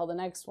wait until the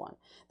next one.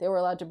 They were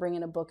allowed to bring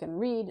in a book and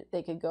read.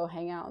 They could go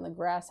hang out in the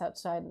grass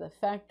outside of the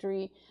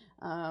factory,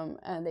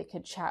 and they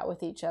could chat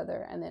with each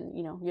other, and then,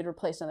 you know, you'd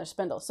replace another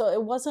spindle. So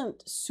it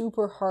wasn't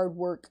super hard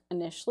work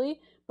initially,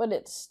 but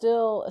it's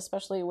still,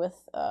 especially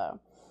with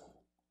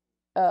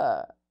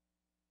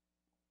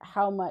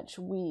how much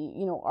we,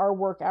 you know, our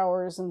work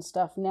hours and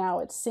stuff now,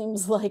 it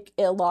seems like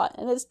a lot,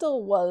 and it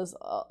still was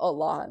a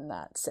lot in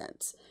that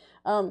sense.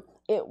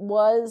 It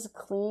was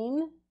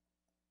clean.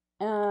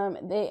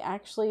 They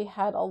actually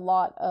had a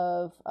lot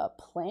of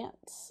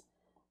plants,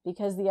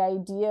 because the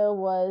idea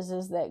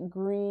is that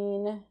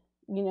green,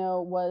 you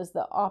know, was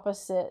the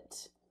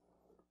opposite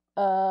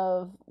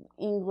of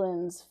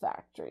England's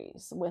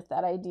factories, with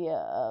that idea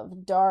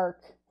of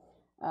dark,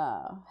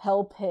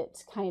 hell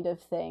pit kind of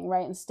thing,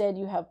 right? Instead,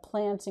 you have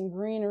plants and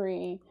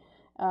greenery,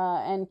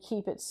 and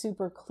keep it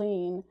super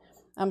clean.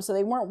 So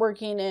they weren't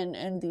working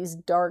in these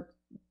dark,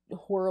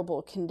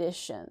 horrible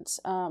conditions.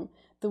 The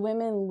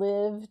women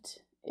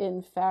lived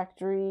in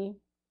factory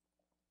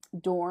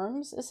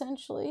dorms,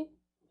 essentially,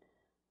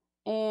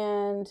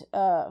 and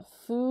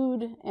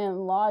food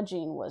and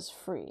lodging was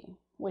free,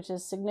 which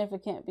is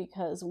significant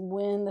because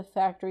when the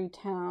factory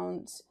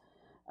towns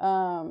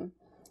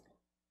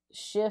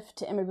shift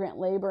to immigrant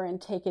labor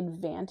and take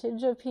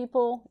advantage of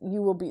people,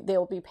 they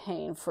will be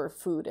paying for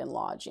food and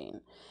lodging.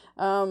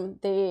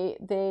 They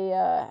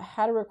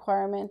had a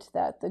requirement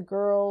that the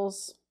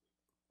girls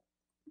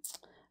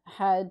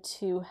had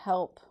to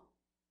help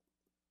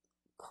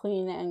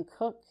clean and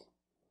cook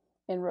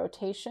in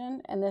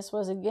rotation, and this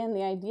was, again,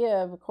 the idea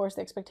of course,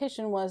 the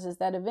expectation is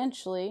that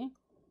eventually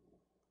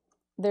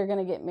they're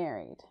going to get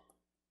married,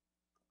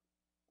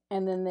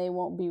 and then they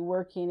won't be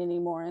working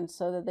anymore, and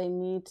so that they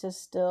need to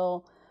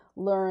still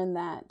learn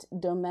that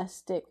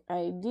domestic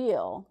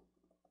ideal.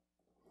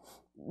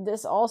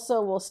 This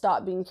also will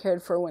stop being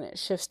cared for when it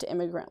shifts to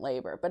immigrant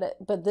labor,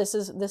 but this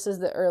is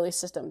the early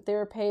system. They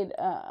were paid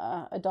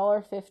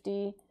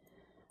 $1.50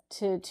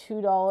 to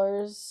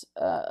 $2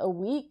 a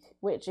week,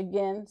 which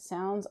again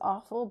sounds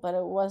awful, but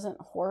it wasn't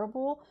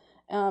horrible.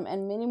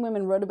 And many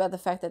women wrote about the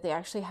fact that they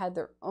actually had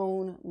their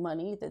own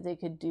money that they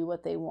could do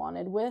what they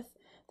wanted with.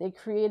 They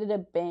created a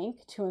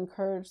bank to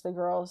encourage the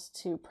girls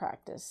to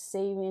practice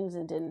savings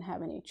and didn't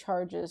have any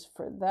charges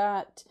for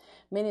that.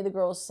 Many of the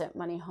girls sent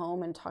money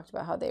home and talked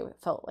about how they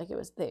felt like it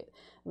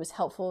was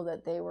helpful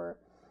that they were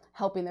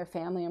helping their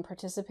family and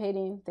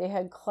participating. They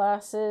had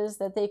classes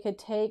that they could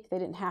take. They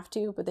didn't have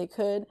to, but they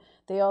could.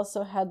 They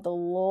also had the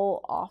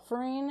Lowell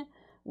Offering,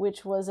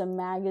 which was a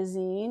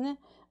magazine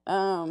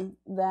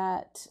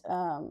that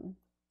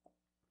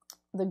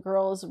the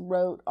girls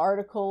wrote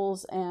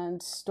articles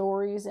and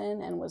stories in,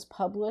 and was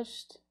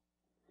published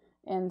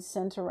and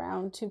sent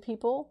around to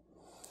people.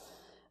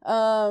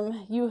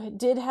 You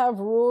did have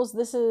rules.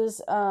 This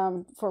is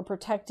for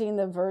protecting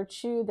the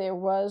virtue. There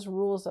was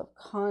rules of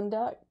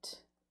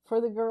conduct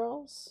for the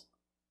girls.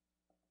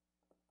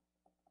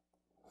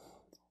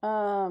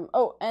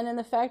 And in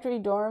the factory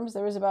dorms,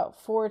 there was about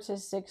 4 to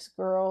 6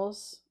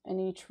 girls in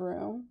each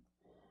room,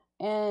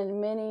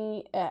 and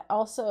many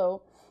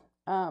also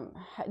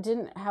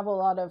didn't have a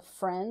lot of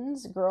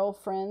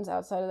girlfriends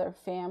outside of their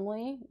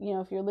family. You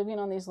know, if you're living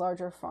on these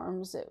larger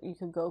farms, you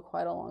could go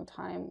quite a long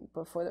time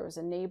before there was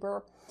a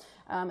neighbor,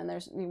 and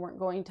you weren't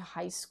going to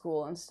high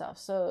school and stuff.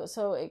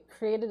 So it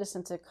created a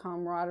sense of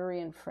camaraderie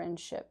and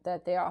friendship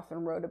that they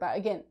often wrote about.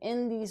 Again,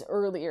 in these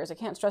early years, I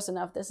can't stress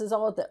enough, this is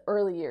all at the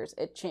early years,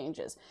 it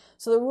changes.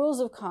 So the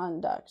rules of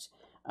conduct,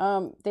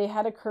 they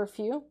had a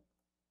curfew,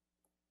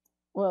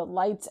 well,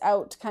 lights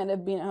out kind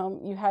of being at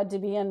home. You had to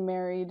be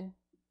unmarried,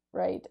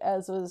 right?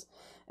 As was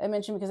I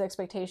mentioned, because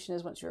expectation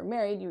is once you were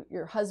married,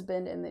 your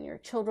husband and then your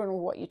children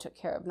were what you took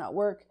care of, not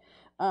work.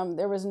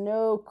 There was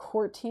no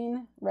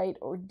courting, right,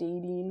 or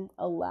dating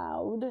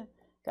allowed.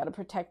 Got to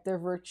protect their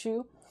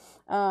virtue.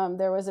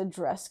 There was a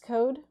dress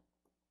code.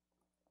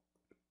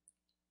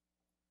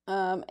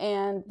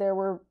 And there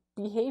were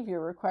behavior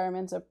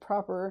requirements of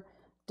proper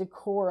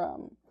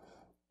decorum.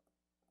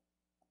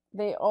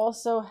 They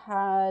also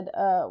had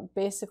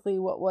basically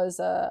what was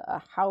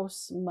a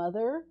house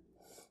mother,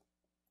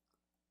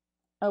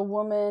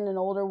 an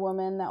older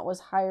woman that was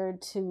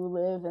hired to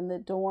live in the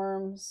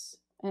dorms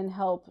and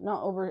help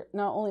not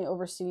only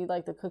oversee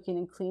like the cooking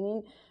and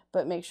cleaning,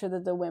 but make sure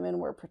that the women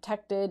were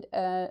protected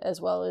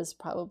as well as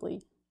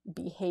probably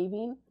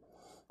behaving.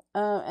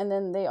 And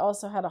then they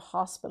also had a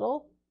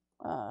hospital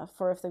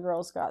for if the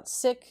girls got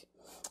sick,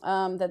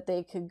 that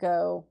they could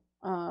go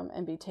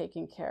and be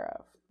taken care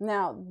of.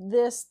 Now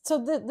this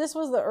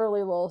was the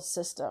early Lowell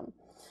system.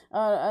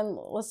 And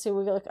let's see,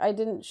 I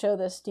didn't show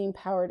the steam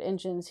powered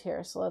engines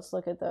here, so let's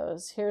look at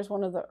those. Here's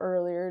one of the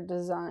earlier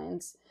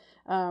designs.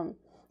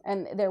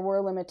 And there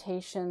were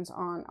limitations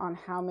on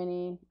how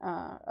many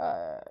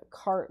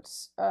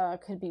carts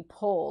could be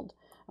pulled.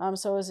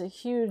 So it was a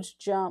huge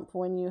jump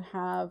when you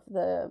have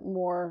the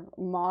more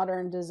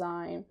modern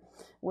design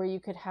where you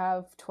could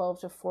have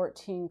 12 to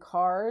 14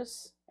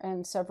 cars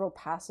and several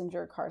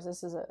passenger cars.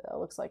 This is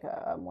looks like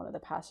one of the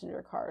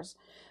passenger cars,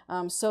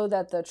 so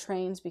that the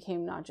trains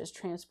became not just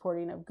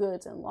transporting of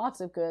goods and lots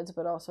of goods,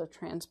 but also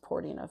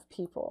transporting of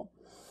people.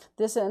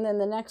 This, and then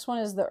the next one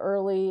is the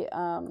early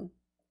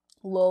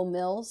Lowell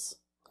Mills.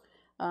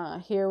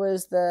 Here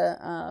was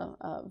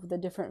the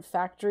different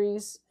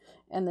factories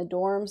and the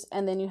dorms,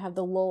 and then you have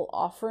the Lowell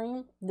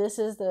Offering. This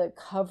is the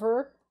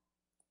cover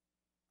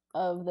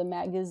of the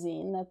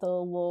magazine that the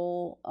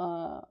Lowell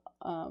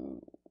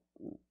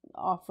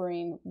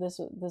Offering, this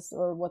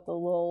or what the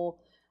Lowell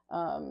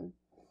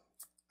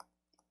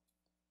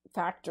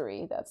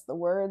factory, that's the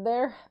word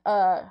there,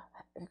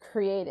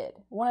 created.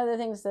 One of the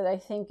things that I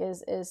think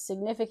is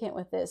significant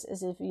with this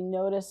is if you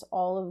notice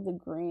all of the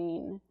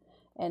green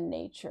and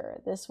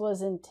nature. This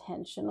was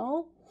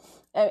intentional.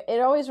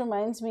 It always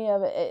reminds me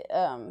of it.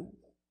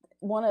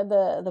 One of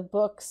the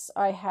books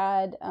I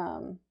had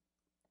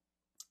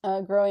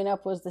growing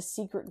up was The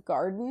Secret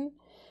Garden,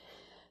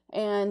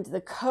 and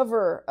the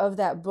cover of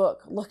that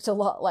book looked a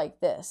lot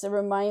like this. It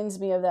reminds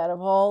me of that, of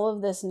all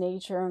of this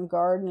nature and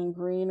garden and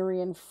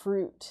greenery and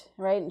fruit,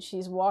 right? And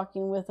she's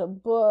walking with a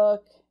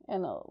book,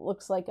 and it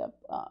looks like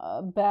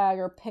a bag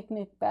or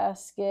picnic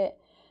basket,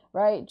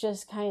 right?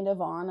 Just kind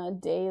of on a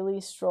daily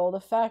stroll.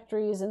 The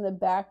factory is in the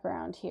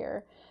background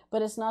here,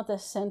 but it's not the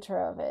center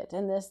of it.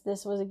 And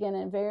this was, again,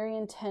 a very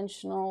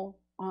intentional,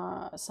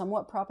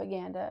 somewhat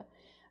propaganda,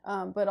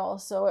 but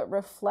also it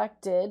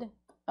reflected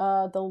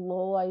the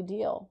Lowell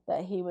ideal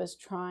that he was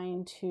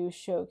trying to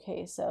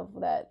showcase, of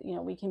that,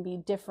 we can be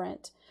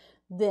different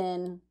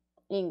than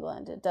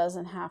England. It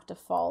doesn't have to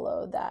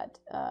follow that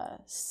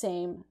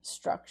same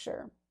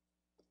structure.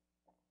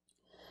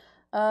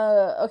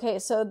 Okay,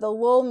 so the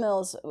Lowell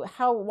Mills,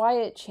 why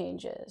it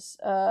changes.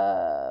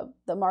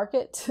 The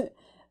market,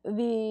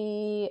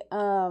 the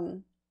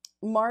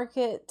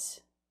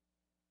market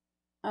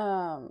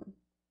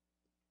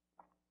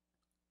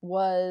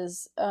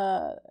was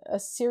a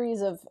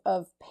series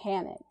of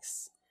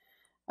panics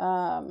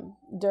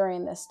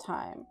during this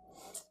time.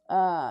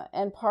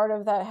 And part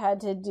of that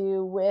had to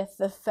do with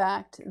the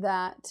fact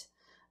that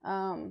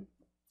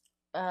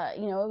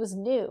it was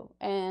new,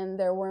 and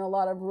there weren't a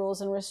lot of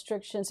rules and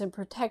restrictions and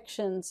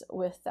protections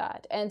with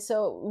that. And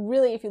so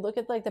really, if you look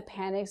at like the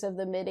panics of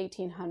the mid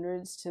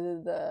 1800s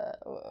to the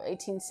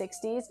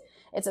 1860s,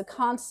 it's a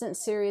constant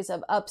series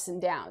of ups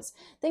and downs.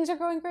 Things are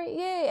going great,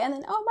 yay, and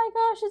then, oh my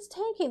gosh, it's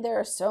tanking.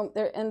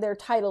 And they're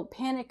titled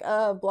Panic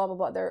of blah blah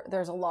blah.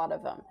 There's a lot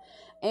of them.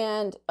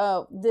 And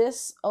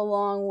this,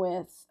 along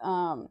with,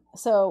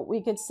 so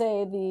we could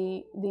say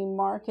the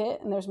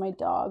market, and there's my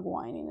dog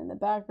whining in the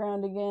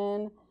background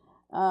again.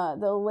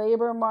 The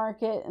labor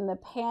market and the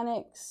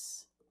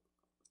panics,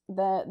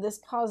 that this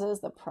causes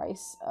the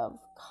price of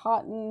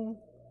cotton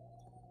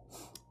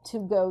to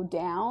go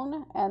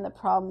down. And the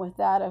problem with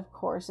that, of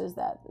course, is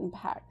that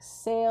impacts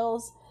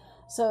sales.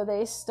 So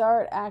they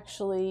start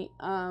actually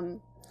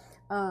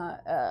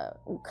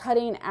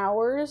cutting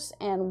hours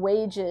and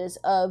wages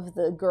of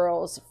the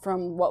girls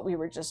from what we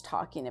were just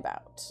talking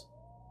about.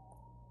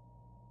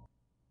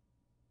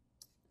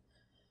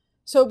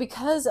 So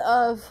because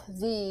of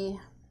the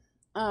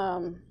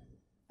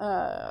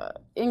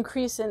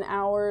increase in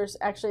hours,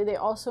 actually they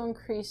also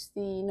increased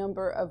the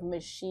number of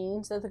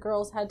machines that the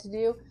girls had to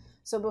do.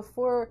 So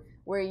before,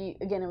 where it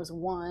was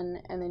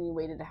one, and then you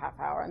waited a half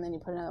hour, and then you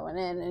put another one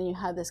in, and you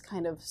had this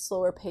kind of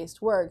slower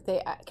paced work,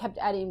 they kept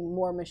adding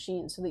more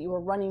machines, so that you were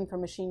running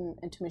from machine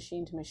to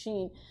machine to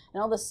machine,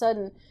 and all of a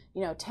sudden,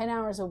 10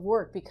 hours of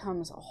work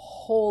becomes a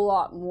whole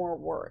lot more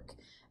work,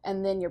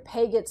 and then your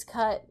pay gets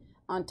cut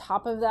on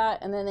top of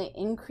that, and then they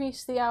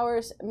increase the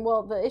hours.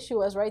 Well, the issue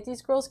was, right,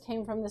 these girls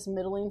came from this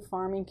middling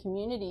farming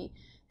community.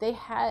 They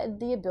had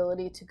the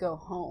ability to go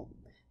home.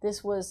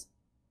 This was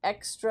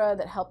extra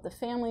that helped the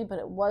family, but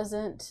it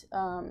wasn't,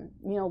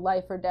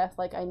 life or death,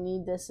 like I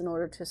need this in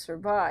order to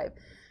survive.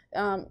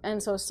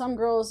 And so some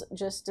girls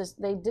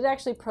they did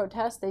actually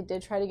protest. They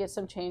did try to get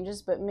some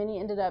changes, but many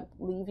ended up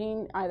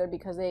leaving, either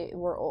because they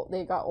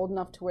got old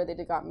enough to where they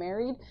got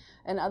married,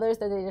 and others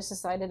that they just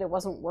decided it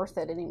wasn't worth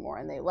it anymore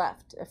and they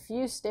left. A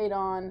few stayed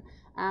on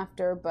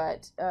after,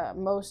 but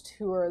most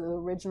who are the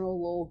original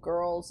Lowell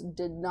girls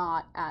did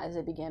not, as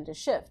it began to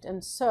shift.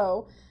 And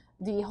so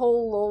the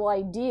whole Lowell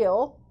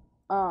ideal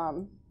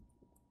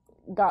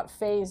got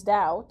phased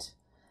out,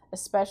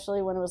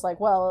 especially when it was like,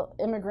 well,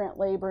 immigrant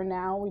labor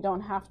now, we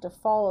don't have to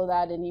follow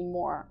that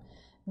anymore.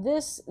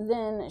 This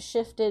then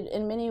shifted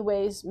in many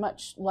ways,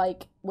 much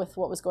like with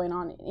what was going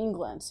on in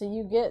England. So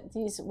you get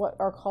these what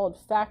are called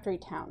factory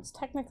towns.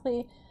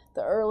 Technically,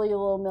 the early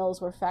Lowell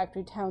Mills were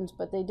factory towns,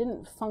 but they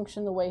didn't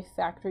function the way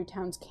factory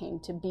towns came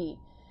to be.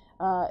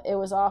 It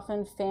was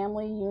often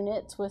family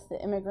units with the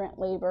immigrant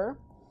labor,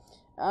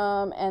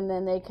 and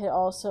then they could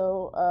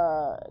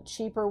also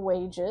cheaper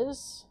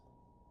wages.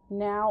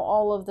 Now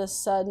all of the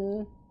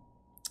sudden,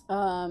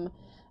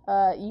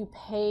 you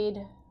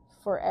paid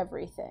for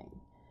everything.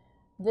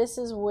 this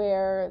is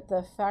where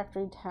the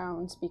factory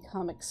towns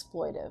become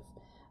exploitive.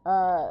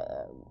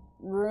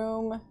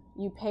 Room,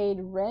 you paid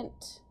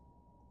rent.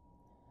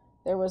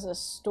 There was a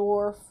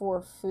store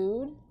for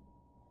food.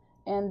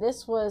 And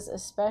this was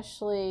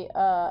especially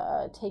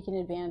taking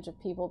advantage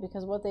of people,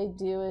 because what they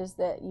do is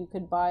that you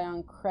could buy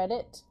on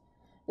credit.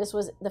 This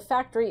was, the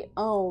factory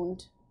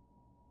owned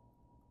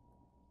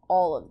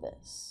all of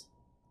this.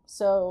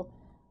 So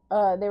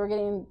they were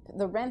getting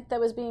the rent that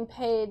was being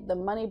paid, the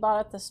money bought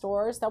at the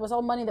stores. That was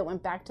all money that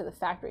went back to the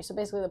factory. So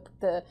basically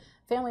the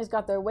families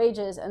got their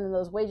wages, and then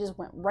those wages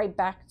went right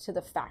back to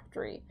the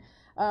factory.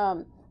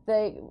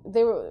 They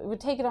would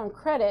take it on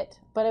credit,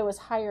 but it was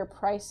higher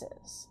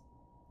prices.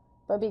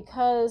 But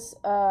because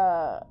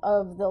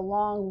of the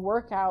long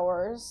work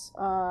hours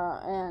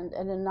and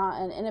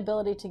an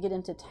inability to get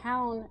into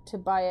town to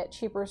buy at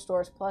cheaper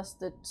stores, plus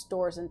the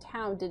stores in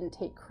town didn't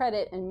take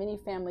credit, and many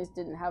families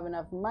didn't have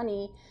enough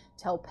money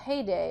till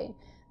payday,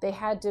 they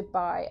had to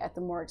buy at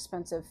the more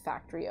expensive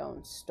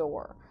factory-owned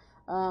store.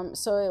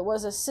 So it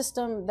was a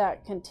system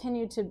that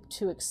continued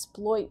to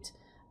exploit.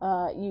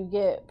 You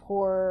get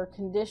poor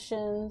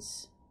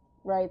conditions,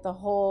 right? The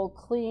whole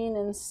clean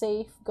and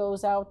safe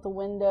goes out the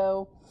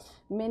window.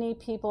 Many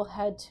people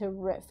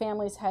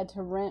families had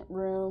to rent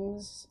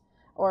rooms,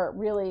 or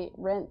really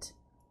rent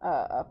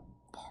a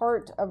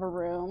part of a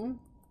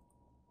room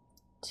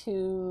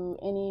to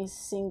any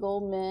single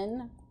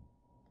men,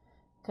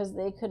 because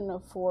they couldn't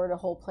afford a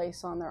whole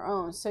place on their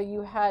own. So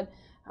you had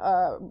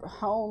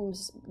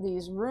homes,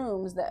 these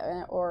rooms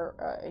that, or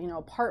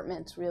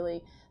apartments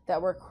really, that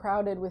were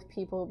crowded with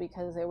people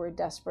because they were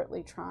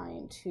desperately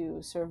trying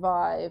to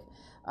survive.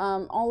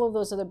 All of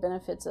those are the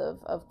benefits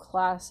of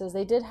classes.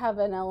 They did have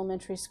an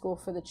elementary school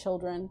for the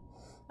children,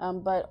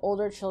 but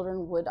older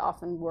children would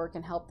often work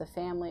and help the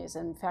families,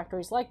 and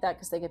factories like that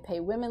because they could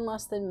pay women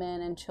less than men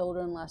and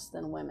children less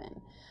than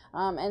women.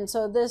 And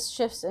so this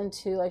shifts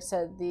into, like I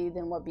said,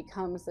 then what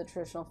becomes the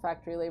traditional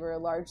factory labor,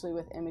 largely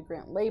with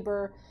immigrant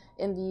labor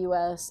in the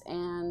U.S.,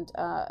 and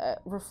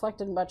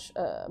reflected much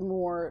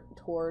more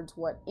towards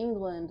what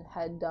England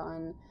had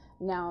done.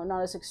 Now,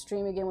 not as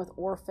extreme again with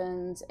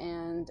orphans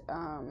and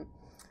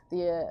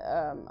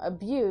the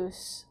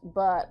abuse,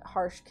 but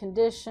harsh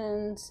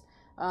conditions,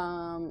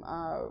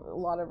 a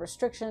lot of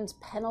restrictions,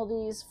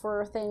 penalties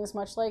for things,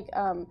 much like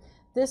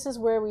this is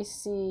where we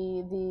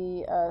see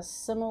the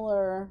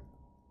similar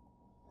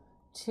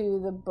to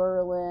the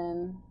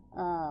Berlin,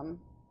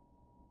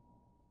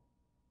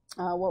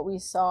 what we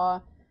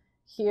saw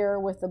here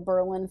with the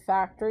Berlin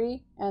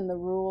factory and the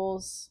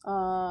rules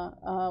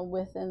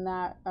within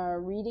that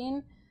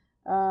reading.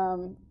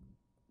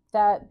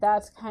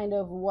 That's kind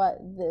of what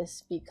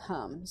this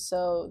becomes.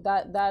 So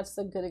that's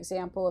a good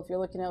example. If you're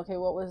looking at, okay,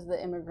 what was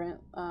the immigrant,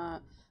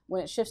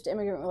 when it shifts to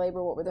immigrant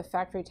labor, what were the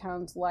factory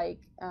towns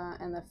like,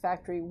 and the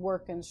factory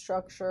work and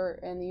structure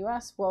in the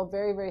US? Well,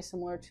 very, very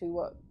similar to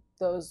what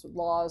those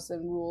laws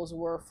and rules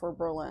were for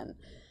Berlin.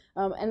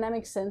 And that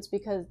makes sense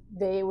because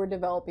they were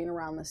developing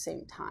around the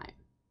same time.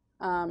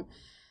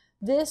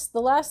 The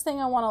last thing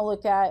I want to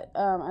look at,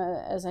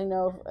 as I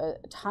know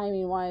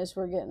timing-wise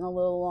we're getting a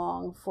little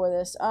long for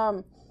this,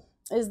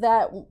 is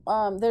that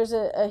there's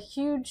a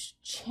huge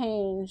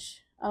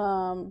change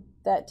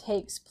that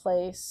takes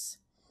place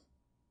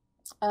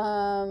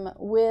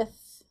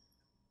with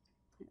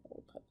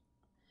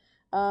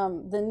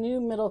the new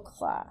middle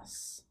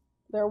class.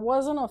 There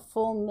wasn't a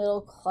full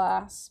middle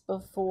class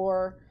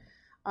before,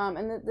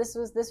 and this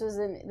was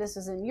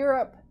in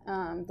Europe.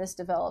 This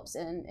develops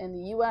in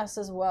the U.S.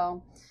 as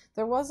well.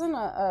 There wasn't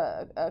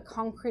a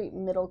concrete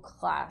middle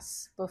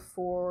class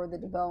before the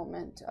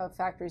development of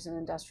factories and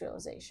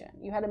industrialization.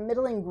 You had a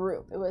middling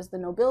group. It was the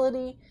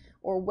nobility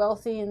or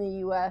wealthy in the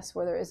U.S.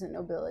 where there isn't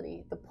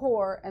nobility, the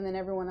poor, and then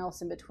everyone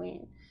else in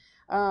between.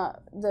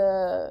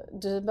 The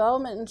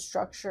development and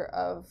structure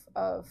of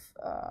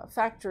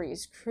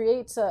factories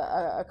creates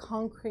a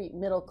concrete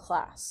middle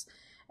class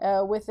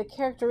with the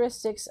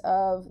characteristics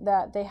of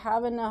that they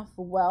have enough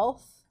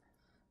wealth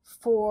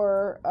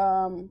for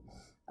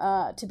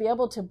to be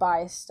able to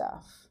buy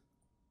stuff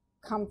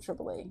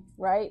comfortably,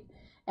 right?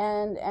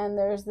 And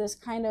there's this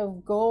kind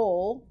of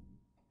goal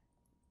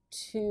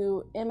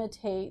to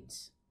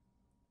imitate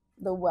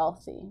the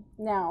wealthy.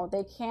 Now,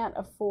 they can't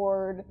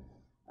afford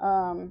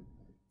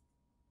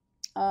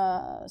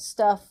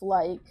stuff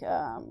like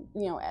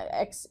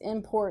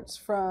imports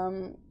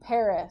from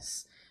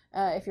Paris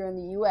if you're in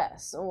the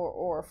US,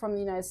 or from the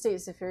United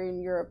States if you're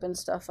in Europe and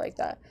stuff like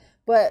that,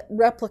 but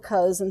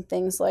replicas and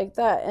things like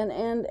that, and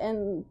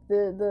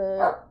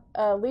the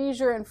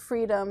leisure and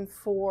freedom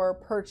for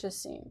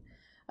purchasing.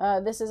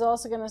 This is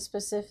also going to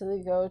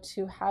specifically go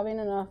to having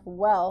enough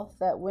wealth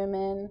that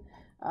women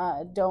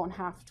don't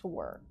have to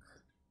work.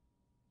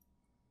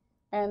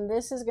 And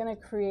this is going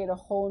to create a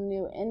whole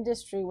new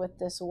industry with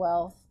this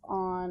wealth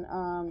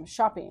on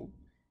shopping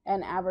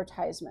and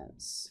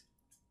advertisements.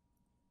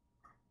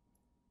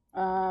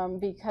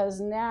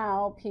 Because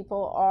now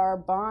people are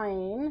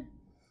buying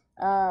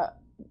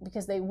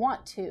because they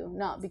want to,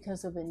 not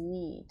because of a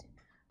need.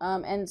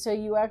 And so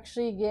you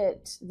actually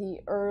get the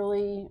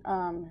early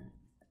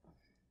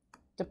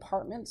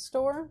department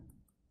store,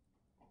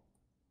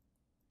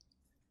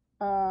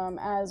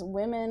 as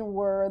women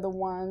were the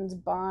ones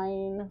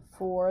buying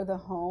for the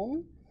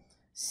home.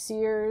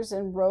 Sears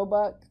and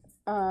Roebuck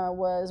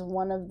was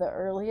one of the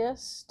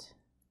earliest.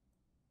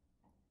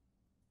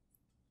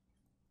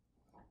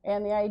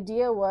 And the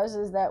idea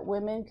is that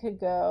women could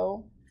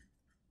go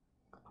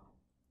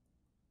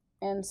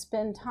and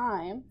spend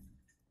time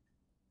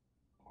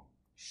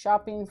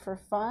shopping for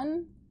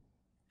fun,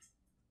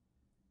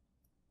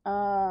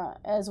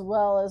 as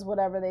well as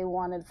whatever they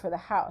wanted for the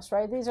house,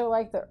 right? These are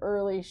like the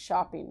early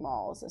shopping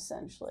malls,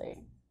 essentially.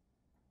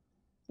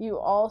 You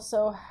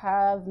also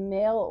have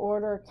mail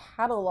order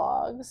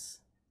catalogs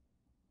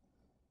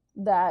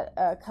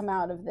that come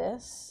out of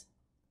this,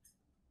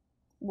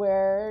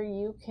 where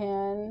you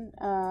can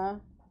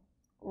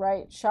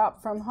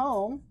shop from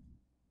home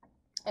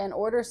and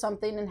order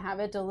something and have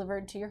it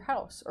delivered to your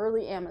house.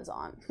 Early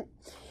Amazon.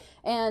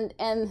 And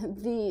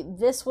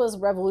this was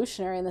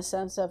revolutionary in the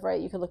sense of, right,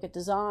 you could look at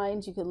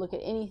designs, you could look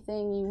at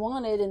anything you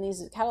wanted in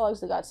these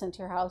catalogs that got sent to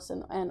your house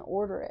and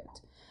order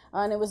it.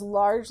 And it was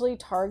largely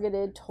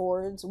targeted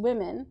towards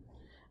women,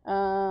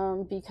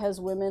 because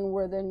women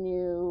were the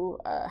new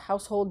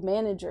household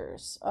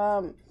managers.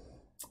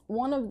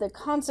 One of the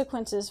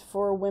consequences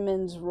for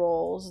women's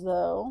roles,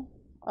 though,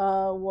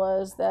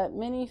 was that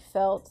many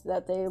felt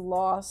that they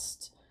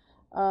lost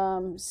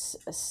a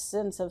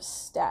sense of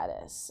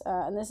status.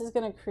 And this is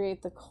going to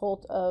create the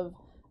cult of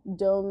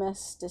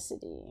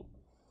domesticity.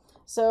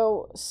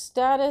 So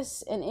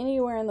status in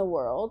anywhere in the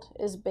world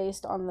is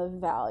based on the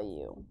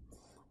value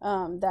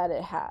that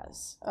it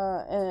has.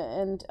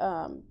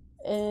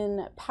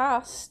 In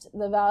past,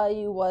 the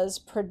value was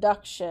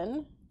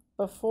production.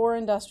 Before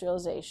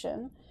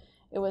industrialization,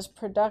 it was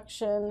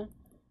production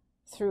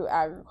through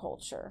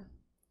agriculture.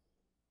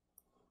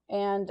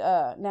 And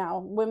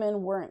now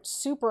women weren't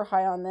super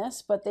high on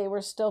this, but they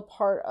were still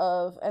part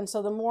of, and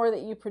so the more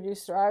that you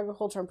produce through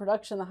agriculture and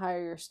production, the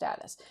higher your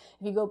status.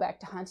 If you go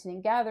back to hunting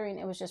and gathering,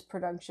 it was just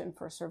production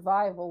for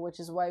survival, which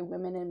is why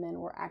women and men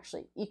were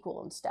actually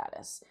equal in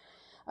status.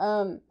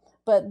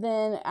 But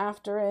then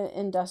after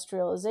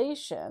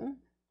industrialization,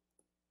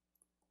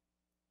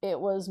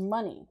 it was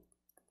money.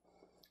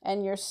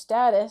 And your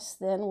status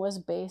then was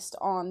based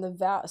on the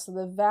value. So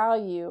the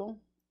value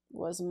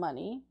was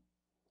money.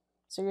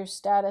 So your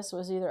status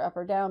was either up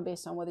or down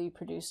based on whether you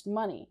produced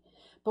money.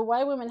 But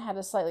why women had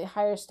a slightly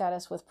higher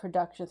status with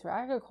production through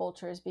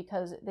agriculture is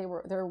because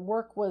their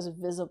work was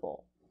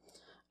visible.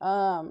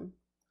 What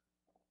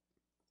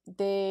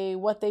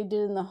they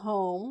did in the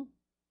home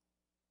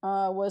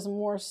was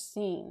more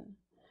seen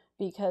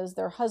because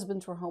their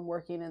husbands were home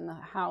working in the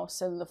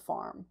house and the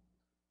farm.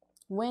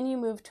 When you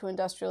move to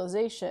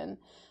industrialization,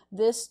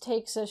 this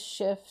takes a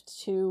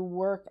shift to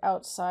work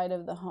outside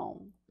of the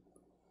home.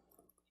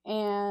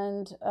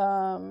 And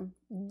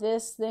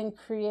this then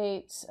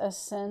creates a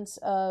sense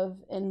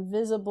of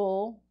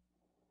invisible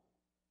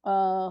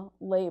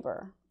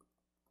labor,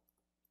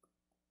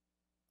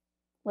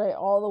 right?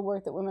 All the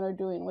work that women are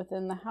doing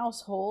within the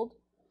household,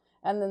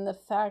 and then the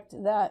fact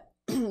that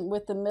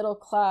with the middle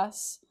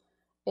class,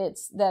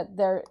 it's that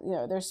they're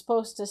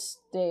supposed to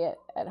stay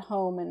at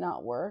home and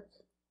not work.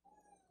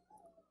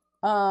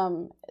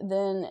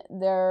 Then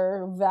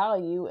their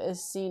value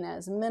is seen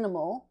as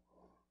minimal.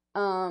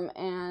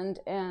 And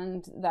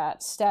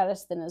that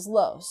status then is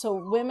low.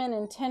 So women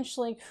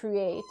intentionally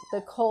create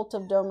the cult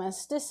of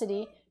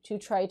domesticity to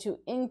try to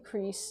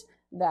increase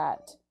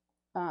that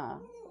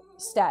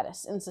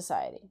status in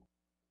society.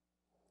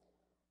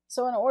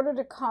 So in order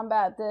to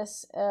combat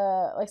this,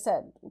 like I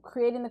said,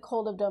 creating the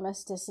cult of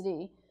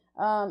domesticity,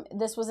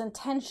 this was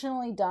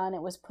intentionally done.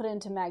 It was put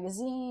into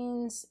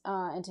magazines,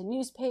 into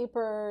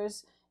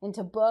newspapers,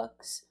 into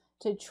books,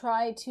 to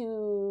try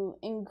to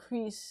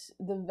increase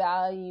the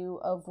value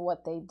of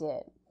what they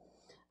did.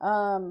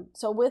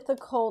 So with the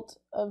cult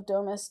of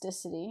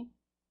domesticity,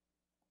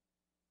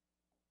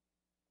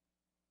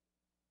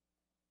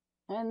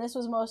 and this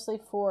was mostly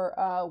for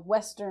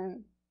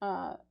Western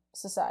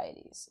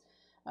societies,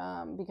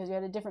 because you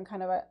had a different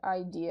kind of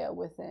idea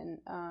within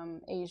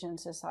Asian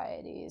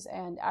societies,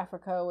 and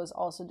Africa was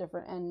also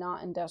different and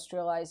not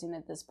industrializing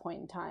at this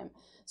point in time.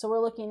 So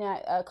we're looking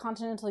at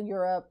continental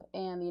Europe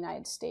and the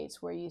United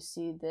States, where you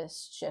see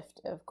this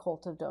shift of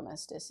cult of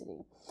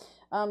domesticity.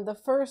 The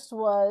first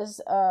was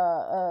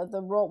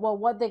the role. Well,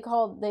 what they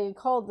called the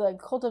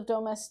cult of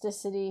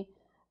domesticity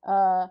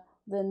the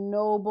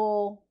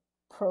noble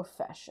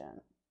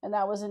profession, and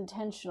that was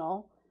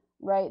intentional.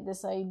 Right,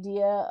 this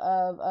idea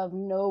of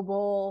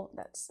noble,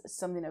 that's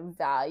something of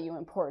value,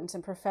 importance,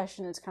 and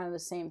profession is kind of the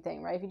same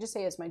thing, right? If you just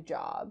say it's my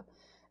job,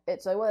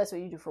 it's like, well, that's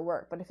what you do for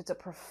work. But if it's a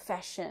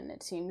profession,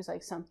 it seems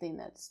like something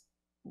that's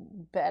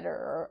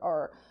better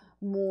or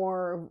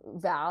more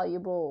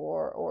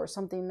valuable or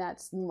something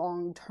that's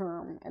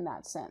long-term in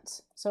that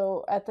sense.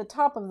 So at the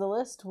top of the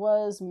list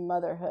was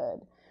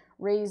motherhood,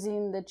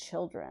 raising the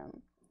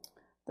children.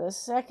 The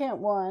second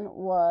one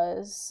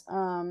was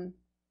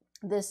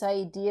this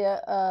idea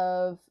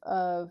of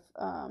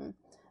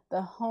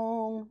the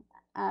home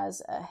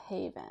as a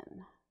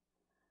haven,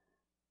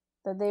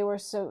 that they were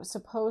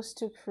supposed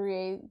to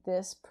create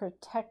this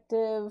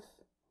protective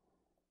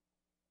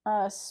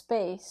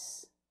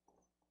space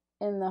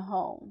in the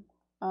home.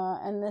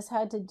 And this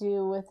had to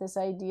do with this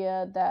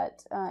idea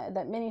that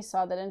that many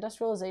saw that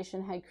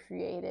industrialization had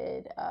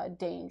created a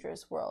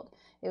dangerous world.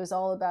 It was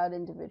all about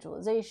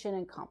individualization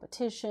and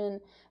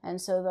competition,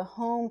 and so the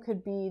home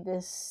could be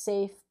this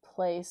safe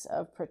place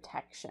of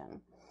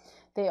protection.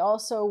 They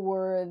also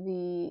were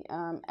the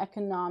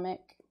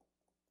economic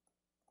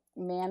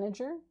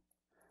manager,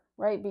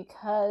 right?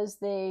 Because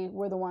they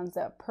were the ones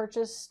that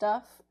purchased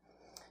stuff.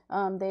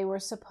 They were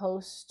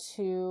supposed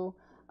to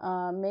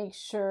make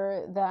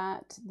sure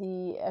that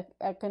the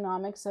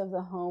economics of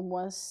the home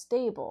was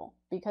stable.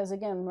 Because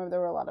again, remember, there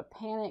were a lot of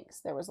panics,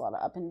 there was a lot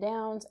of up and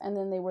downs, and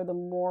then they were the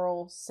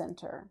moral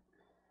center.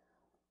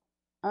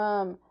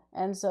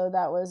 And so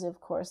that was,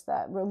 of course,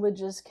 that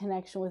religious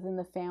connection within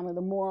the family,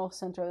 the moral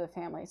center of the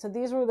family. So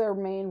these were their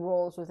main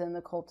roles within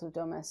the cult of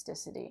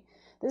domesticity.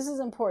 This is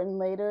important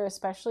later,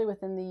 especially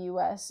within the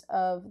U.S.,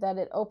 of that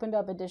it opened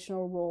up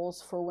additional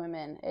roles for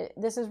women.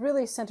 This is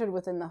really centered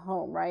within the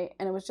home, right?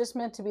 And it was just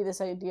meant to be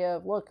this idea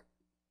of, look,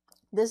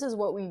 this is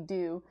what we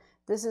do.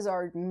 This is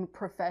our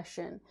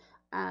profession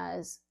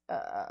as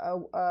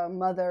a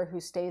mother who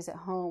stays at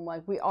home.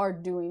 Like, we are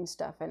doing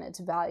stuff, and it's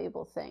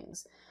valuable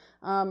things.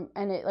 And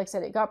it, like I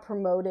said, it got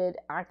promoted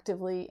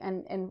actively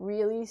and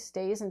really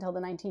stays until the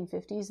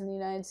 1950s in the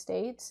United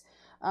States.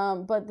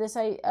 But this,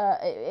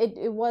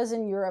 it was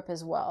in Europe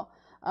as well.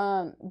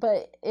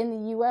 But in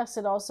the U.S.,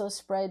 it also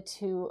spread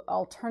to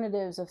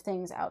alternatives of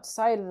things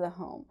outside of the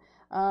home.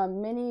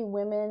 Many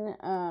women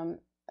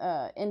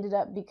ended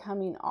up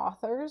becoming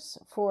authors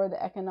for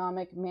the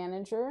economic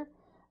manager.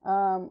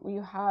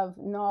 You have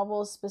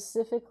novels,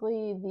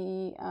 specifically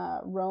the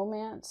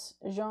romance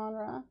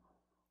genre,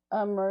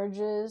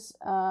 emerges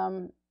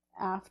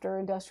after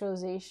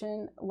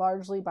industrialization,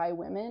 largely by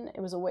women.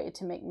 It was a way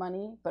to make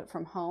money, but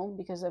from home,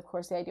 because of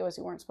course the idea was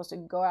you weren't supposed to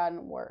go out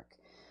and work.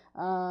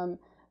 The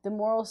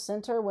moral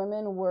center,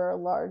 women were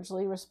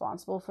largely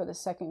responsible for the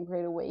Second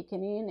Great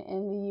Awakening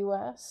in the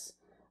U.S.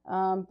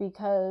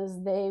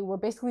 Because they were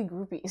basically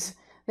groupies.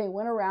 They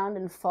went around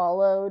and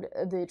followed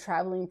the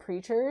traveling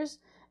preachers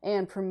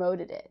and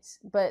promoted it.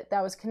 But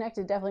that was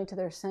connected definitely to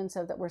their sense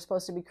of that we're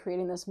supposed to be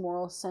creating this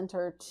moral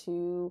center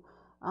to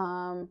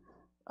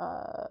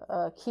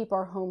keep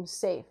our homes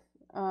safe.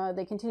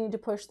 They continued to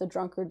push the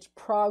drunkard's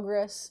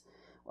progress,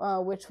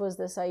 which was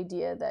this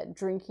idea that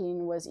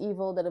drinking was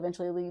evil, that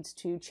eventually leads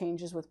to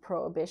changes with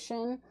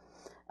prohibition.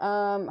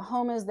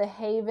 Home as the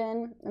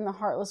haven in the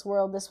heartless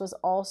world. This was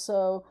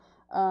also,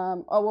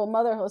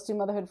 let's do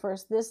motherhood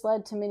first. This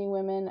led to many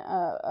women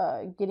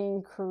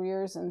getting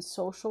careers in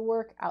social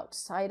work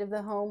outside of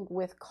the home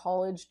with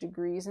college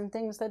degrees and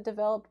things that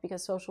developed,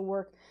 because social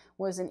work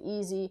was an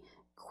easy,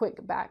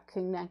 quick back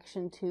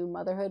connection to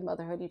motherhood.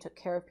 Motherhood, you took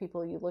care of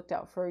people, you looked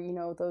out for,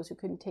 those who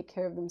couldn't take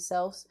care of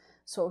themselves.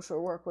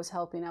 Social work was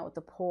helping out with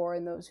the poor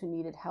and those who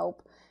needed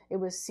help. It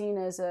was seen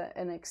as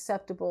an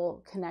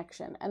acceptable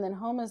connection. And then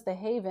home as the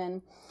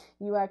haven,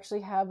 you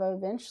actually have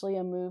eventually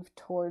a move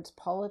towards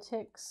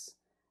politics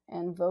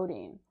and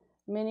voting.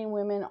 Many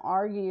women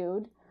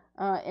argued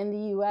in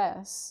the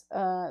U.S.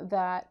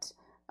 That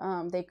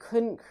they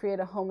couldn't create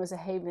a home as a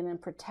haven and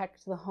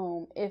protect the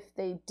home if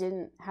they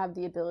didn't have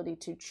the ability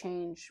to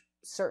change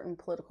certain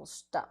political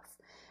stuff.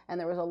 And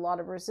there was a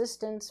lot of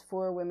resistance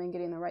for women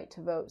getting the right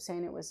to vote,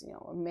 saying it was,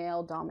 a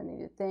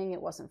male-dominated thing.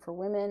 It wasn't for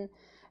women.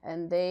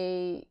 And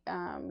they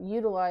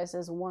utilized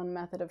as one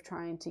method of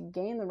trying to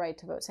gain the right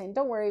to vote, saying,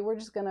 don't worry, we're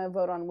just going to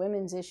vote on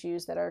women's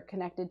issues that are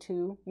connected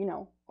to,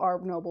 our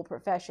noble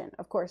profession.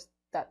 Of course,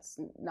 that's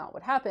not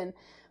what happened.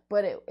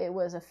 But it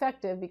was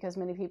effective because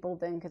many people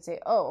then could say,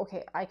 oh,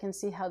 okay, I can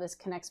see how this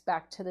connects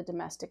back to the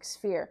domestic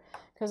sphere.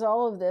 Because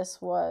all of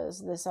this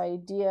was this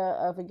idea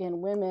of,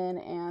 again, women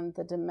and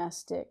the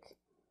domestic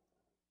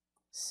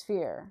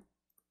sphere,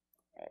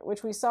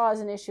 which we saw as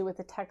an issue with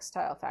the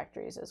textile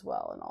factories as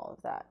well and all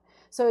of that.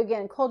 So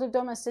again, cult of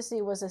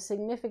domesticity was a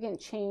significant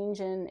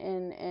change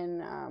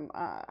in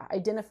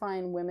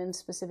identifying women's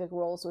specific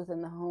roles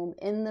within the home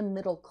in the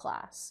middle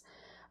class.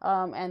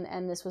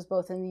 And this was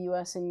both in the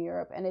U.S. and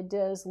Europe, and it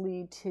does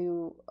lead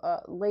to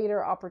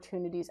later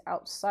opportunities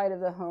outside of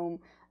the home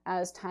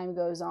as time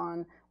goes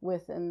on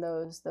within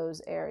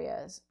those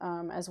areas,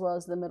 as well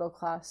as the middle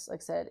class,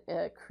 like I said,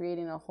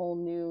 creating a whole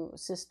new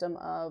system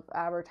of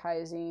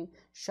advertising,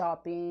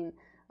 shopping,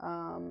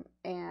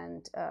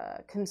 and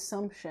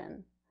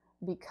consumption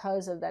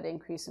because of that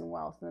increase in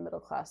wealth in the middle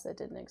class that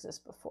didn't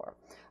exist before.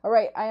 All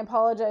right, I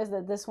apologize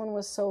that this one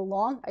was so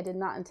long. I did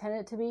not intend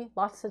it to be.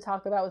 Lots to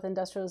talk about with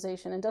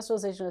industrialization.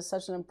 Industrialization is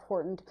such an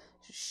important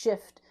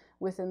shift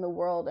within the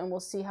world, and we'll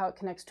see how it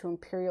connects to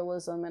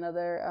imperialism and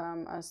other,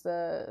 as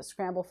the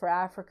scramble for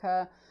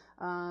Africa,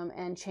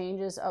 and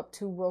changes up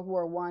to World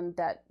War I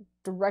that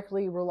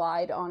directly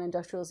relied on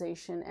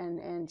industrialization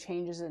and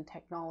changes in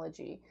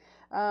technology.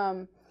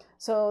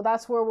 So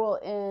that's where we'll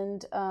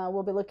end.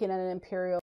 We'll be looking at an imperial